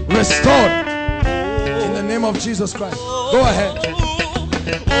restored in the name of Jesus Christ. Go ahead.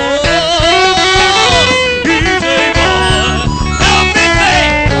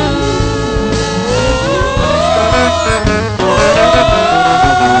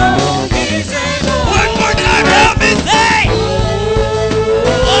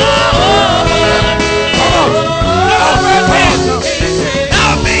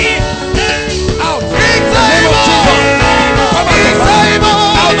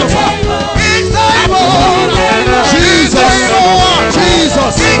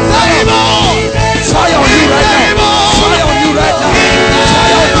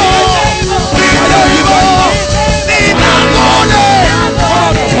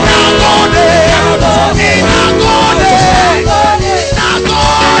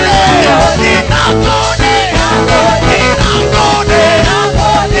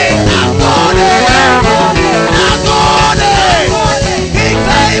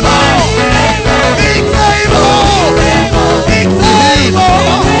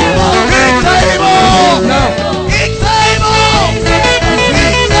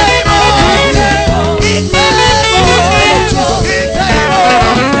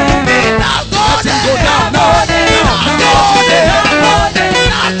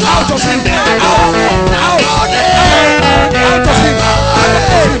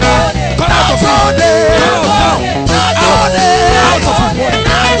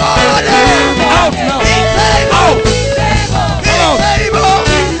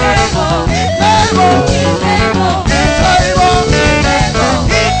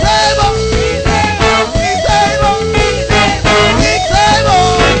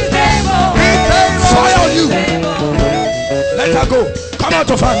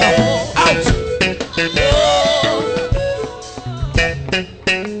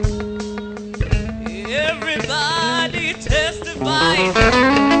 Everybody testifies.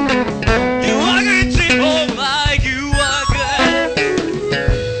 You are good, Jehovah, you are good.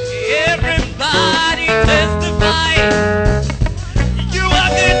 Everybody testifies. You are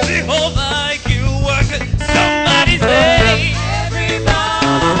good, Jehovah, you are good. Somebody say,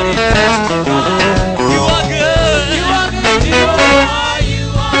 everybody testifies. You are good. You are good, Jehovah, you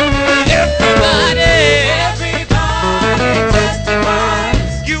are good. Everybody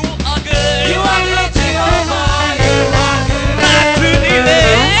testifies. You are good. You are good, Jehovah, you are good. Not to delay.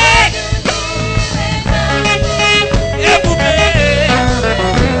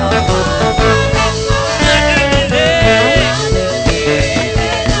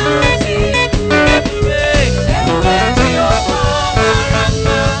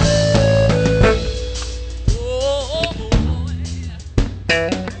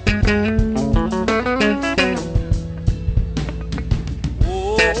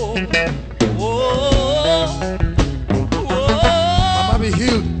 Mama, be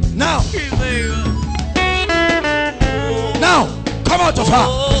healed now. Now, come out of her.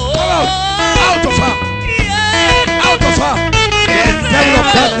 Come out. Out of her. Out of her. Devil of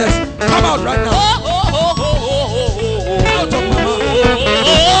darkness. Come out right now. Out of Mama.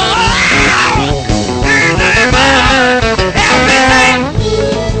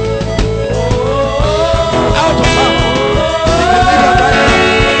 Out of her.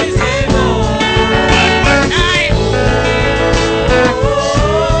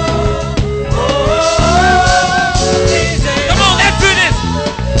 Come on, let's do this.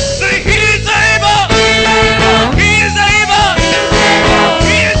 Say, he's able. He's able.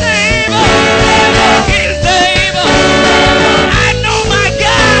 He's able.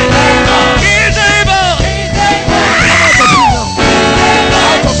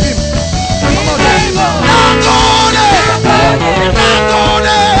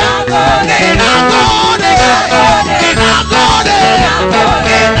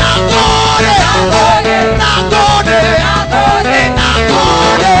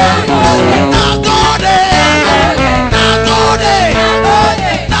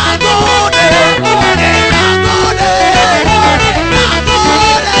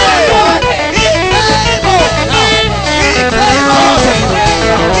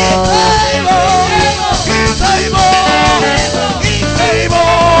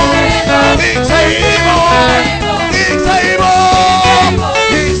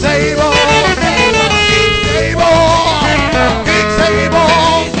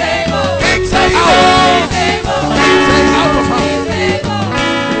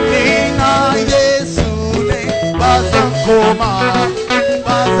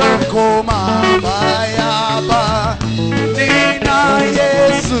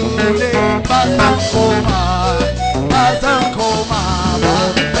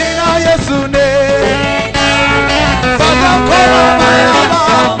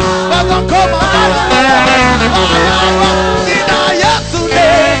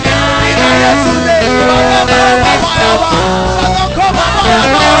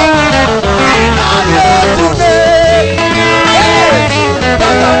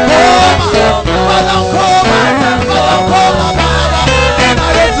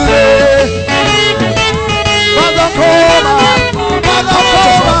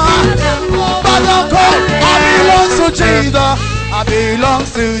 I belong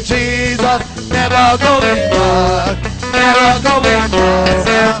to Jesus, never going back, never going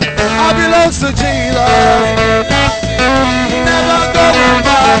back. I belong to Jesus, never going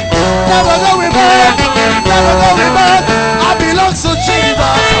back, never going back, never going back. I belong to Jesus,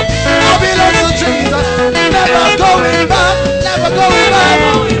 I belong to Jesus, never going back, never going back,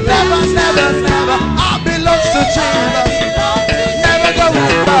 never, never, never. I belong to Jesus, never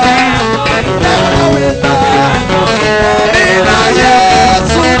going back, never going back. In a year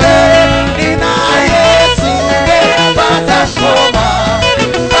today, in a year today, Batakoma,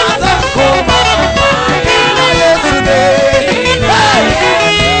 Batakoma. In a year today, hey,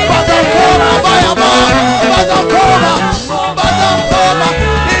 Batakoma, Bayama, Batakoma, Batakoma.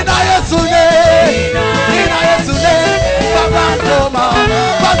 In a year today, in a year today, Batakoma,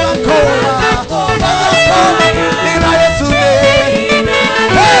 Batakoma, Batakoma. In a year today,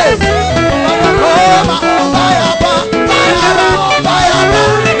 hey, Batakoma, Bayama.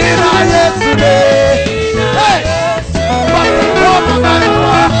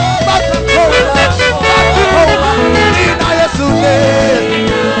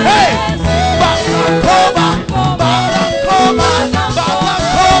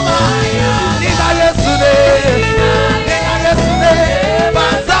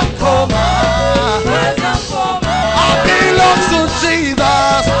 I belong to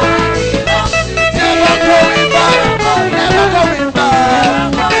Jesus, never going back, never going back,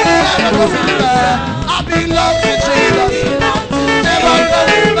 never going back. I belong to Jesus, hey, never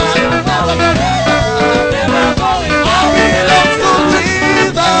going back,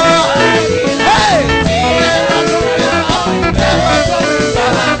 never going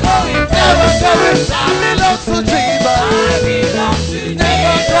back, never going back. I belong to Jesus,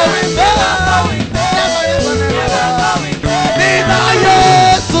 never going back, never, never. In a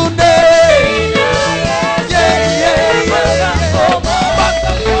year today, yeah,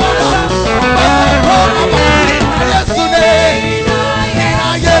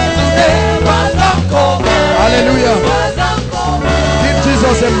 hallelujah. Give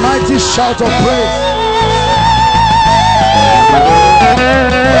Jesus a mighty shout of praise.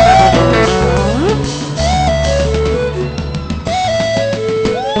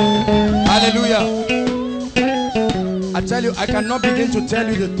 Hallelujah. I tell you, I cannot begin to tell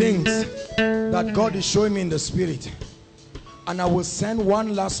you the things that God is showing me in the spirit. And I will send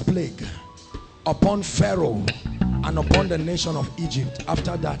one last plague upon Pharaoh and upon the nation of Egypt.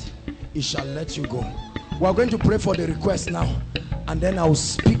 After that, he shall let you go. We are going to pray for the request now, and then I will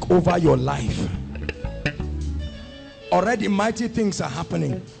speak over your life. Already mighty things are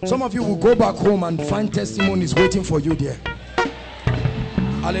happening. Some of you will go back home and find testimonies waiting for you there.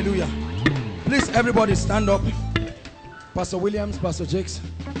 Hallelujah. Please, everybody stand up. Pastor Williams, Pastor Jakes.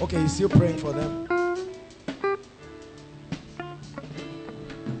 Okay, he's still praying for them.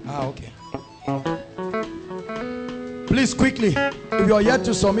 Okay. Please, quickly, if you are yet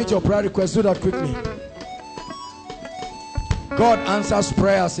to submit your prayer request, do that quickly. God answers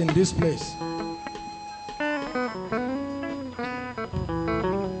prayers in this place.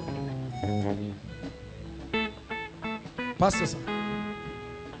 Pastor, sir.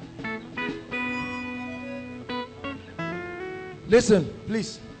 Listen,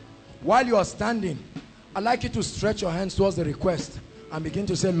 please. While you are standing, I'd like you to stretch your hands towards the request and begin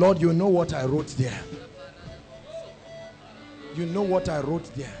to say, Lord, you know what I wrote there. You know what I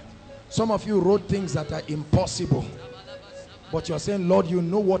wrote there. Some of you wrote things that are impossible, but you're saying, Lord, you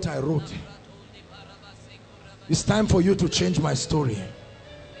know what I wrote. It's time for you to change my story.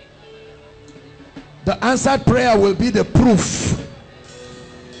 The answered prayer will be the proof.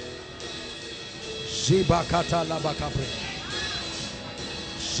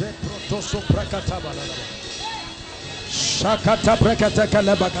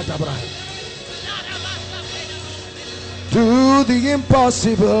 Do the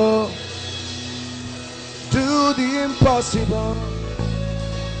impossible. Do the impossible.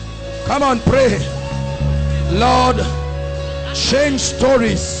 Come on, pray. Lord, change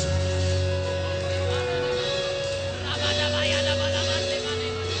stories.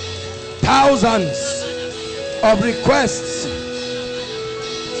 Thousands of requests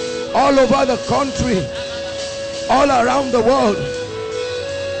all over the country, all around the world.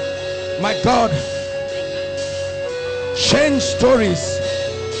 My God, change stories.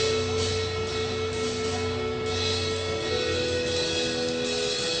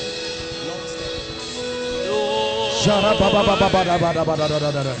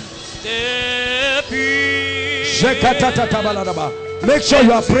 Make sure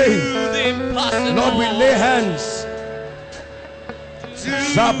you are praying. Lord, we lay hands.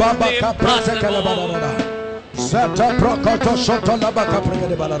 Sata prokoto shoto labaka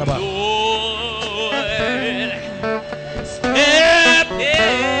pregede balaraba.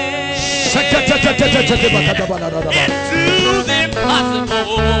 Into the impossible.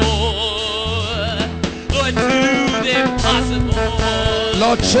 Lord, do the impossible.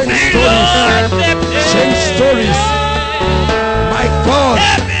 Lord, change stories. Change stories. My God,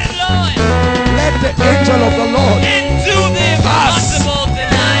 let the angel of the Lord pass.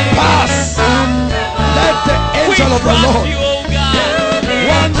 Pass. Let the angel of the Lord.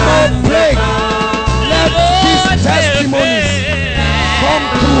 One more break. Let these testimonies come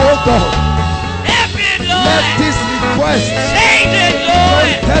through, oh God. Let this request become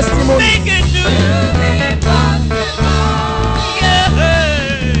testimonies.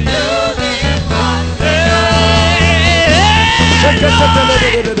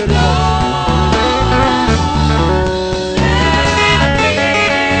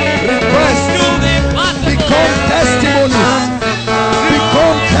 Request become testimonies.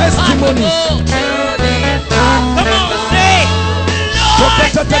 Become testimonies.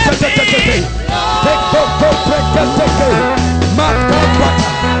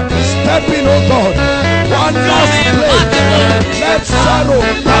 Step in, oh God. One last play. Let sorrow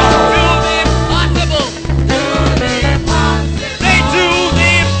bow. They do the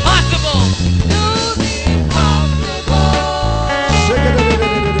impossible.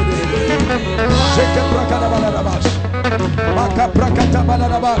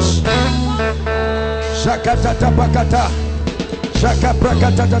 Shakata bakata. Shaka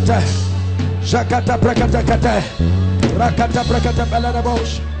prakata tata. Shakata prakata kata. Rakata prakata balada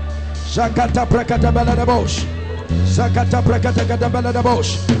bosh. Shakata prakata balada bosh. Shakata prakata kata balada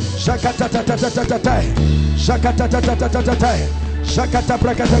bosh. Shakata tata tata tata. Shakata tata tata tata. Shakata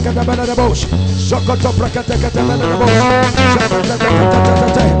prakata kata balada bosh. Shokoto prakata kata balada bosh. Shakata tata tata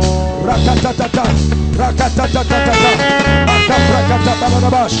tata. Rakata tata. Rakata tata tata. Maka prakata balada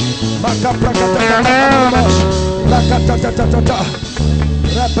bosh. Maka prakata kata balada bosh. Rakata tata tata.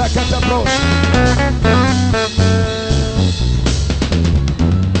 Rapakata bosh.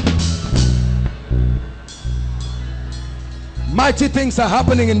 Mighty things are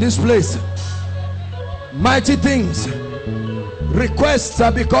happening in this place. Mighty things. Requests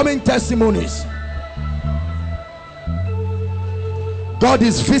are becoming testimonies. God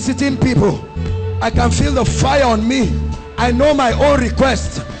is visiting people. I can feel the fire on me. I know my own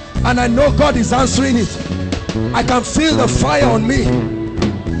request and I know God is answering it. I can feel the fire on me.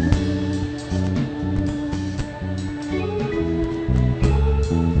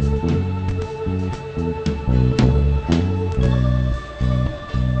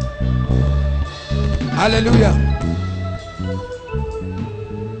 Hallelujah.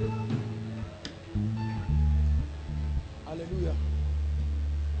 Hallelujah.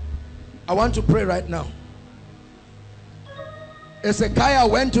 I want to pray right now. Hezekiah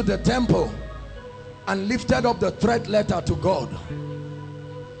went to the temple and lifted up the threat letter to God.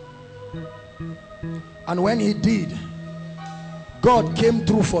 And when he did, God came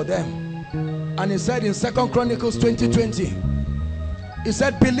through for them. And he said in 2 Chronicles 20:20, he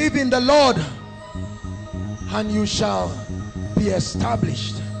said, believe in the Lord and you shall be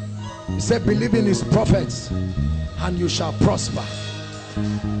established. He said, believe in his prophets and you shall prosper.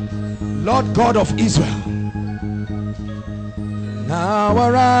 Lord God of Israel, now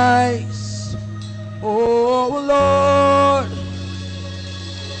arise, oh Lord,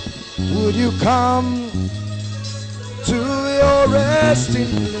 would you come to your resting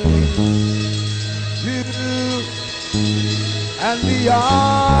place, you and the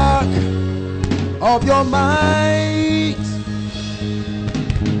ark of your might,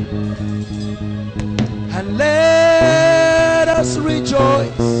 and let us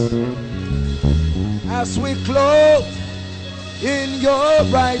rejoice as we clothe in your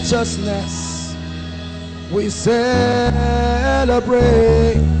righteousness. We celebrate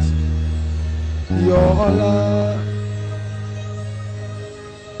your love.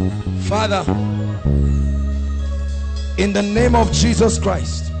 Father, in the name of Jesus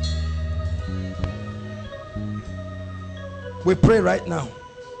Christ, we pray right now.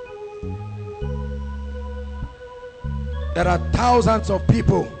 There are thousands of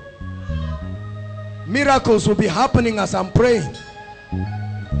people. Miracles will be happening as I'm praying.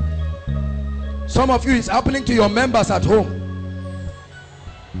 Some of you, it's happening to your members at home.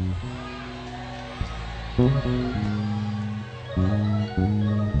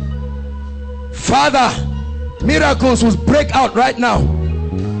 Father, miracles will break out right now.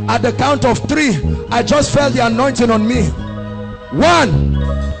 At the count of 3, I just felt the anointing on me. 1,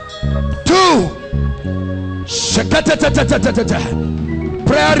 2.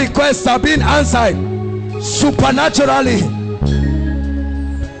 Prayer requests are being answered. Supernaturally.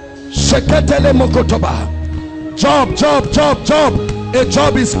 Sheketele mokotoba. Job, job, job, job. A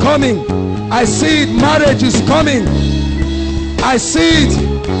job is coming. I see it. Marriage is coming. I see it.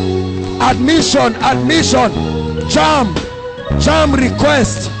 Admission, admission. Jam, jam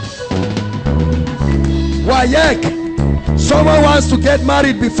request. Wayek. Someone wants to get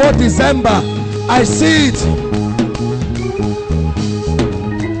married before December. I see it.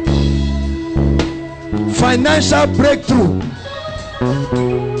 Financial breakthrough.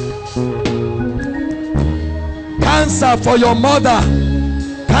 Cancer for your mother.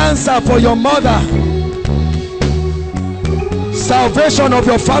 Cancer for your mother. Salvation of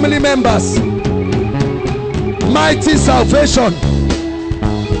your family members. Mighty salvation.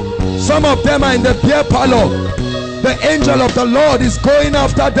 Some of them are in the beer parlor. The angel of the Lord is going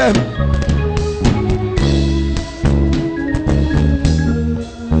after them.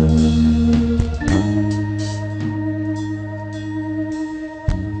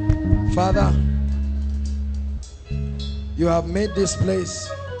 Father, you have made this place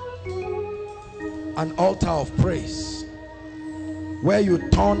an altar of praise where you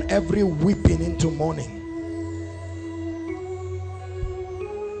turn every weeping into mourning.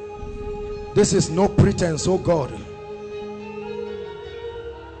 This is no pretense, oh God.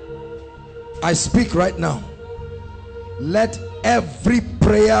 I speak right now. Let every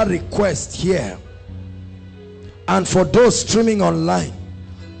prayer request here, and for those streaming online,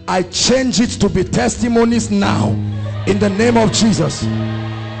 I change it to be testimonies now in the name of Jesus.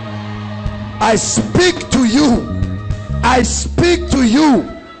 I speak to you. I speak to you.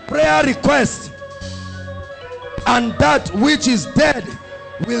 Prayer request, and that which is dead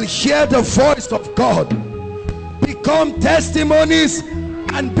will hear the voice of God, become testimonies,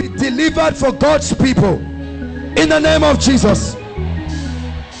 and be delivered for God's people in the name of Jesus.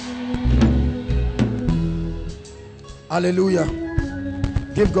 Hallelujah.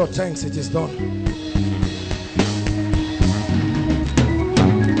 Give God thanks, it is done.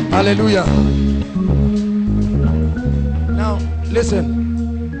 Hallelujah. Now listen,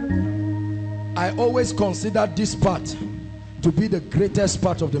 I always consider this part to be the greatest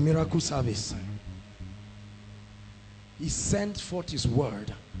part of the miracle service. He sent forth his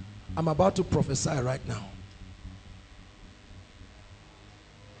word. I'm about to prophesy right now.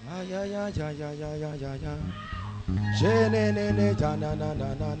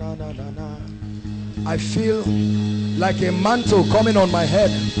 I feel like a mantle coming on my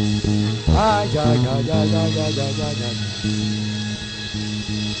head.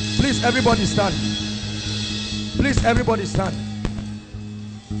 Please everybody stand. Please everybody stand.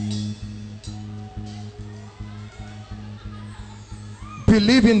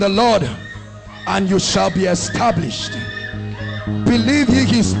 Believe in the Lord and you shall be established. Believe ye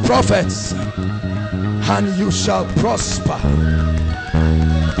his prophets and you shall prosper.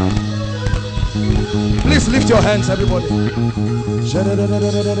 Please lift your hands, everybody.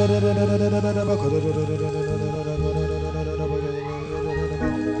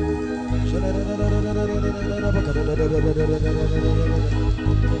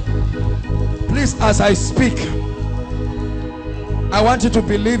 Please, as I speak, I want you to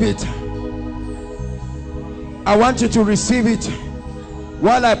believe it. I want you to receive it.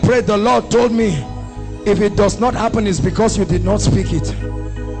 While I prayed, the Lord told me, if it does not happen, it's because you did not speak it.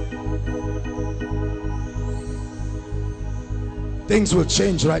 Things will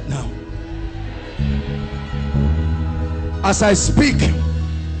change right now. As I speak,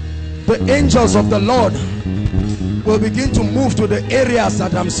 the angels of the Lord will begin to move to the areas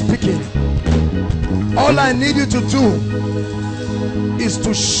that I'm speaking. All I need you to do is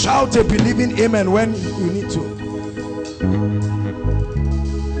to shout a believing amen when you need to.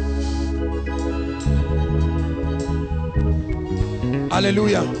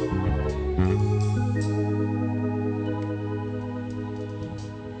 Hallelujah.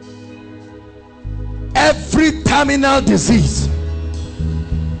 Every terminal disease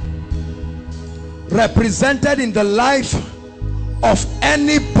represented in the life of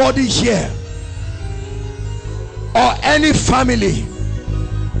anybody here or any family,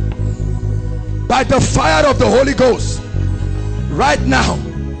 by the fire of the Holy Ghost, right now,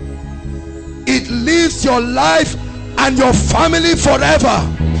 it leaves your life and your family forever.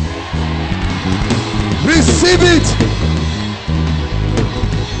 Receive it.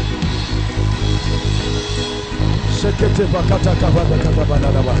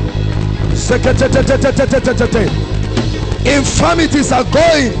 Infirmities are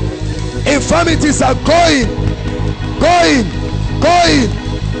going. Infirmities are going. Going.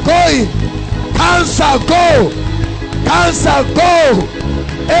 Cancer go. Cancer go.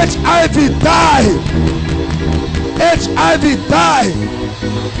 HIV die. HIV, die.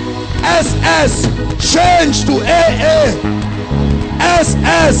 SS, change to AA.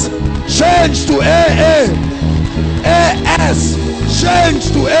 SS, change to AA. AS,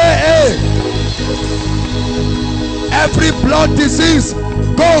 change to AA. Every blood disease,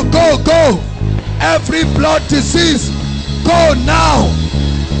 go, go, go. Every blood disease, go now.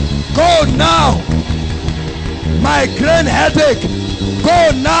 Go now. Migraine headache,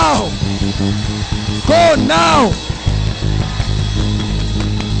 go now. Go now.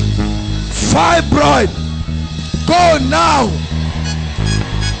 Fibroid, go now.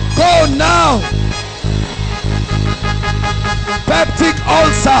 Go now. Peptic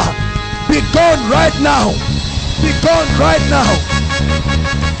ulcer, be gone right now. Be gone right now.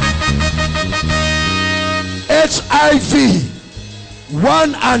 HIV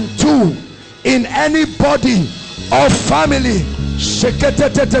 1 and 2 in any body or family,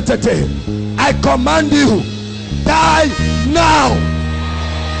 I command you, die now.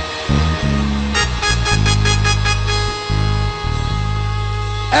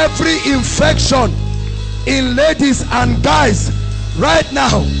 Every infection in ladies and guys right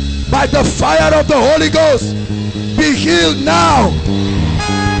now, by the fire of the Holy Ghost, be healed now.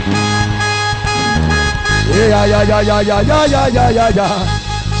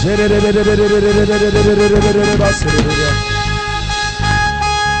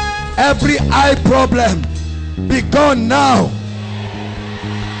 Every eye problem, be gone now.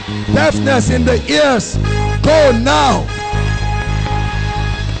 Deafness in the ears, go now.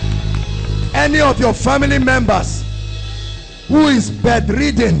 Any of your family members who is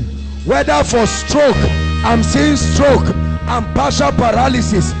bedridden, whether for stroke, I'm seeing stroke and partial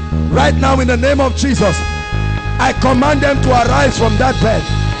paralysis right now, in the name of Jesus, I command them to arise from that bed.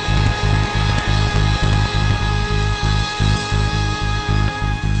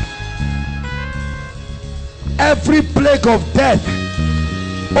 Every plague of death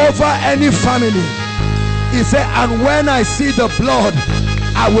over any family, he said, and when I see the blood,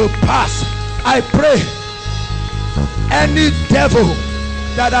 I will pass. I pray, any devil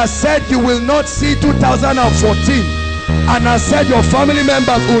that has said you will not see 2014 and has said your family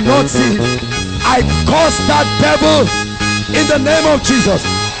members will not see, I curse that devil in the name of Jesus.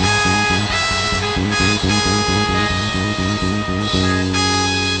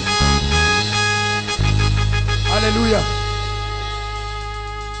 Hallelujah.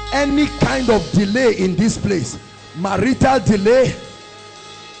 Any kind of delay in this place, marital delay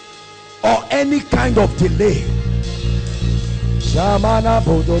or any kind of delay,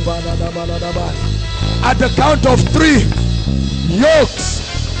 at the count of 3, yokes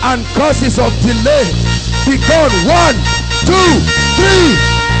and causes of delay be gone. 1, 2, 3.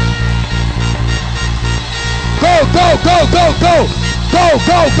 Go, go, go, go, go. Go,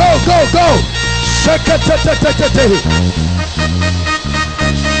 go, go, go, go. Shake it,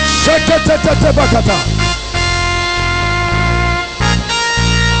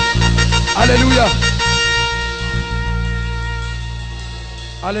 hallelujah.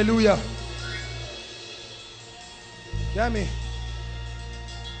 Hallelujah. Hear me.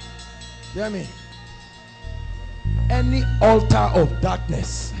 Hear me. Any altar of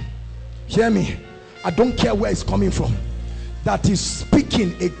darkness, hear me, I don't care where it's coming from, that is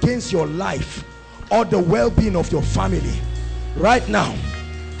speaking against your life or the well-being of your family right now,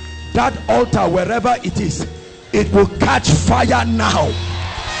 that altar, wherever it is, it will catch fire now.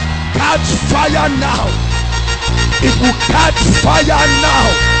 Catch fire now. It will catch fire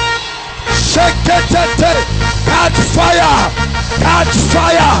now. Shake it, catch fire. Catch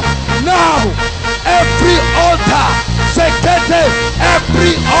fire now. Every altar,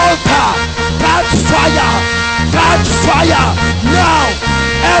 every altar, catch fire. Catch fire now.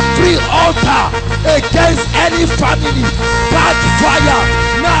 Every altar against any family, catch fire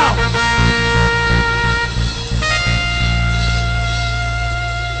now.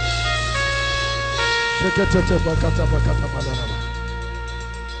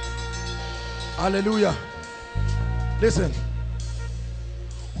 Hallelujah. Listen,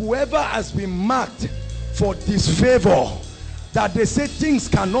 whoever has been marked for disfavor, that they say things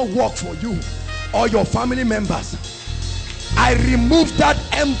cannot work for you or your family members, I remove that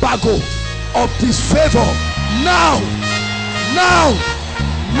embargo of disfavor now. Now.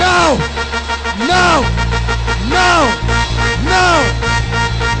 Now. Now. Now. Now.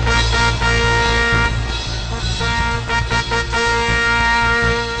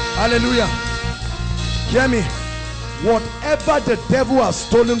 Hallelujah. Hear me. Whatever the devil has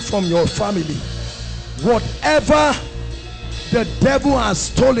stolen from your family, whatever the devil has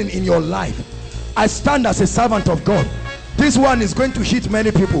stolen in your life, I stand as a servant of God. This one is going to hit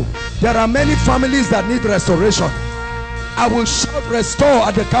many people. There are many families that need restoration. I will shout restore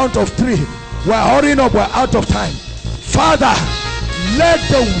at the count of 3. We're hurrying up, we're out of time. Father, let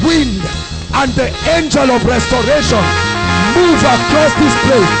the wind and the angel of restoration move across this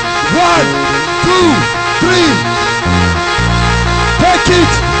place. 1, 2, 3. Take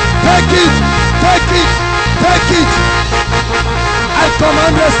it, take it, take it, take it. I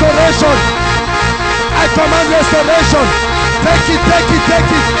command restoration. I command restoration. Take it, take it,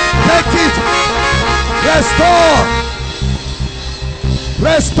 take it, take it. Restore.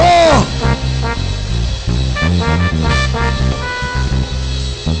 Restore.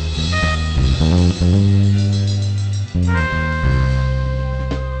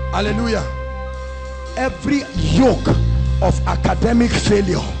 Hallelujah. Every yoke of academic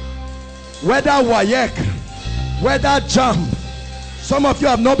failure, whether WAEC, whether JAMB, some of you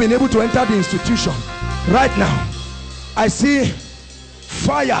have not been able to enter the institution. Right now, I see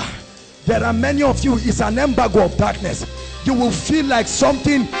fire. There are many of you, it's an embargo of darkness. You will feel like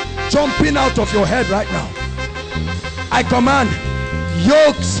something jumping out of your head right now. I command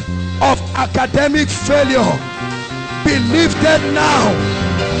yokes of academic failure be lifted now.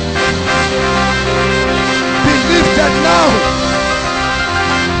 Be lifted now.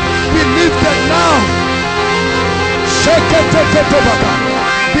 Be lifted now.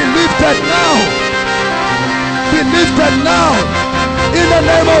 Be lifted now. Be lifted now. In the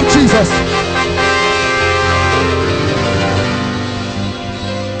name of Jesus.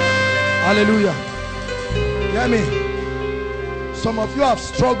 Hallelujah. Hear me. Some of you have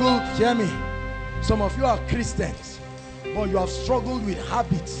struggled. Hear me. Some of you are Christians, but you have struggled with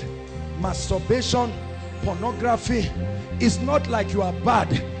habits. Masturbation, pornography. It's not like you are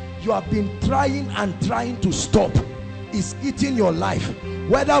bad. You have been trying and trying to stop. It's eating your life,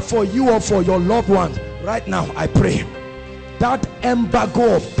 whether for you or for your loved ones. Right now, I pray that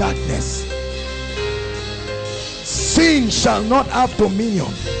embargo of darkness, sin shall not have dominion.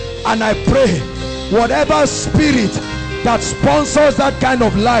 And I pray whatever spirit that sponsors that kind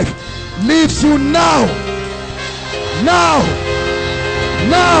of life leaves you now. Now.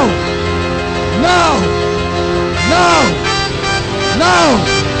 Now. Now. Now. Now.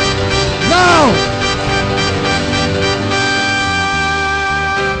 Now.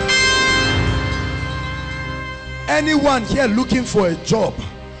 Anyone here looking for a job,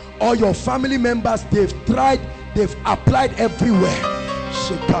 or your family members, they've tried, they've applied everywhere.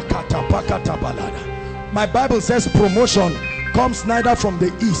 My Bible says promotion comes neither from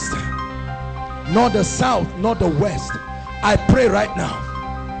the east, nor the south, nor the west. I pray right now,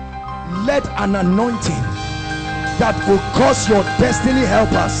 let an anointing that will cause your destiny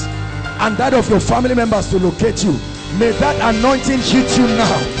helpers and that of your family members to locate you, may that anointing hit you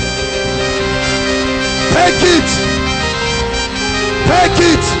now. Take it. Take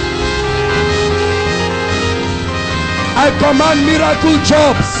it. I command miracle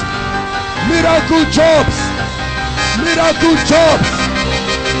jobs. Miracle jobs. Miracle jobs.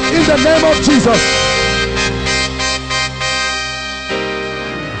 In the name of Jesus.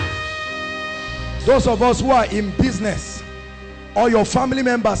 Those of us who are in business, or your family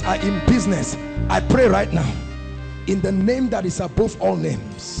members are in business, I pray right now, in the name that is above all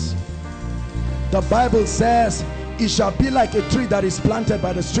names. The Bible says, it shall be like a tree that is planted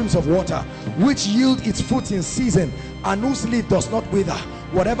by the streams of water, which yield its fruit in season, and whose leaf does not wither.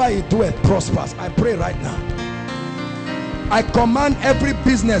 Whatever he doeth prospers. I pray right now, I command every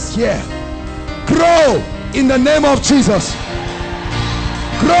business here, grow in the name of Jesus.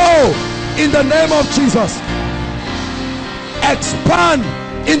 Grow in the name of Jesus. Expand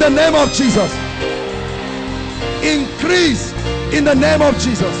in the name of Jesus. Increase in the name of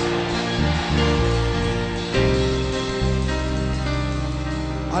Jesus.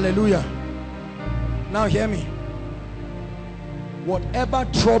 Hallelujah. Now hear me. Whatever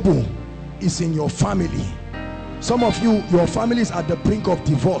trouble is in your family, some of you, your family is at the brink of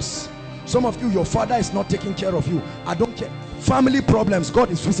divorce. Some of you, your father is not taking care of you. I don't care. Family problems,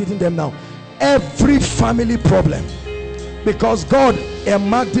 God is visiting them now. Every family problem, because God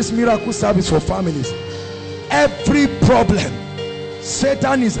earmarked this miracle service for families. Every problem,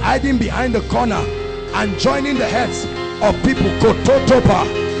 Satan is hiding behind the corner and joining the heads of people.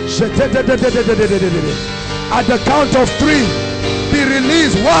 At the count of 3, be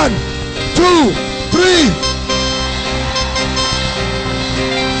released. 1, 2, 3.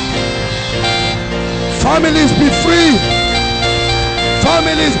 Families be free.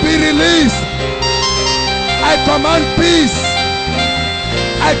 Families be released. I command peace.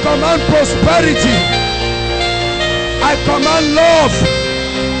 I command prosperity. I command love.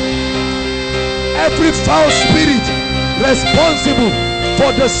 Every foul spirit responsible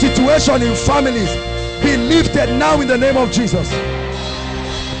for the situation in families be lifted now in the name of Jesus.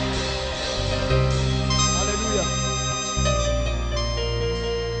 Hallelujah.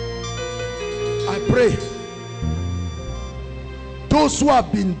 I pray those who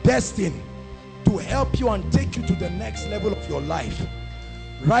have been destined to help you and take you to the next level of your life,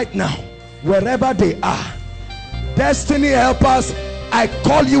 right now, wherever they are, destiny helpers, I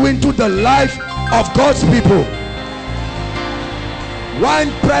call you into the life of God's people.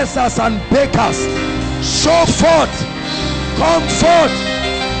 Wine pressers and bakers, show forth, come forth.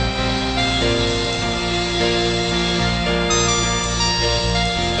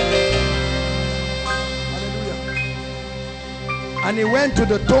 Hallelujah. And he went to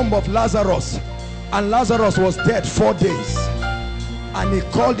the tomb of Lazarus, and Lazarus was dead 4 days, and he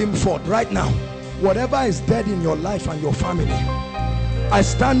called him forth. Right now, whatever is dead in your life and your family, I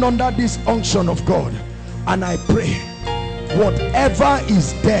stand under this unction of God, and I pray, whatever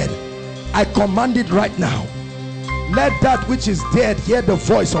is dead, I command it right now. Let that which is dead hear the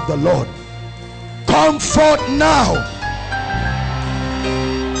voice of the Lord. Come forth now.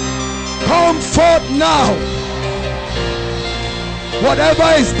 Come forth now.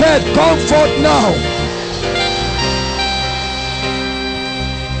 Whatever is dead, come forth now.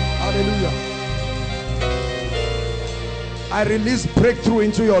 Hallelujah. I release breakthrough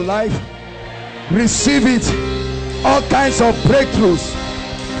into your life. Receive it. All kinds of breakthroughs.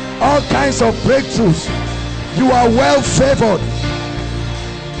 All kinds of breakthroughs. You are well favored.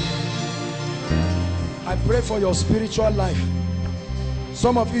 I pray for your spiritual life.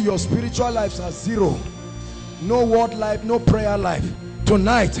 Some of you, your spiritual lives are zero. No word life, no prayer life.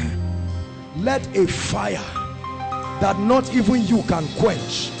 Tonight, let a fire that not even you can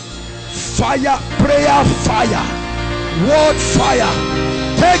quench, fire, prayer fire, word fire,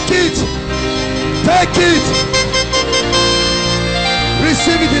 take it, take it,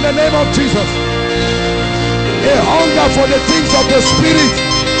 receive it in the name of Jesus. A hunger for the things of the Spirit,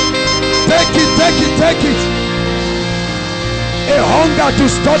 take it, take it, take it. A hunger to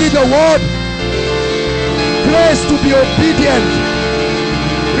study the word, grace to be obedient,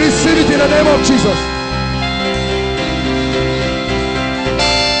 receive it in the name of Jesus.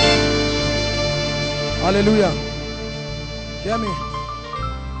 Hallelujah. Hear me.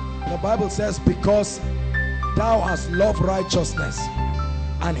 The Bible says, because thou hast loved righteousness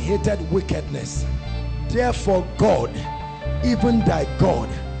and hated wickedness, therefore God, even thy God,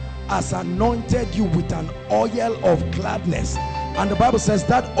 has anointed you with an oil of gladness. And the Bible says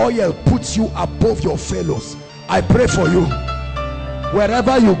that oil puts you above your fellows. I pray for you,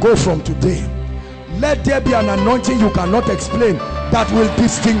 wherever you go from today, let there be an anointing you cannot explain that will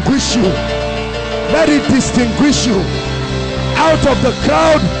distinguish you. Let it distinguish you. Out of the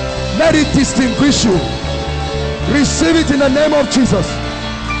crowd, let it distinguish you. Receive it in the name of Jesus.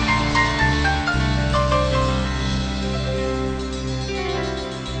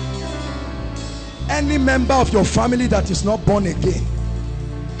 Any member of your family that is not born again,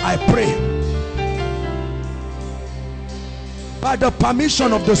 I pray, by the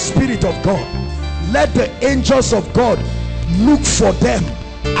permission of the Spirit of God, let the angels of God look for them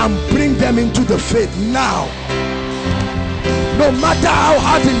and bring them into the faith now. No matter how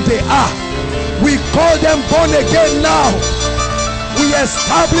hardened they are, we call them born again now. We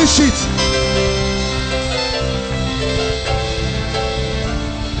establish it.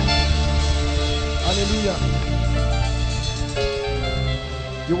 Hallelujah.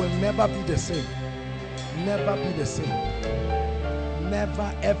 You will never be the same. Never be the same.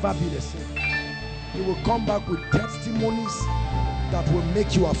 Never ever be the same. You will come back with testimonies that will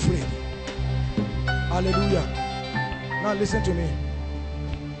make you afraid. Hallelujah. Now listen to me.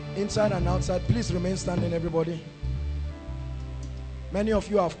 Inside and outside, please remain standing, everybody. Many of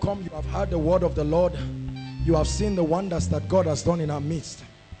you have come, you have heard the word of the Lord. You have seen the wonders that God has done in our midst.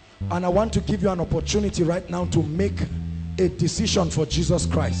 And I want to give you an opportunity right now to make a decision for Jesus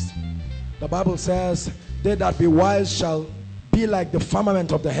Christ. The Bible says, they that be wise shall be like the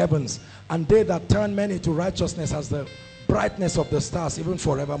firmament of the heavens, and they that turn many to righteousness as the brightness of the stars, even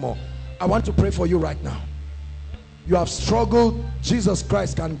forevermore. I want to pray for you right now. You have struggled. Jesus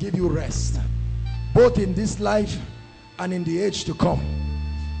Christ can give you rest, both in this life and in the age to come.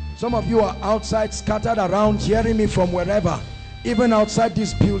 Some of you are outside, scattered around, hearing me from wherever, even outside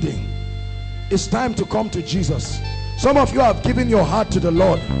this building. It's time to come to Jesus. Some of you have given your heart to the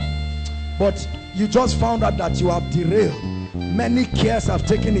Lord, but you just found out that you have derailed. Many cares have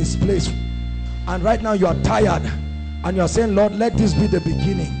taken its place, and right now you are tired, and you are saying, Lord, let this be the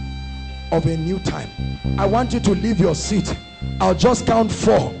beginning of a new time. I want you to leave your seat. I'll just count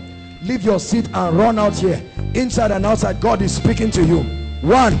 4. Leave your seat and run out here. Inside and outside, God is speaking to you.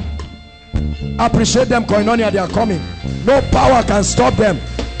 1, Appreciate them, Koinonia, they are coming. No power can stop them.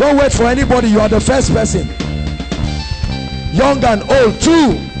 Don't wait for anybody. You are the first person. Young and old,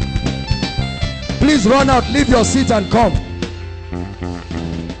 2. Please run out, leave your seat and come.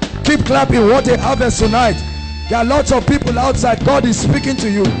 Keep clapping. What a harvest tonight. There are lots of people outside. God is speaking to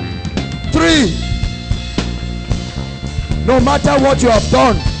you. 3. No matter what you have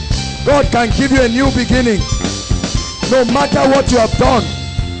done, God can give you a new beginning. No matter what you have done,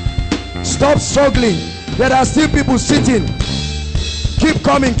 stop struggling. There are still people sitting. Keep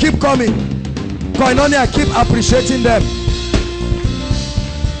coming, keep coming. Koinonia, keep appreciating them.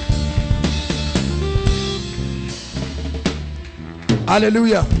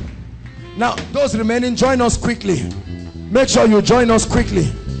 Hallelujah. Now, those remaining, join us quickly. Make sure you join us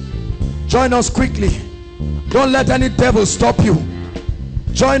quickly. Join us quickly. Don't let any devil stop you.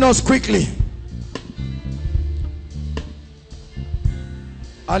 Join us quickly.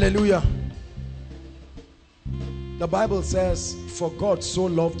 Hallelujah. The Bible says, for God so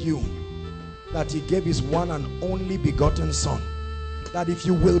loved you that he gave his one and only begotten son, that if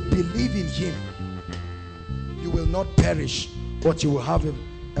you will believe in him, you will not perish, but you will have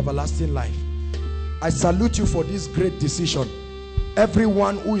everlasting life. I salute you for this great decision.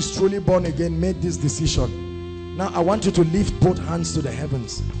 Everyone who is truly born again made this decision. Now I want you to lift both hands to the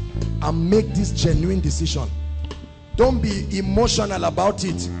heavens and make this genuine decision. Don't be emotional about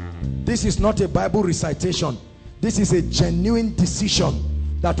it. This is not a Bible recitation. This is a genuine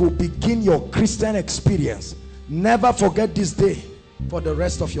decision that will begin your Christian experience. Never forget this day for the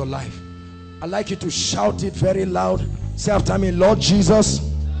rest of your life. I'd like you to shout it very loud. Say after me, Lord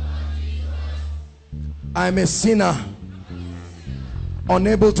Jesus, I am a sinner,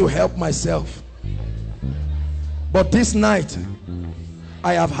 unable to help myself. But this night,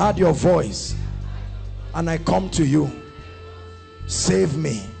 I have heard your voice and I come to you. Save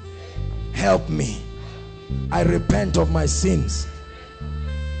me. Help me. I repent of my sins.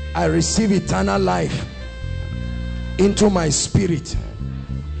 I receive eternal life into my spirit.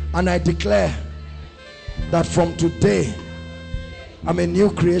 And I declare that from today, I'm a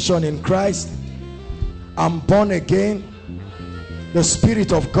new creation in Christ. I'm born again. The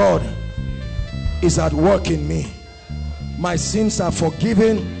Spirit of God is at work in me. My sins are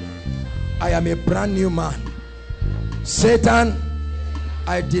forgiven. I am a brand new man. Satan,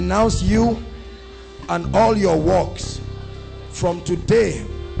 I denounce you and all your works. From today,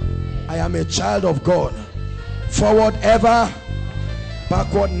 I am a child of God. Forward ever,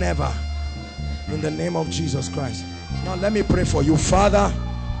 backward never. In the name of Jesus Christ. Now let me pray for you. Father,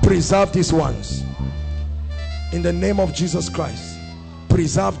 preserve these ones. In the name of Jesus Christ,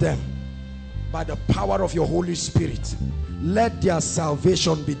 preserve them by the power of your Holy Spirit. Let their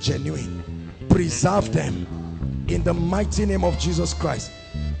salvation be genuine. Preserve them in the mighty name of Jesus Christ.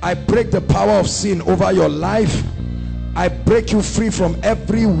 I break the power of sin over your life. I break you free from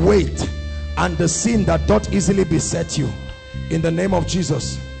every weight and the sin that doth easily beset you. In the name of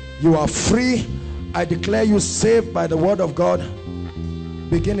Jesus, you are free. I declare you saved by the word of God.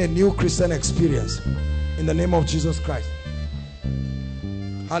 Begin a new Christian experience in the name of Jesus Christ.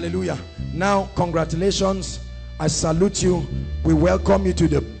 Hallelujah. Now, congratulations. I salute you. We welcome you to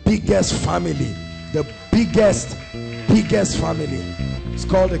the biggest family. The biggest family. It's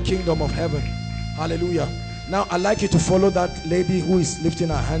called the kingdom of heaven. Hallelujah. Now, I'd like you to follow that lady who is lifting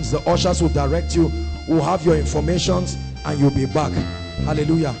her hands. The ushers will direct you, will have your informations, and you'll be back.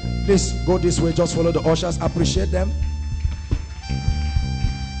 Hallelujah. Please go this way. Just follow the ushers. Appreciate them.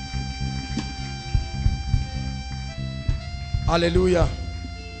 Hallelujah.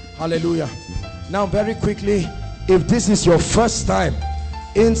 Hallelujah. Now, very quickly, if this is your first time,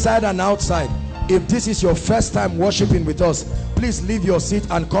 inside and outside, if this is your first time worshiping with us, please leave your seat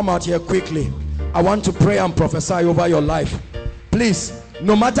and come out here quickly. I want to pray and prophesy over your life. Please,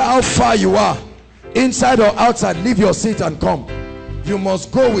 no matter how far you are, inside or outside, leave your seat and come. You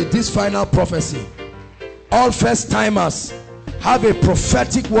must go with this final prophecy. All first timers have a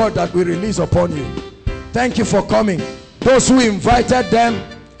prophetic word that we release upon you. Thank you for coming. Those who invited them,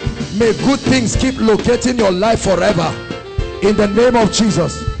 may good things keep locating your life forever. In the name of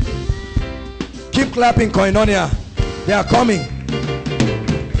Jesus. Keep clapping, Koinonia. They are coming.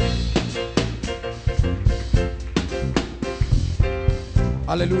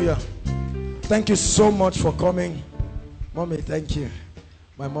 Hallelujah. Thank you so much for coming. Mommy, thank you.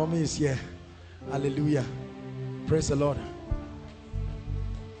 My mommy is here. Hallelujah. Praise the Lord.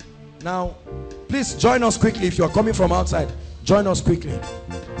 Now, please join us quickly. If you're coming from outside, join us quickly.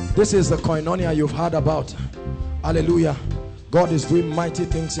 This is the Koinonia you've heard about. Hallelujah. God is doing mighty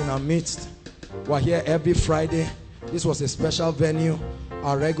things in our midst. We're here every Friday. This was a special venue.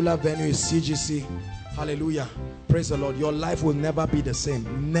 Our regular venue is CGC. Hallelujah. Praise the Lord. Your life will never be the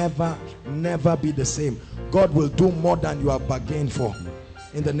same. Never, never be the same. God will do more than you have bargained for.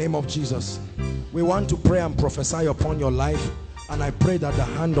 In the name of Jesus. We want to pray and prophesy upon your life. And I pray that the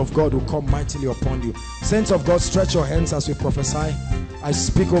hand of God will come mightily upon you. Saints of God, stretch your hands as we prophesy. I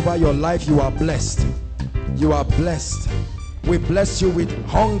speak over your life. You are blessed. You are blessed. We bless you with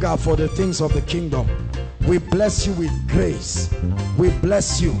hunger for the things of the kingdom. We bless you with grace. We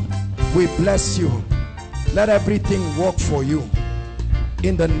bless you. We bless you. Let everything work for you.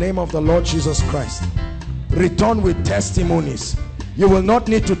 In the name of the Lord Jesus Christ. Return with testimonies. You will not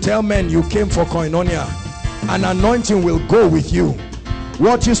need to tell men you came for koinonia. An anointing will go with you.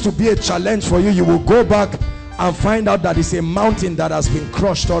 What used to be a challenge for you, you will go back and find out that it's a mountain that has been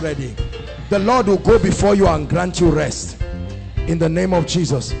crushed already. The Lord will go before you and grant you rest. In the name of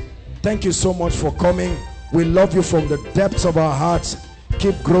Jesus. Thank you so much for coming. We love you from the depths of our hearts.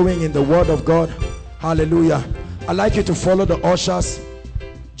 Keep growing in the word of God. Hallelujah. I'd like you to follow the ushers.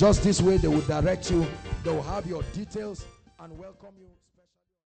 Just this way they will direct you. They will have your details and welcome you.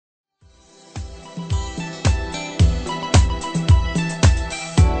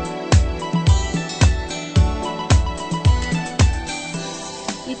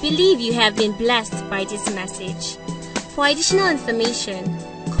 We believe you have been blessed by this message. For additional information,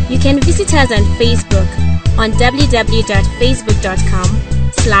 you can visit us on Facebook on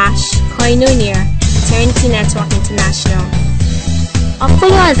www.facebook.com/Koinonia Eternity Network International, or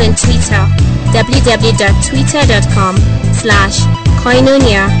follow us on Twitter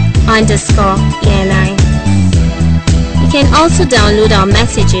www.twitter.com/Koinonia_ENI. You can also download our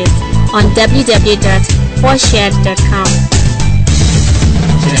messages on www.forshared.com.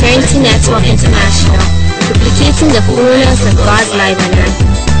 Eternity Network International, duplicating the fullness of God's life on earth.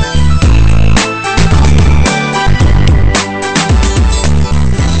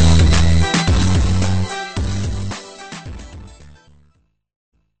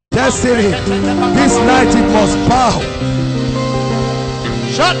 Destiny, this night it must bow.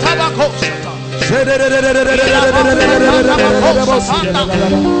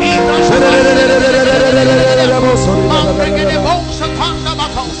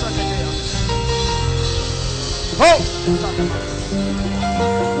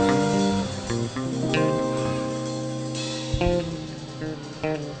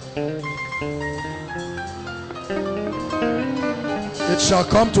 It shall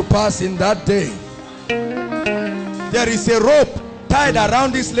come to pass in that day. There is a rope tied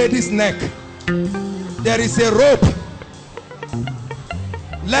around this lady's neck. There is a rope.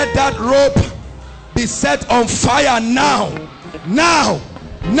 Let that rope be set on fire now. Now.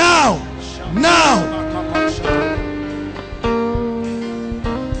 Now. Now.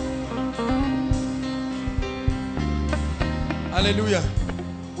 Hallelujah.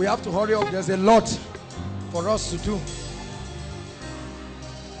 We have to hurry up. There's a lot for us to do.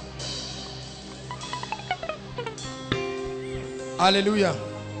 Hallelujah.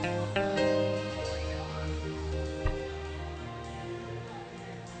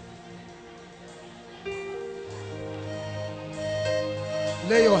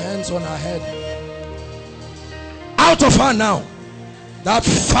 Lay your hands on her head. Out of her now. That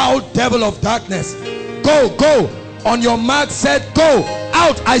foul devil of darkness. Go, go. On your mark, set, go.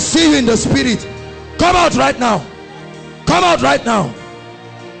 Out. I see you in the spirit. Come out right now. Come out right now.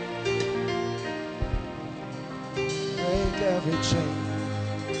 Break every chain.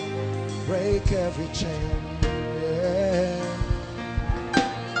 Break every chain. Yeah.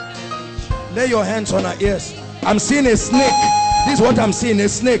 Lay your hands on her ears. I'm seeing a snake. This is what I'm seeing, a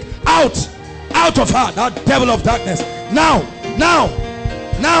snake. Out. Out of her, that devil of darkness. Now. Now.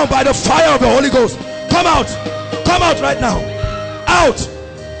 Now, by the fire of the Holy Ghost. Come out. Come out right now. Out.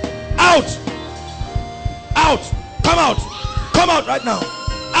 Out. Out. Come out. Come out right now.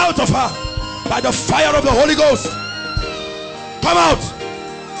 Out of her. By the fire of the Holy Ghost. Come out.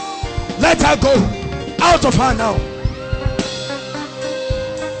 Let her go. Out of her now.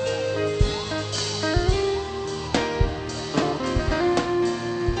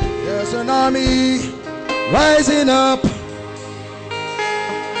 There's an army rising up.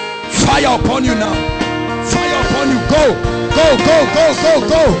 Fire upon you now. Fire upon you. Go. Go, go, go, go,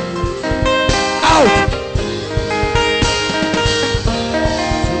 go. Out.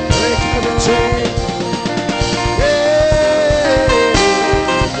 To break every chain.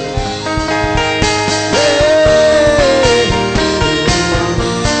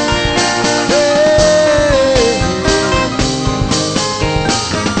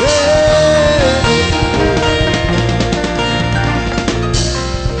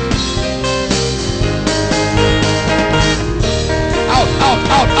 Out,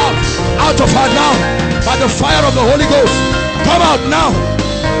 the fire of the Holy Ghost. Come out now.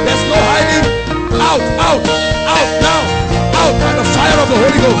 There's no hiding. Out, out, out now. Out by the fire of the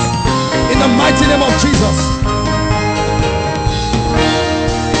Holy Ghost. In the mighty name of Jesus.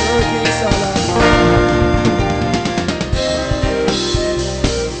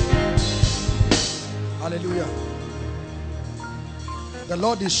 Hallelujah. The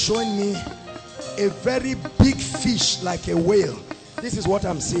Lord is showing me a very big fish like a whale. This is what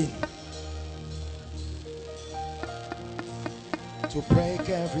I'm seeing. To break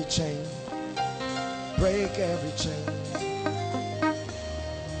every chain. Break every chain.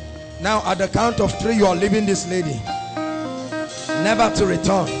 Now at the count of 3 you are leaving this lady, never to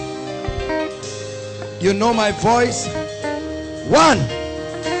return. You know my voice. 1,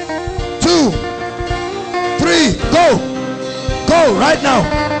 2, 3, go. Go right now.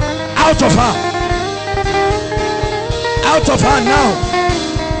 Out of her. Out of her now.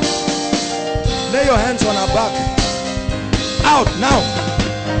 Lay your hands on her back. Out now.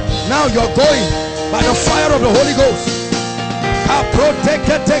 Now you're going by the fire of the Holy Ghost.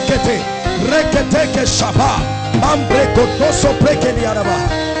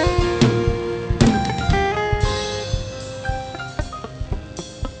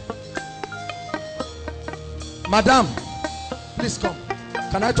 Madam, please come.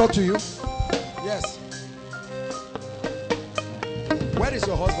 Can I talk to you? Yes. Where is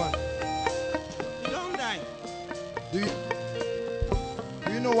your husband? He don't die. Do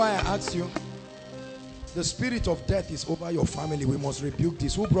you know why I asked you? The spirit of death is over your family. We must rebuke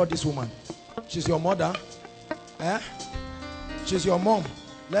this. Who brought this woman? She's your mother? Eh? She's your mom.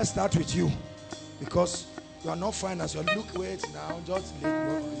 Let's start with you. Because you are not fine as you look. Wait now. Just leave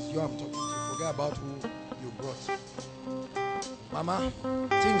you I'm talking to. Forget about who you brought. Mama,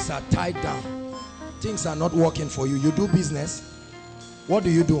 things are tied down. Things are not working for you. You do business. What do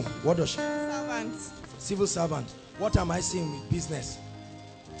you do? What does she? Servant. Civil servant. What am I seeing with business?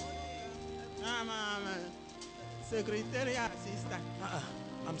 Secretary assistant.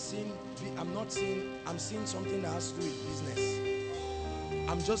 I'm seeing something that has to do with business.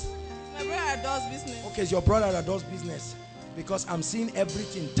 My brother does business. Okay, it's your brother that does business. Because I'm seeing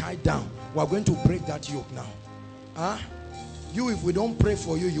everything tied down. We're going to break that yoke now. You, if we don't pray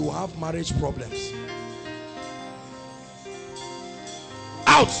for you, you will have marriage problems.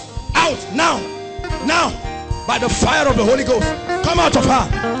 Out! Out! Now! Now! By the fire of the Holy Ghost. Come out of her!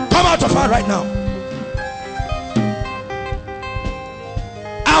 Come out of her right now!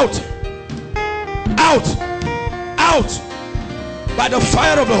 Out! Out! Out! By the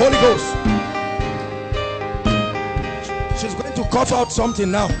fire of the Holy Ghost. She's going to cough out something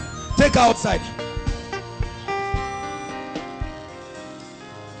now. Take her outside.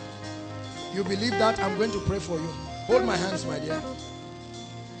 You believe that? I'm going to pray for you. Hold my hands, my dear.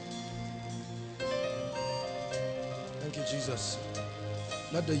 Thank you, Jesus.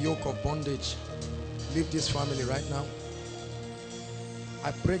 Let the yoke of bondage leave this family right now.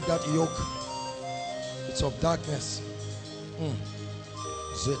 I break that yoke. It's of darkness.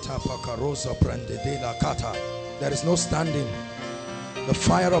 There is no standing. The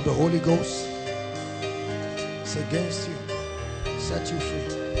fire of the Holy Ghost is against you. Set you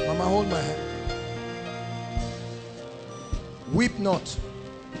free. Mama, hold my hand. Weep not.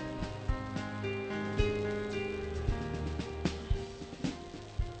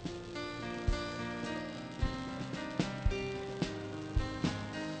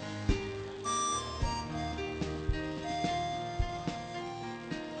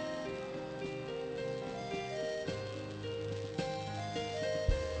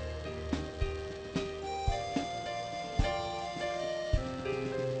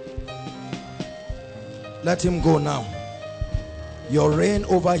 Let him go now. Your reign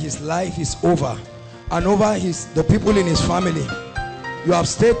over his life is over, and over the people in his family. You have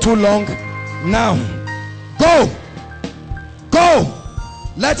stayed too long. Now go. Go.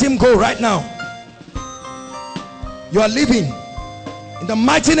 Let him go right now. You are leaving in the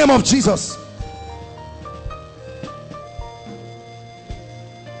mighty name of Jesus.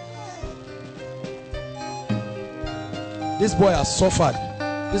 This boy has suffered.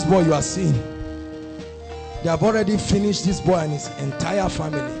 This boy you are seeing, they have already finished this boy and his entire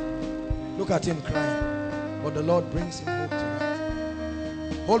family. Look at him crying. But the Lord brings him hope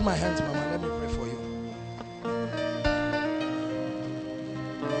tonight. Hold my hands, Mama. Let me pray for you.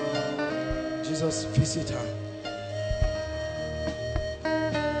 Jesus, visit her.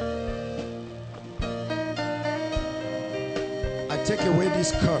 I take away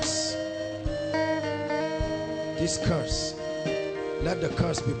this curse. This curse. Let the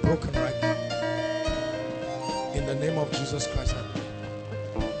curse be broken right now. In the name of Jesus Christ, I pray.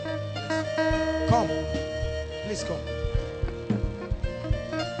 Come. Please come.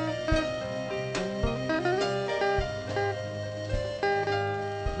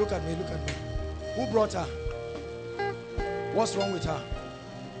 Look at me, look at me. Who brought her? What's wrong with her?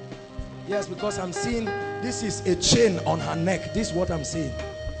 Yes, because I'm seeing this is a chain on her neck. This is what I'm seeing.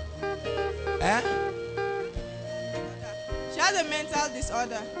 Eh? She has a mental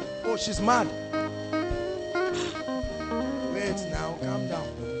disorder. Oh, she's mad. Wait now, calm down.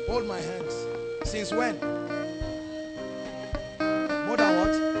 Hold my hands. Since when? More than what?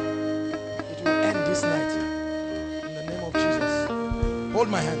 It will end this night. In the name of Jesus. Hold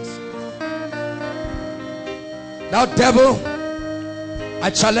my hands. Now, devil, I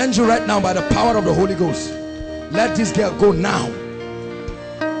challenge you right now by the power of the Holy Ghost. Let this girl go now.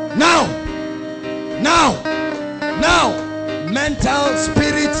 Now. Now. Now. Mental,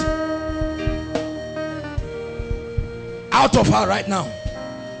 spirit, out of her right now.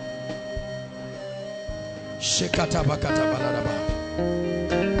 Shekata bakata baladaba.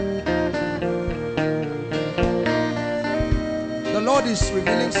 The Lord is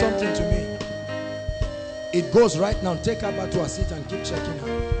revealing something to me. It goes right now. Take her back to her seat and keep checking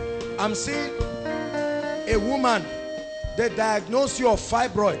her. I'm seeing a woman. They diagnosed you of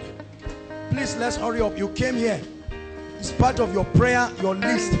fibroid. Please, let's hurry up. You came here. It's part of your prayer, your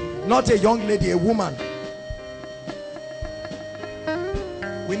list. Not a young lady, a woman.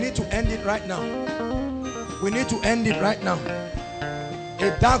 We need to end it right now. We need to end it right now.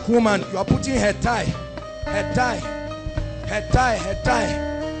 A dark woman. You are putting her tie. Her tie. Her tie. Her tie.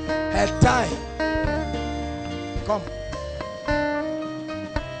 Her tie. Come.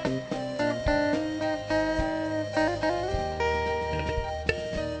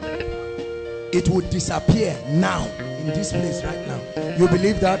 It would disappear now in this place right now. You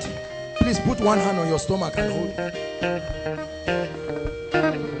believe that? Please put one hand on your stomach and hold it.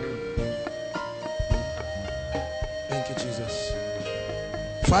 Thank you, Jesus.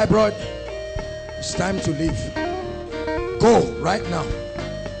 Fibroid, it's time to leave. Go right now.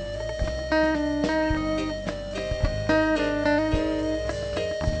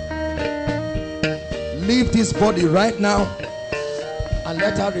 Leave this body right now and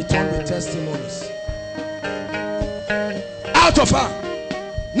let her return with testimonies. Out of her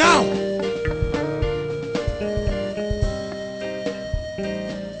now.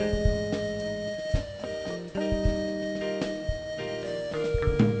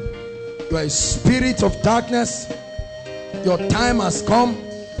 You are a spirit of darkness. Your time has come.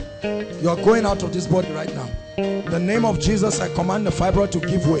 You are going out of this body right now. In the name of Jesus, I command the fibroid to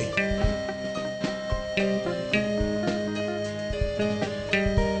give way.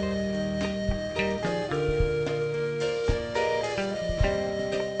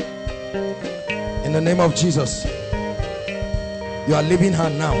 In the name of Jesus, you are leaving her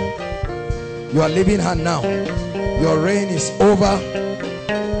now. You are leaving her now. Your reign is over.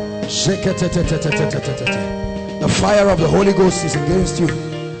 The fire of the Holy Ghost is against you.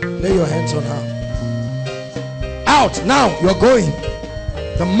 Lay your hands on her. Out now. You're going.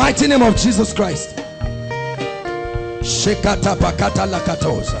 The mighty name of Jesus Christ.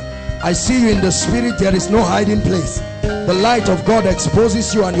 I see you in the spirit. There is no hiding place. The light of God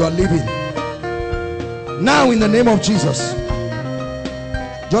exposes you and you are leaving. Now in the name of Jesus.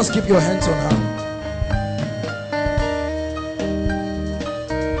 Just keep your hands on her.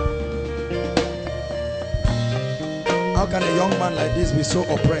 How can a young man like this be so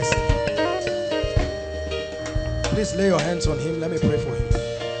oppressed? Please lay your hands on him. Let me pray for him.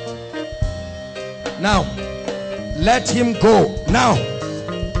 Now, let him go. Now,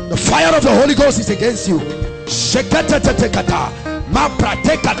 the fire of the Holy Ghost is against you.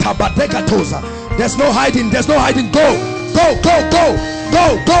 There's no hiding. There's no hiding. Go. Go. Go. Go.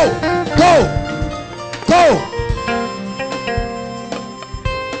 Go. Go. Go. Go.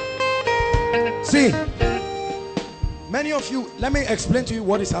 See, many of you, let me explain to you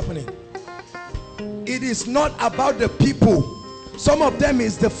what is happening. It is not about the people. Some of them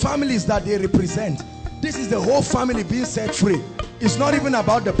is the families that they represent. This is the whole family being set free. It's not even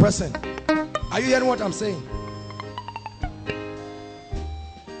about the person. Are you hearing what I'm saying?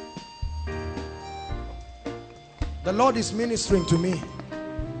 The Lord is ministering to me.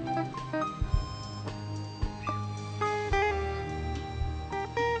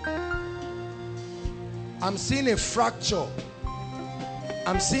 I'm seeing a fracture.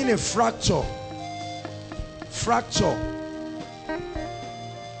 I'm seeing a fracture. Fracture.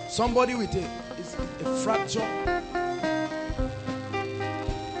 Somebody with a fracture.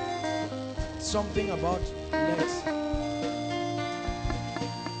 Something about legs.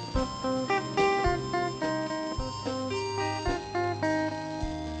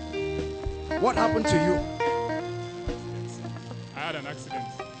 What happened to you?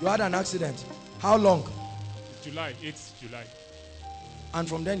 You had an accident. How long? July, 8th July. And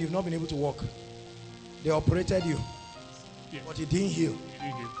from then you've not been able to walk. They operated you. Yeah. But it didn't heal. It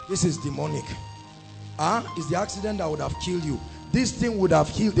didn't heal. This is demonic. It's the accident that would have killed you. This thing would have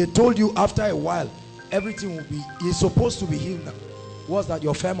healed. They told you after a while, everything will be, it's supposed to be healed now. What's that?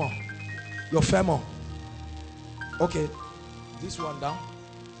 Your femur. Your femur. Okay. This one down.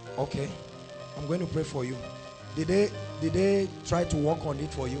 Okay. I'm going to pray for you. Did they try to work on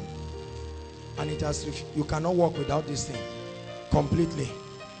it for you? And it has, you cannot walk without this thing. Completely.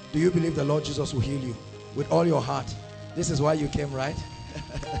 Do you believe the Lord Jesus will heal you? With all your heart. This is why you came, right?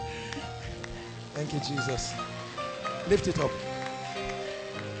 Thank you, Jesus. Lift it up.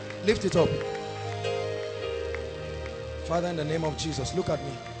 Lift it up. Father, in the name of Jesus, look at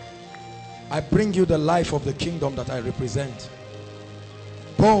me. I bring you the life of the kingdom that I represent.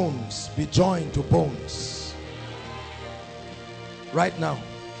 Bones be joined to bones. Right now.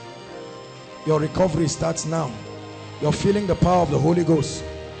 Your recovery starts now. You're feeling the power of the Holy Ghost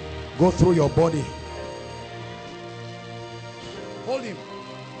go through your body. Hold him.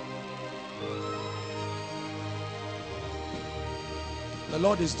 The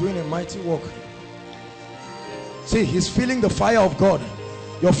Lord is doing a mighty work. See, he's feeling the fire of God.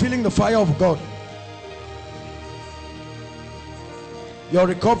 You're feeling the fire of God. Your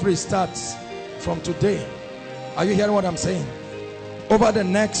recovery starts from today. Are you hearing what I'm saying? Over the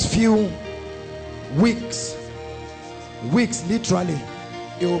next few weeks, literally,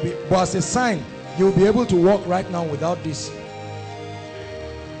 it will be, but as a sign, you'll be able to walk right now without this.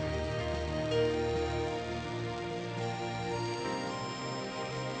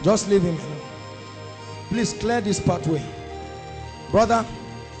 Just leave him alone. Please clear this pathway. Brother,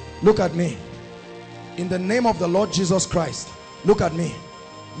 look at me. In the name of the Lord Jesus Christ, look at me.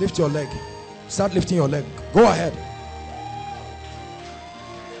 Lift your leg. Start lifting your leg. Go ahead.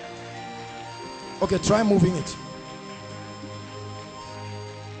 Okay, try moving it.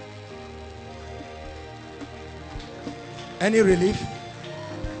 Any relief?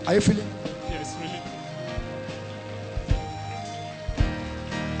 Are you feeling? Yes, relief.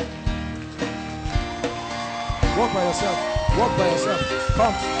 Walk by yourself. Walk by yourself.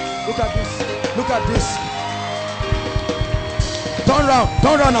 Come. Look at this. Look at this. Turn around.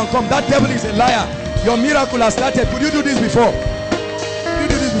 Turn around and come. That devil is a liar. Your miracle has started. Could you do this before? Could you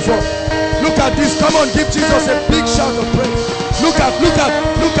do this before? Look at this. Come on. Give Jesus a big shout of praise. Look at.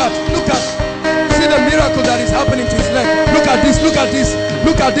 See the miracle that is happening to his leg. Look at this. Look at this.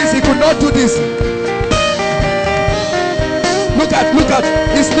 Look at this. He could not do this. Look at.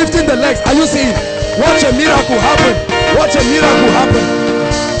 He's lifting the legs. Are you seeing? Watch a miracle happen. Watch a miracle happen.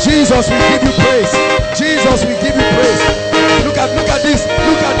 Jesus, we give you praise. Jesus, we give you praise. Look at this.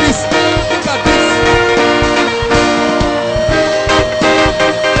 Look at this. Look at this.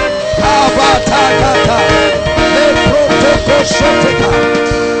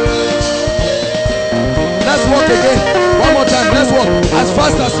 Let's walk again. One more time. Let's walk as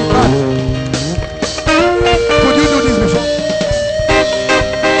fast as you can. Could you do this before?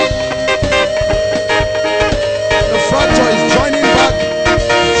 The fracture is joining back.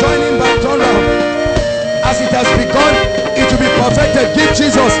 Turn around. As it has begun, it will be perfected. Give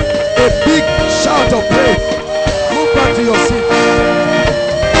Jesus a big shout of praise. Move back to your seat.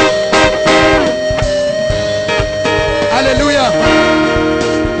 Hallelujah.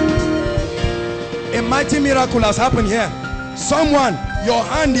 A mighty miracle has happened here. Someone, your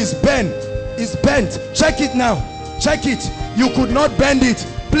hand is bent. Check it now. Check it. You could not bend it.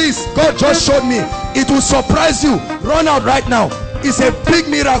 Please, God just showed me. It will surprise you. Run out right now. It's a big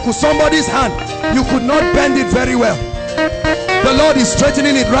miracle. Somebody's hand, you could not bend it very well. The Lord is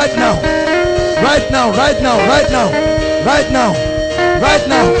straightening it right now. Right now.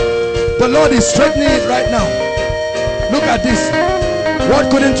 The Lord is straightening it right now. Look at this. What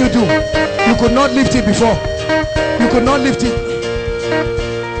couldn't you do? You could not lift it before. You could not lift it.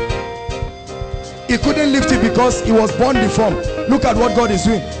 He couldn't lift it because he was born deformed. Look at what God is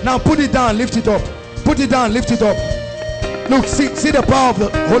doing. Now put it down, lift it up. Put it down, lift it up. Look, see the power of the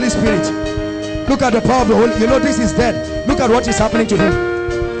Holy Spirit. Look at the power of the Holy. You know this is dead. Look at what is happening to him.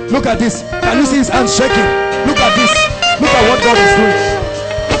 Look at this. Can you see his hands shaking? Look at this. Look at what God is doing.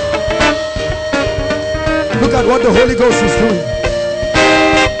 Look at what the Holy Ghost is doing.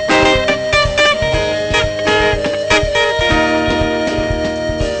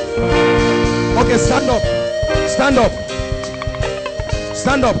 Okay, stand up. Stand up.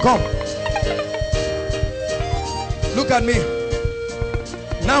 Stand up, come. Look at me.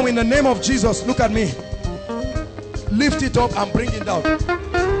 Now in the name of Jesus, look at me. Lift it up and bring it down.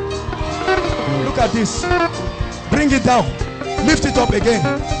 Look at this. Bring it down. Lift it up again.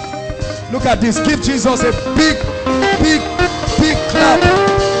 Look at this. Give Jesus a big, big, big clap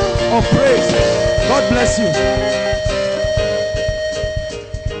of praise. God bless you.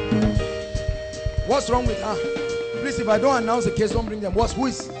 What's wrong with her? Please, if I don't announce the case, don't bring them.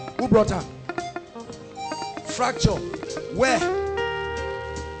 Who brought her? Fracture. Where?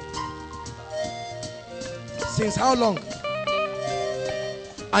 Since how long?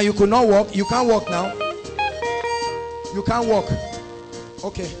 And you could not walk. You can't walk now. You can't walk.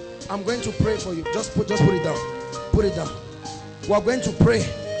 Okay, I'm going to pray for you. Just put it down. Put it down. We are going to pray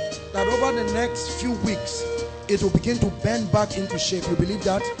that over the next few weeks it will begin to bend back into shape. You believe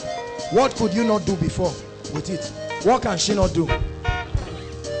that? What could you not do before with it? What can she not do? It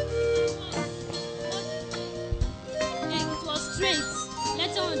was straight.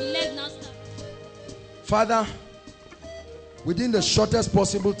 Later on the leg now start. Father, within the shortest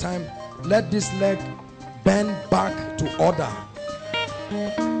possible time, let this leg bend back to order.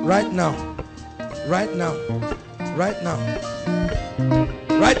 Right now. Right now. Right now.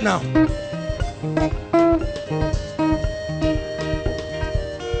 Right now.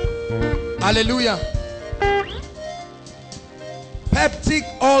 Hallelujah. Peptic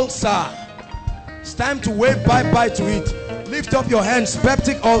ulcer. It's time to wave bye-bye to it. Lift up your hands.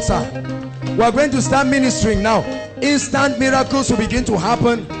 Peptic ulcer. We are going to start ministering now. Instant miracles will begin to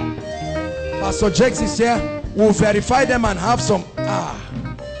happen. Pastor Jakes is here. We'll verify them and have some.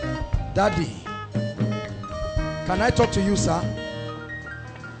 Daddy, can I talk to you, sir?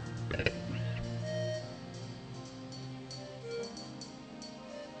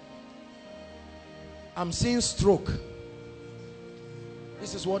 I'm seeing stroke.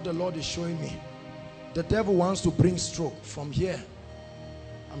 This is what the Lord is showing me. The devil wants to bring stroke from here.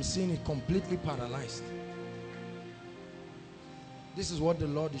 I'm seeing it completely paralyzed. This is what the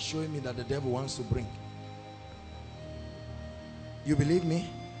Lord is showing me that the devil wants to bring. You believe me?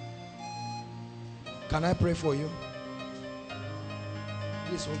 Can I pray for you?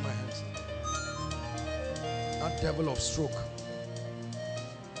 Please hold my hands. That devil of stroke,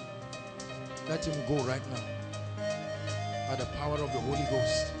 let him go right now. By the power of the Holy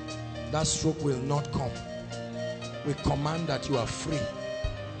Ghost, that stroke will not come. We command that you are free.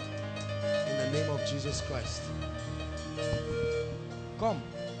 In the name of Jesus Christ. Come.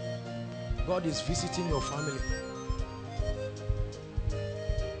 God is visiting your family.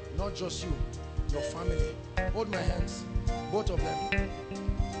 Not just you, your family. Hold my hands, both of them.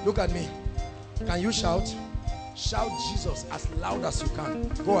 Look at me. Can you shout? Shout Jesus as loud as you can.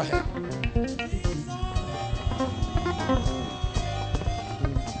 Go ahead.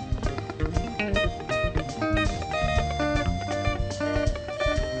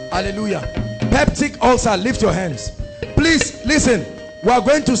 Hallelujah. Peptic ulcer, lift your hands. Please listen. We are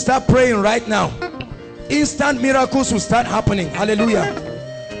going to start praying right now. Instant miracles will start happening. Hallelujah.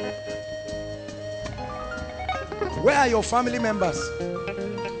 Where are your family members?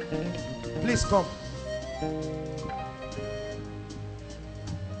 Please come.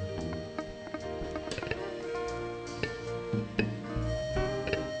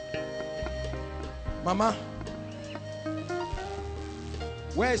 Mama,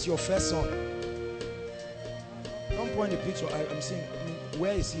 where is your first son? Don't point the picture. I'm seeing.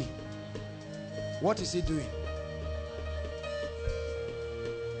 Where is he? What is he doing?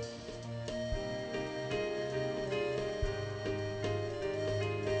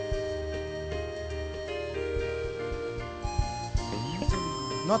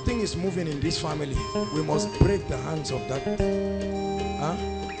 Nothing is moving in this family. We must break the hands of that. Huh?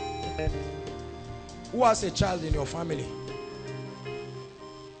 Who has a child in your family?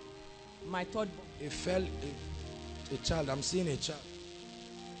 My third born. A child. I'm seeing a child.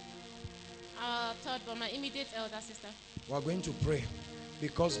 Third born, my immediate elder sister. We are going to pray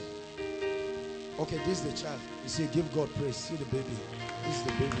because, okay, this is the child. You see, give God praise. See the baby. This is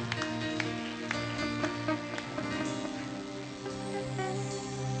the baby.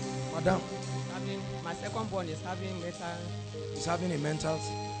 Madam. My second born is having mental. He's having a mental.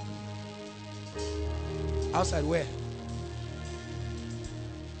 Outside where?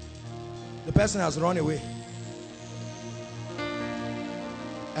 The person has run away.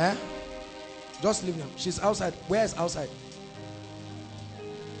 Eh? Just leave them. She's outside. Where is outside?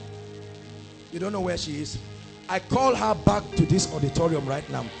 You don't know where she is. I call her back to this auditorium right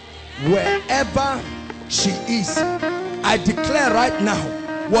now. Wherever she is, I declare right now,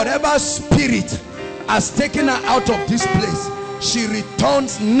 whatever spirit has taken her out of this place, she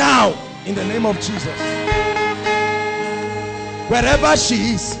returns now in the name of Jesus. Wherever she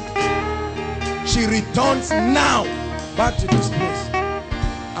is, she returns now back to this place.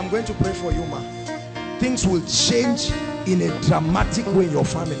 I'm going to pray for you, ma. Things will change in a dramatic way in your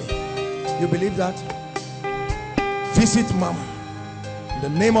family. You believe that? Visit mama. In the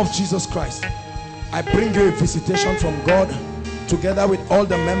name of Jesus Christ, I bring you a visitation from God together with all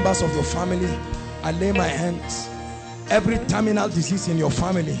the members of your family. I lay my hands. Every terminal disease in your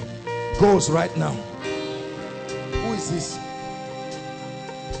family goes right now. Who is this?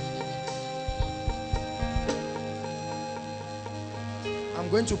 I'm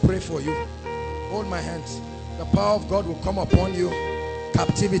going to pray for you. Hold my hands. The power of God will come upon you.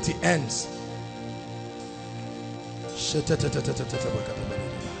 Captivity ends.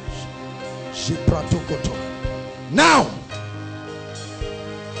 Now,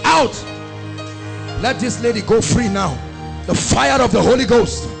 out. Let this lady go free now. The fire of the Holy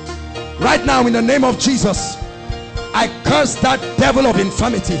Ghost. Right now, in the name of Jesus, I curse that devil of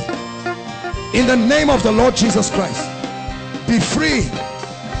infirmity. In the name of the Lord Jesus Christ. Be free.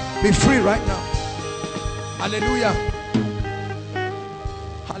 Be free right now. Hallelujah.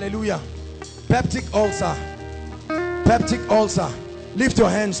 Hallelujah. Peptic ulcer. Peptic ulcer. Lift your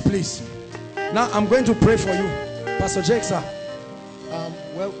hands, please. Now I'm going to pray for you. Pastor Jake, sir.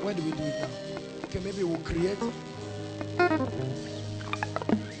 Where do we do it now? Okay, maybe we'll create.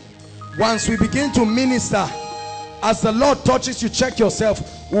 Once we begin to minister, as the Lord touches you, check yourself.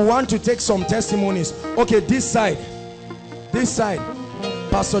 We want to take some testimonies. Okay, this side. This side.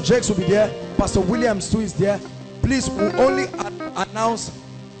 Pastor Jakes will be there. Pastor Williams too is there. Please, we'll only announce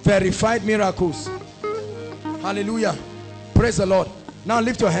verified miracles. Hallelujah. Praise the Lord. Now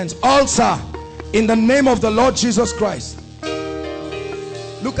lift your hands. Ulcer, in the name of the Lord Jesus Christ.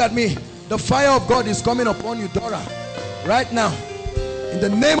 Look at me. The fire of God is coming upon you, Dora. Right now. In the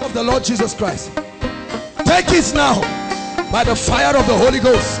name of the Lord Jesus Christ. Take it now. By the fire of the Holy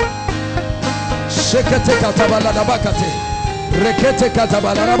Ghost. Rekete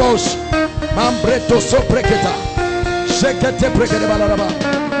katabalarabosh. Mambreto sopreketa. Shekete prekedebalaraba.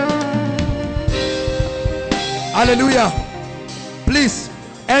 Hallelujah. Please,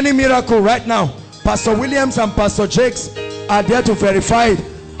 any miracle right now. Pastor Williams and Pastor Jakes are there to verify it.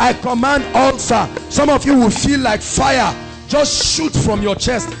 I command ulcer. Some of you will feel like fire just shoot from your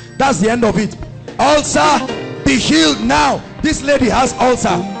chest. That's the end of it. Ulcer, be healed now. This lady has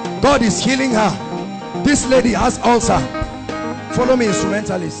ulcer. God is healing her. This lady has ulcer. Follow me,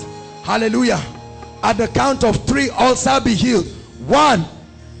 instrumentalists. Hallelujah. At the count of 3, ulcer be healed. 1,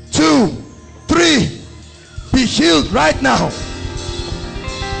 2, 3. Be healed right now.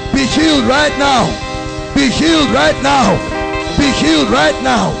 Be healed right now. Be healed right now. Be healed right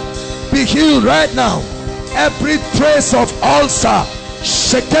now. Be healed right now. Every trace of ulcer.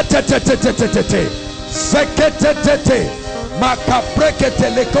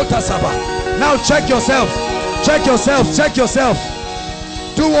 Now check yourself. Check yourself. Check yourself.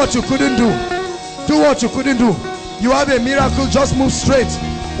 Do what you couldn't do. Do what you couldn't do. You have a miracle. Just move straight.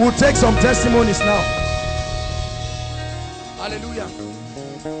 We'll take some testimonies now. Hallelujah.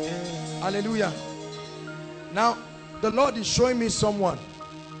 Hallelujah. Now, the Lord is showing me someone.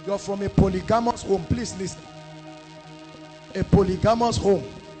 You're from a polygamous home. Please listen. A polygamous home.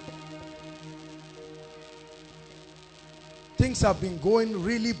 Things have been going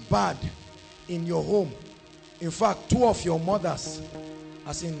really bad in your home. In fact, 2 of your mothers,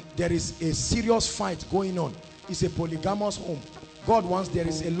 as in there is a serious fight going on. It's a polygamous home. God wants, there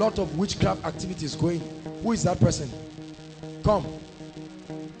is a lot of witchcraft activities going. Who is that person? Come.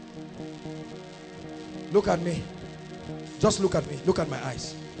 Look at me. Just look at me. Look at my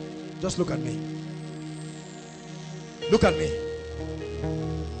eyes. Just look at me. Look at me.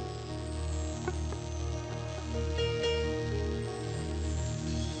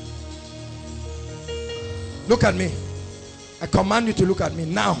 Look at me. I command you to look at me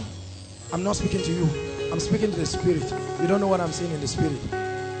now. I'm not speaking to you. I'm speaking to the spirit. You don't know what I'm saying in the spirit.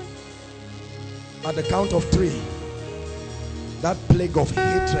 At the count of 3, that plague of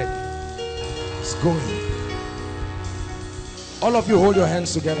hatred is going. All of you hold your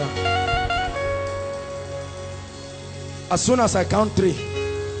hands together. As soon as I count 3,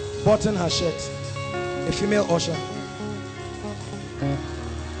 button her shirt. A female usher.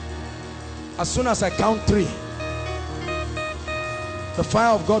 As soon as I count 3, the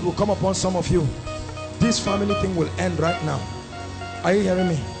fire of God will come upon some of you. This family thing will end right now. Are you hearing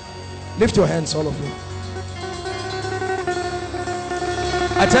me? Lift your hands, all of you.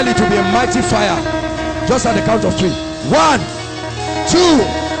 I tell you to be a mighty fire. Just at the count of 3. 1, 2,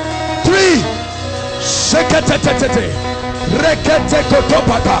 3. Shekete. Rekete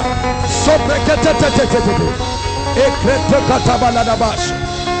kotopaka. Sobrekete. Ekrete katabaladabash.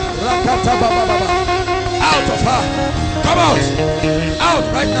 Rakata baba. Out of her. Come out. Out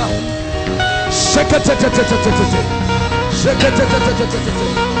right now. Shekete. Take it, take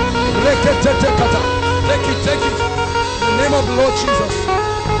it. In the name of the Lord Jesus.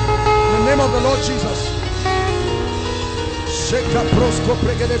 In the name of the Lord Jesus.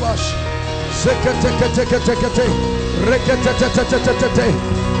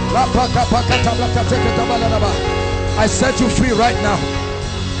 I set you free right now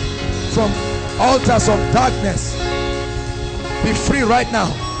from altars of darkness. Be free right now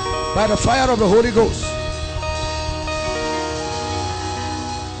by the fire of the Holy Ghost.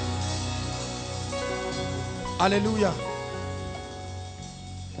 Hallelujah.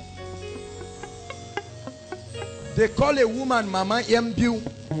 They call a woman Mama Embu.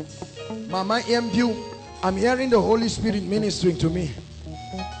 Mama Embu. I'm hearing the Holy Spirit ministering to me.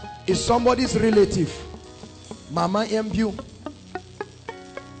 It's somebody's relative. Mama Embu.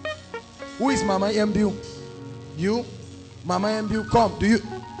 Who is Mama Embu? You? Mama Embu, come. Do you?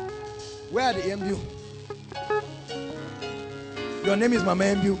 Where are the Embu? Your name is Mama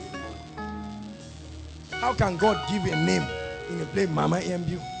Embu. How can God give a name in a place, Mama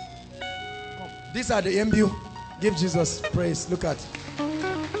Embu? These are the Embu. Give Jesus praise. Look at.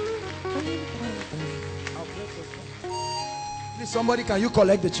 Please, somebody, can you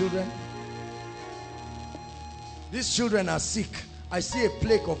collect the children? These children are sick. I see a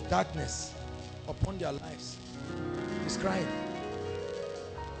plague of darkness upon their lives. He's crying.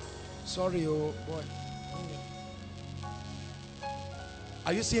 Sorry, oh boy.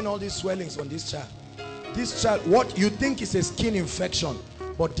 Are you seeing all these swellings on this child? This child, what you think is a skin infection,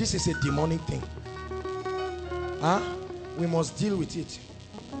 but this is a demonic thing. Huh? We must deal with it.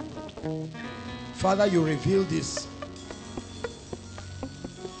 Father, you reveal this.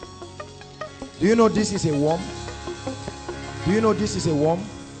 Do you know this is a worm? Do you know this is a worm?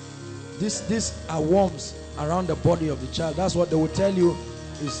 These are worms around the body of the child. That's what they will tell you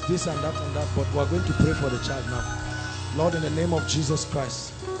is this and that and that. But we're going to pray for the child now. Lord, in the name of Jesus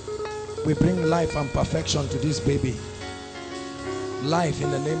Christ, we bring life and perfection to this baby. Life in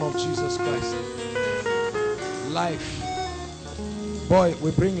the name of Jesus Christ. Life. Boy,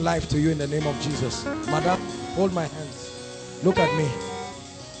 we bring life to you in the name of Jesus. Madam, hold my hands. Look at me.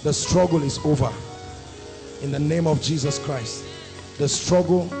 The struggle is over. In the name of Jesus Christ. The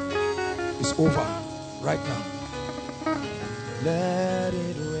struggle is over right now. Let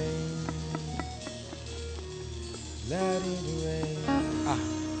it rain. Let it rain. Ah,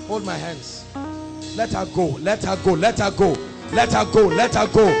 hold my hands. Let her go. Let her go. Let her go. Let her go. Let her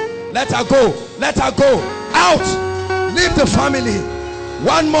go. Let her go. Let her go. Out. Leave the family.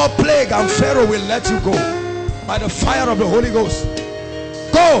 One more plague and Pharaoh will let you go. By the fire of the Holy Ghost.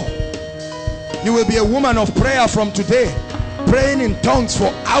 Go. You will be a woman of prayer from today. Praying in tongues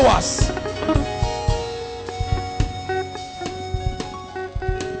for hours.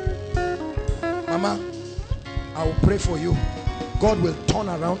 Mama, I will pray for you. God will turn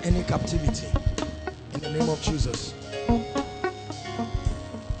around any captivity. In the name of Jesus.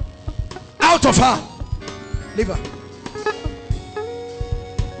 Out of her. Leave her.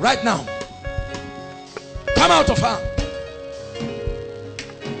 Right now. Come out of her.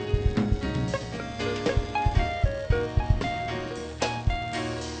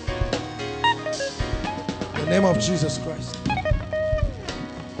 In the name of Jesus Christ.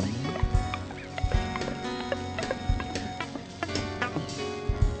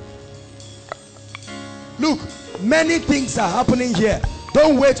 Look, many things are happening here.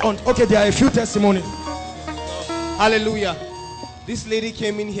 Don't wait on. Okay, there are a few testimonies. Hallelujah. This lady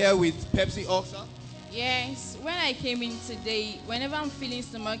came in here with Pepsi ulcer. Yes, when I came in today, whenever I'm feeling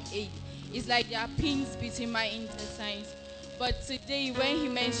stomach ache, it's like there are pins between my intestines. But today, when he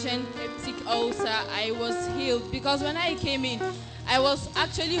mentioned peptic ulcer, I was healed. Because when I came in, I was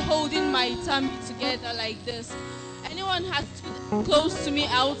actually holding my tummy together like this. Anyone has close to me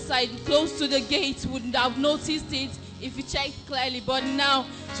outside, close to the gate, wouldn't have noticed it if you check clearly. But now,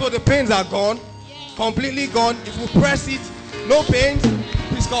 so the pains are gone, completely gone. If you press it, no pains.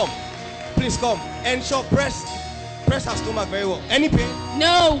 Please come, please come. And sure, press her stomach very well. Any pain?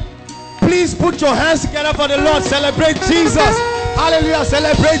 No. Please put your hands together for the Lord. Celebrate Jesus. Hallelujah.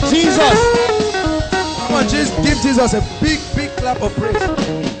 Celebrate Jesus. Come on, just give Jesus a big clap of praise.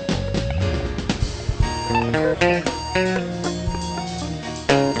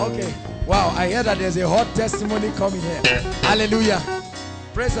 Okay. Wow, I hear that there's a hot testimony coming here. Hallelujah.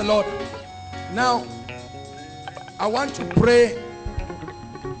 Praise the Lord. Now, I want to pray.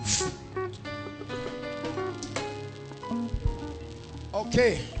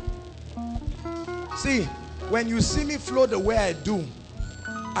 Okay. See, when you see me flow the way I do,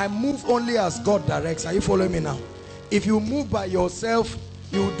 I move only as God directs. Are you following me now? If you move by yourself,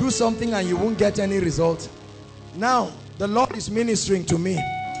 you will do something and you won't get any result. Now, The Lord is ministering to me.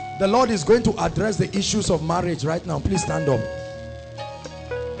 The Lord is going to address the issues of marriage right now. Please stand up.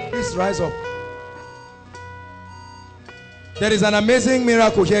 Please rise up. There is an amazing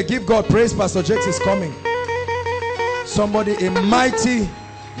miracle here. Give God praise. Pastor Jakes is coming. Somebody, a mighty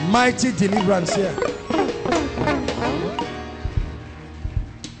deliverance here.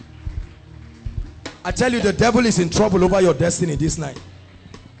 I tell you, the devil is in trouble over your destiny this night.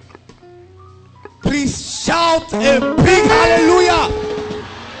 Please shout a big hallelujah.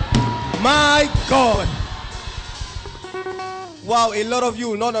 My God. Wow, a lot of you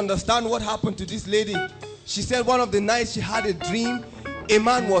will not understand what happened to this lady. She said one of the nights she had a dream, a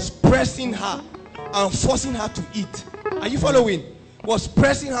man was pressing her and forcing her to eat. Are you following? Was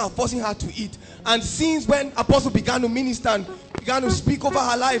pressing her and forcing her to eat. And since when Apostle began to minister and began to speak over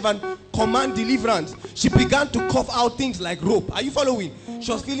her life and command deliverance, she began to cough out things like rope. Are you following?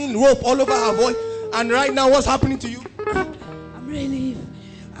 She was feeling rope all over her voice. And right now, what's happening to you? I'm relieved.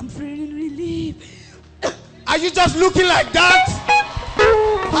 I'm feeling relieved. Are you just looking like that?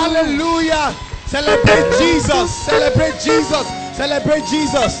 Hallelujah. Celebrate Jesus. Celebrate Jesus. Celebrate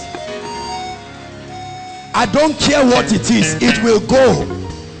Jesus. I don't care what it is. It will go.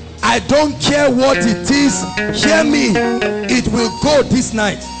 I don't care what it is. Hear me. It will go this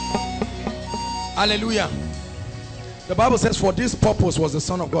night. Hallelujah. The Bible says, for this purpose was the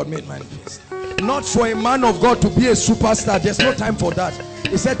Son of God made manifest. Not for a man of God to be a superstar. There's no time for that.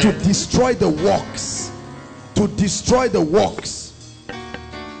 He said to destroy the works. To destroy the works.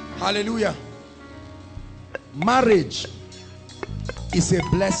 Hallelujah. Marriage is a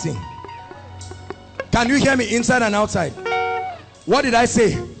blessing. Can you hear me inside and outside? What did I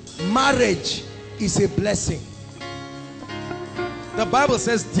say? Marriage is a blessing. The Bible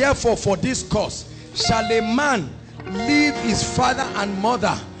says, therefore for this cause shall a man leave his father and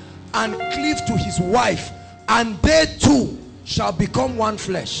mother and cleave to his wife, and they two shall become one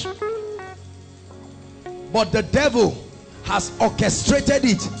flesh. But the devil has orchestrated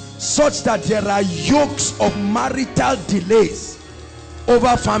it such that there are yokes of marital delays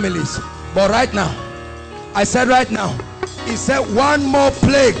over families. But right now, I said right now, he said one more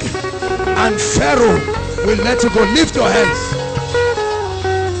plague and Pharaoh will let you go. Lift your hands.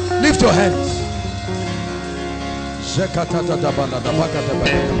 Lift your hands.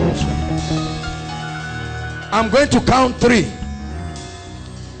 I'm going to count 3.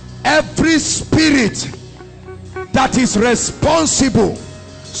 Every spirit that is responsible.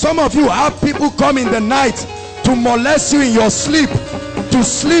 Some of you have people come in the night to molest you in your sleep, to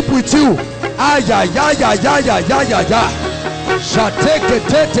sleep with you. At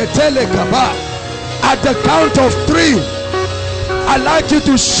the count of 3, I'd like you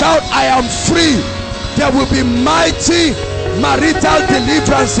to shout, I am free. There will be mighty marital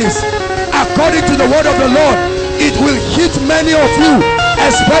deliverances according to the word of the Lord. It will hit many of you,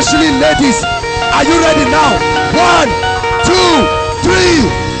 especially ladies. Are you ready now? 1, 2, 3.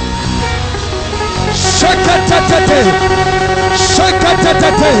 Shakatatete.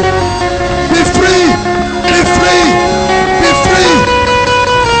 Shakatatete. Be free. Be free. Be free.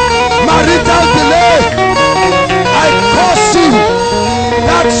 Marital delay. I curse you.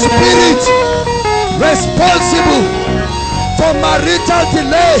 That spirit responsible for marital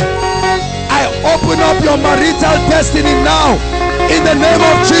delay, I open up your marital destiny now in the name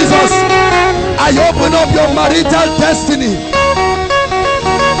of Jesus. I open up your marital destiny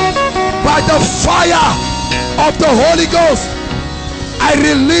by the fire of the Holy Ghost. I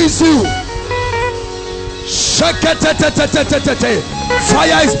release you.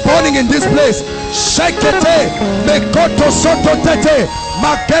 Fire is burning in this place.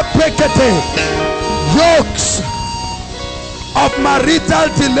 Yokes of marital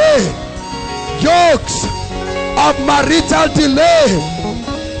delay, yokes of marital delay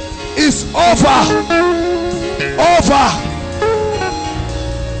is over.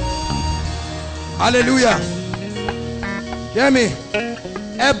 Hallelujah. Hear me.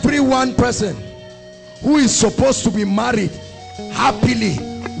 Every one person who is supposed to be married happily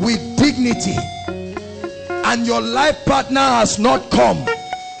with dignity, and your life partner has not come,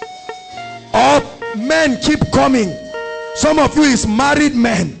 or men keep coming. Some of you is married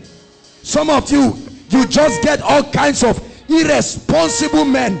men. Some of you just get all kinds of irresponsible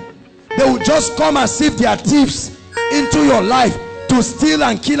men. They will just come as if they are thieves into your life to steal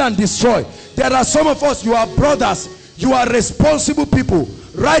and kill and destroy. There are some of us, you are brothers, you are responsible people.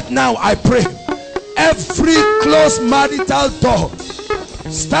 Right now I pray, every closed marital door,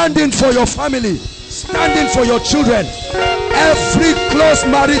 standing for your family, standing for your children, every closed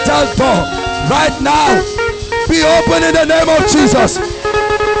marital door right now be open in the name of Jesus.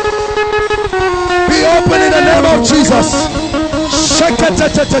 Be open in the name of Jesus.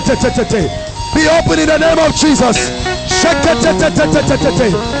 Be open in the name of Jesus.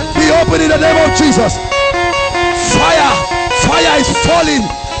 Be open in the name of Jesus. Fire. Fire is falling.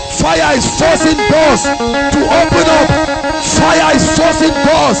 Fire is forcing doors to open up. Fire is forcing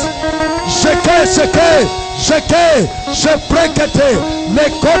doors. Je prekete, le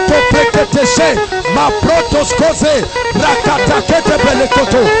koto prekete se, ma protos kose, rakata kete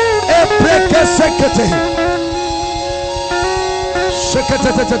belekoto, e preke sekete.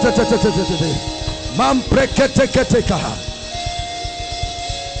 Shekete, mam prekete kete kaha.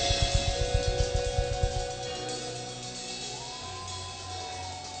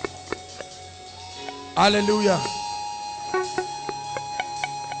 Hallelujah.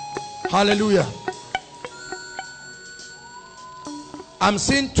 Hallelujah. I'm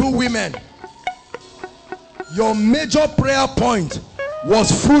seeing two women. Your major prayer point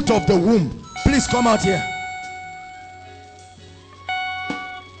was fruit of the womb. Please come out here.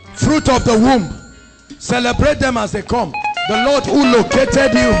 Fruit of the womb. Celebrate them as they come. The Lord who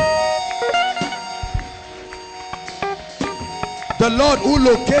located you. The Lord who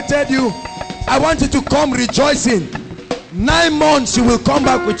located you. I want you to come rejoicing. 9 months you will come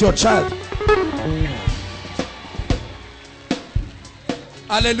back with your child.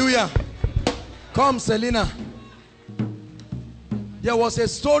 Hallelujah. Come, Selena. There was a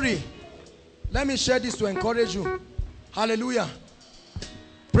story. Let me share this to encourage you. Hallelujah.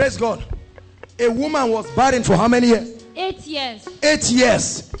 Praise God. A woman was barren for how many years? 8 years. 8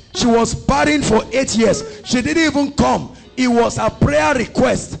 years. She was barren for 8 years. She didn't even come. It was a prayer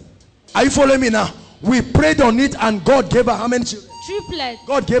request. Are you following me now? We prayed on it and God gave her how many children? Triplets.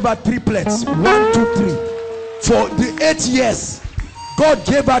 God gave her triplets. 1, 2, 3. For the 8 years, God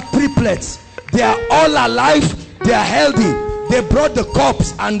gave her triplets. They are all alive. They are healthy. They brought the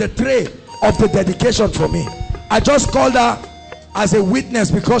cups and the tray of the dedication for me. I just called her as a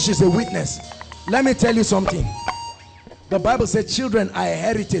witness because she's a witness. Let me tell you something. The Bible says children are a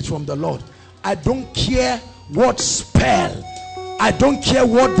heritage from the Lord. I don't care what spell. I don't care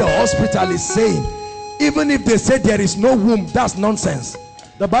what the hospital is saying. Even if they say there is no womb, that's nonsense.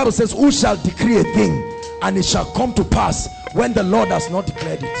 The Bible says, who shall decree a thing and it shall come to pass when the Lord has not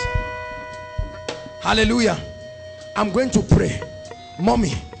declared it. Hallelujah. I'm going to pray.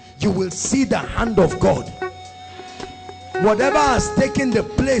 Mommy, you will see the hand of God. Whatever has taken the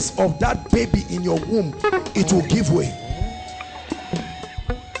place of that baby in your womb, it will give way.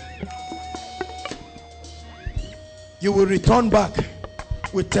 You will return back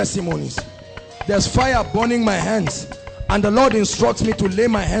with testimonies. There's fire burning my hands, and the Lord instructs me to lay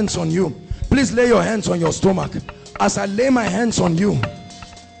my hands on you. Please lay your hands on your stomach. As I lay my hands on you,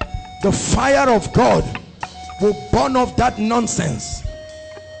 the fire of God will burn off that nonsense.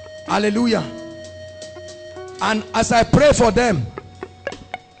 Hallelujah. And as I pray for them,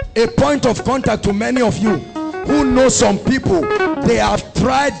 a point of contact to many of you who know some people, they have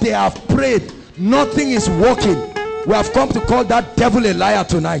tried, they have prayed, nothing is working. We have come to call that devil a liar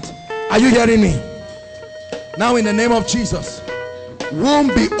tonight. Are you hearing me? Now in the name of Jesus, womb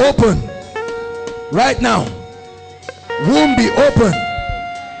be open right now. Womb be open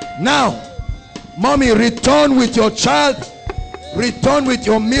now. Mommy, return with your child. Return with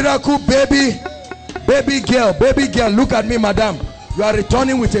your miracle baby. Baby girl, look at me, madam. You are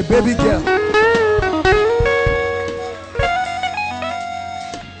returning with a baby girl.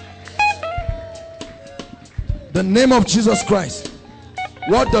 The name of Jesus Christ.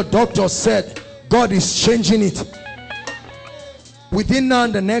 What the doctor said, God is changing it. Within now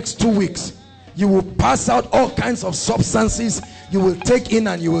and the next 2 weeks, you will pass out all kinds of substances you will take in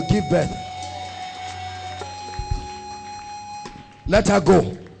and you will give birth. Let her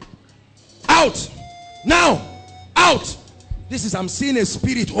go. Out. Now. Out. This is, I'm seeing a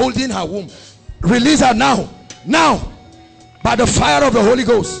spirit holding her womb. Release her now. Now. By the fire of the Holy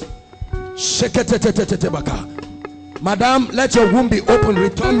Ghost. Madam, let your womb be open.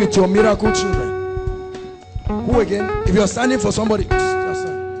 Return with your miracle children. Who again? If you're standing for somebody, just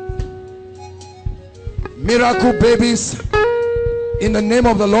miracle babies in the name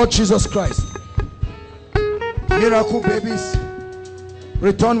of the Lord Jesus Christ. Miracle babies,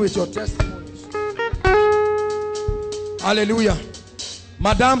 return with your testimonies. Hallelujah.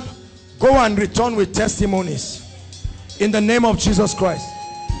 Madam, go and return with testimonies in the name of Jesus Christ.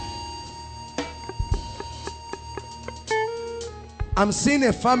 I'm seeing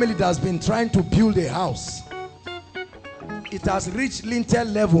a family that has been trying to build a house. It has reached lintel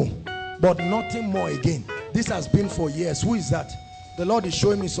level, but nothing more again. This has been for years. Who is that? The Lord is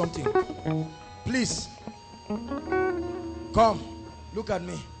showing me something. Please come. Look at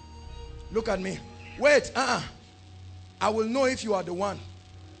me. Look at me. Wait, I will know if you are the one.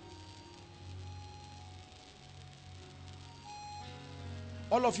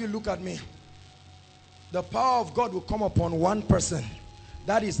 All of you look at me. The power of God will come upon one person.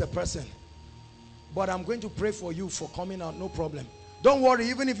 That is the person. But I'm going to pray for you for coming out, no problem. Don't worry,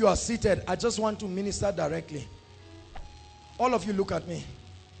 even if you are seated, I just want to minister directly. All of you look at me.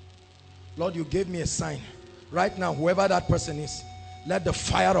 Lord, you gave me a sign. Right now, whoever that person is, let the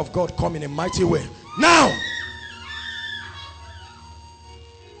fire of God come in a mighty way. Now!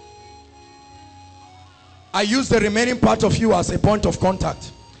 I use the remaining part of you as a point of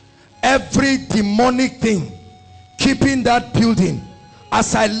contact. Every demonic thing keeping that building,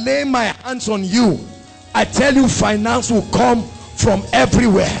 as I lay my hands on you, I tell you, finance will come from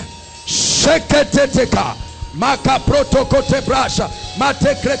everywhere. Sheketeteka, maka protokote brasha,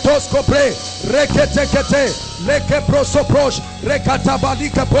 mate kretoskopre, reketekete, leke prosoprosh,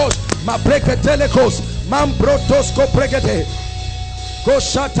 rekatabalika posh, ma breketelekos, mam brotoskopregete,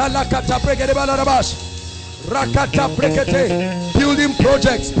 koshata lakata pregete balarabash, rakata pregete. Building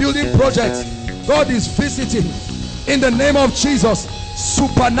projects, building projects. God is visiting in the name of Jesus.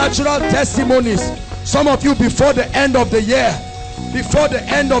 Supernatural testimonies. Some of you, before the end of the year, the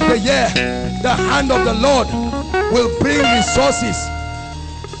hand of the Lord will bring resources.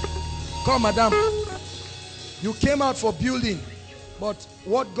 Come, madam. You came out for building, but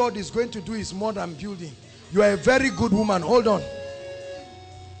what God is going to do is more than building. You are a very good woman. Hold on.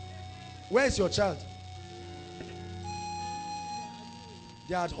 Where is your child?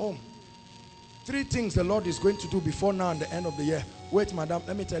 They are at home. 3 things the Lord is going to do before now and the end of the year. Wait, madam,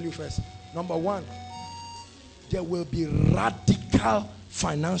 let me tell you first. Number 1, there will be radical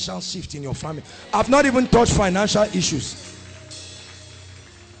financial shift in your family. I've not even touched financial issues.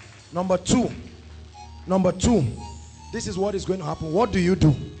 Number 2, this is what is going to happen. What do you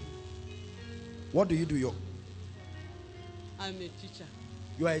do? What do you do, yo? I'm a teacher.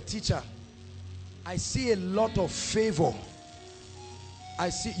 You are a teacher. I see a lot of favor. I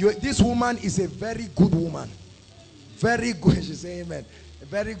see you. This woman is a very good woman. Very good. She say amen. A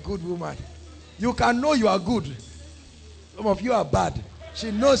very good woman. You can know you are good. Some of you are bad. She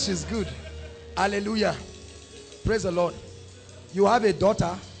knows she's good. Hallelujah. Praise the Lord. You have a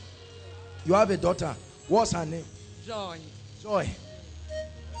daughter. You have a daughter. What's her name? Joy. Joy.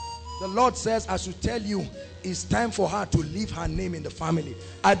 The Lord says I should tell you it's time for her to leave her name in the family.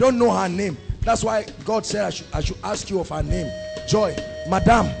 I don't know her name. That's why God said I should ask you of her name. Joy.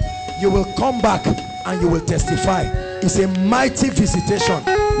 Madam, you will come back and you will testify. It's a mighty visitation.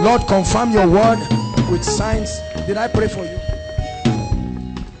 Lord, confirm your word with signs. Did I pray for you?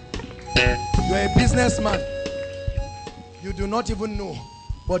 You're a businessman. You do not even know,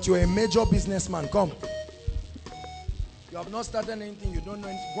 but you're a major businessman. Come. You have not started anything. You don't know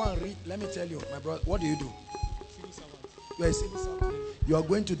anything. Go and read. Let me tell you, my brother. What do you do? You are a civil servant. You are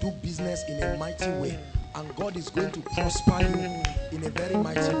going to do business in a mighty way, and God is going to prosper you in a very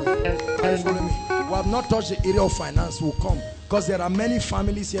mighty way. Are you following me? We have not touched the area of finance. We'll come, because there are many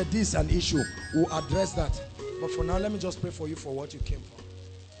families here. This is an issue. We'll address that. But for now, let me just pray for you for what you came for.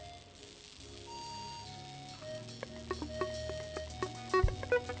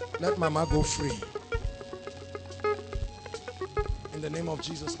 Let Mama go free. In the name of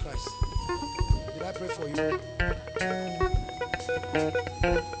Jesus Christ. Did I pray for you?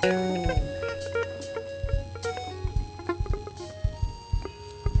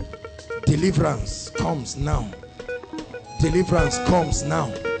 Deliverance comes now. Deliverance comes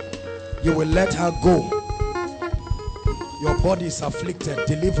now. You will let her go. Your body is afflicted.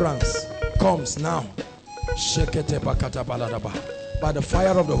 Deliverance comes now. By the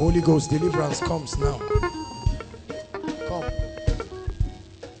fire of the Holy Ghost, deliverance comes now. Come.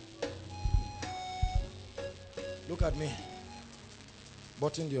 Look at me.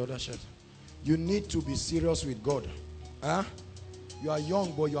 Button the other shirt. You need to be serious with God. Huh? You are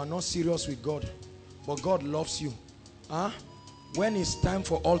young, but you are not serious with God. But God loves you. Huh? When it's time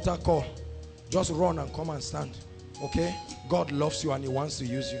for altar call, just run and come and stand. Okay? God loves you and He wants to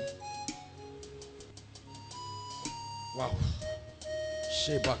use you. Wow.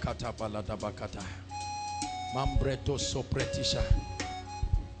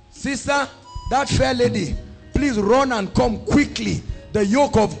 Sister, that fair lady, please run and come quickly. The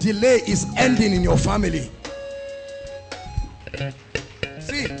yoke of delay is ending in your family.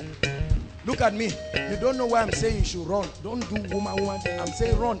 See, look at me. You don't know why I'm saying you should run. Don't do woman thing. I'm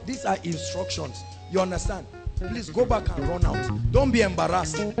saying run. These are instructions. You understand? Please go back and run out. Don't be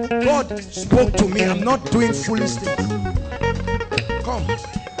embarrassed. God spoke to me. I'm not doing foolish things. Come.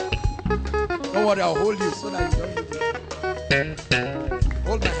 Don't worry, I'll hold you so that you don't need it.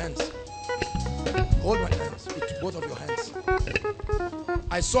 Hold my hands. both of your hands.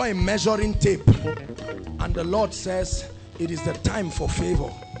 I saw a measuring tape, and the Lord says it is the time for favor.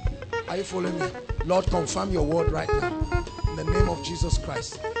 Are you following me? Lord, confirm your word right now. In the name of Jesus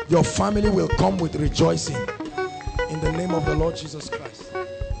Christ. Your family will come with rejoicing. In the name of the Lord Jesus Christ.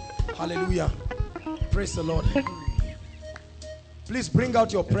 Hallelujah. Praise the Lord. Please bring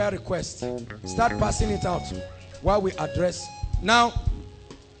out your prayer request. Start passing it out while we address. Now,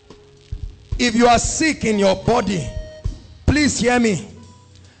 if you are sick in your body, please hear me.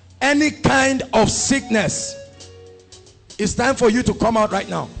 Any kind of sickness, it's time for you to come out right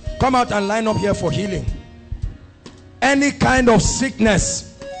now. Come out and line up here for healing. Any kind of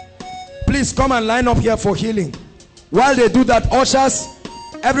sickness, please come and line up here for healing. While they do that, ushers,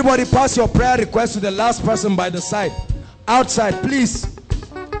 everybody pass your prayer request to the last person by the side. Outside, please.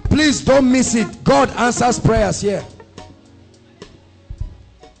 Please don't miss it. God answers prayers here.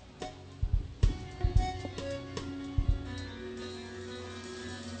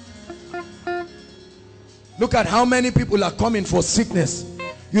 Look at how many people are coming for sickness.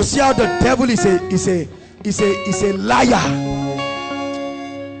 You see how the devil is a liar.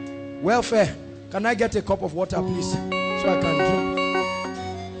 Welfare. Can I get a cup of water, please, so I can drink?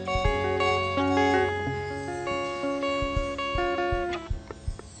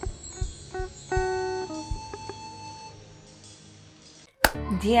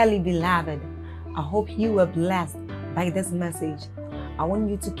 Dearly beloved, I hope you were blessed by this message. I want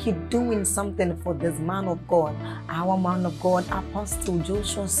you to keep doing something for this man of God, our man of God, Apostle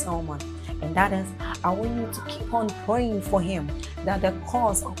Joshua Selman. And that is, I want you to keep on praying for him, that the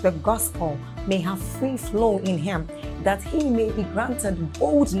cause of the gospel may have free flow in him, that he may be granted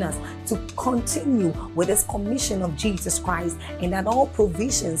boldness to continue with this commission of Jesus Christ, and that all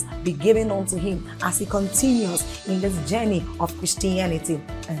provisions be given unto him as he continues in this journey of Christianity.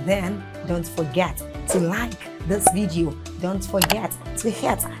 And then don't forget to like this video. Don't forget to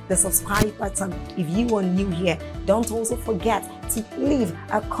hit the subscribe button if you are new here. Don't also forget to leave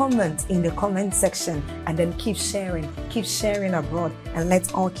a comment in the comment section, and then keep sharing abroad, and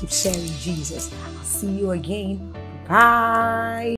let's all keep sharing Jesus. I'll see you again. Bye.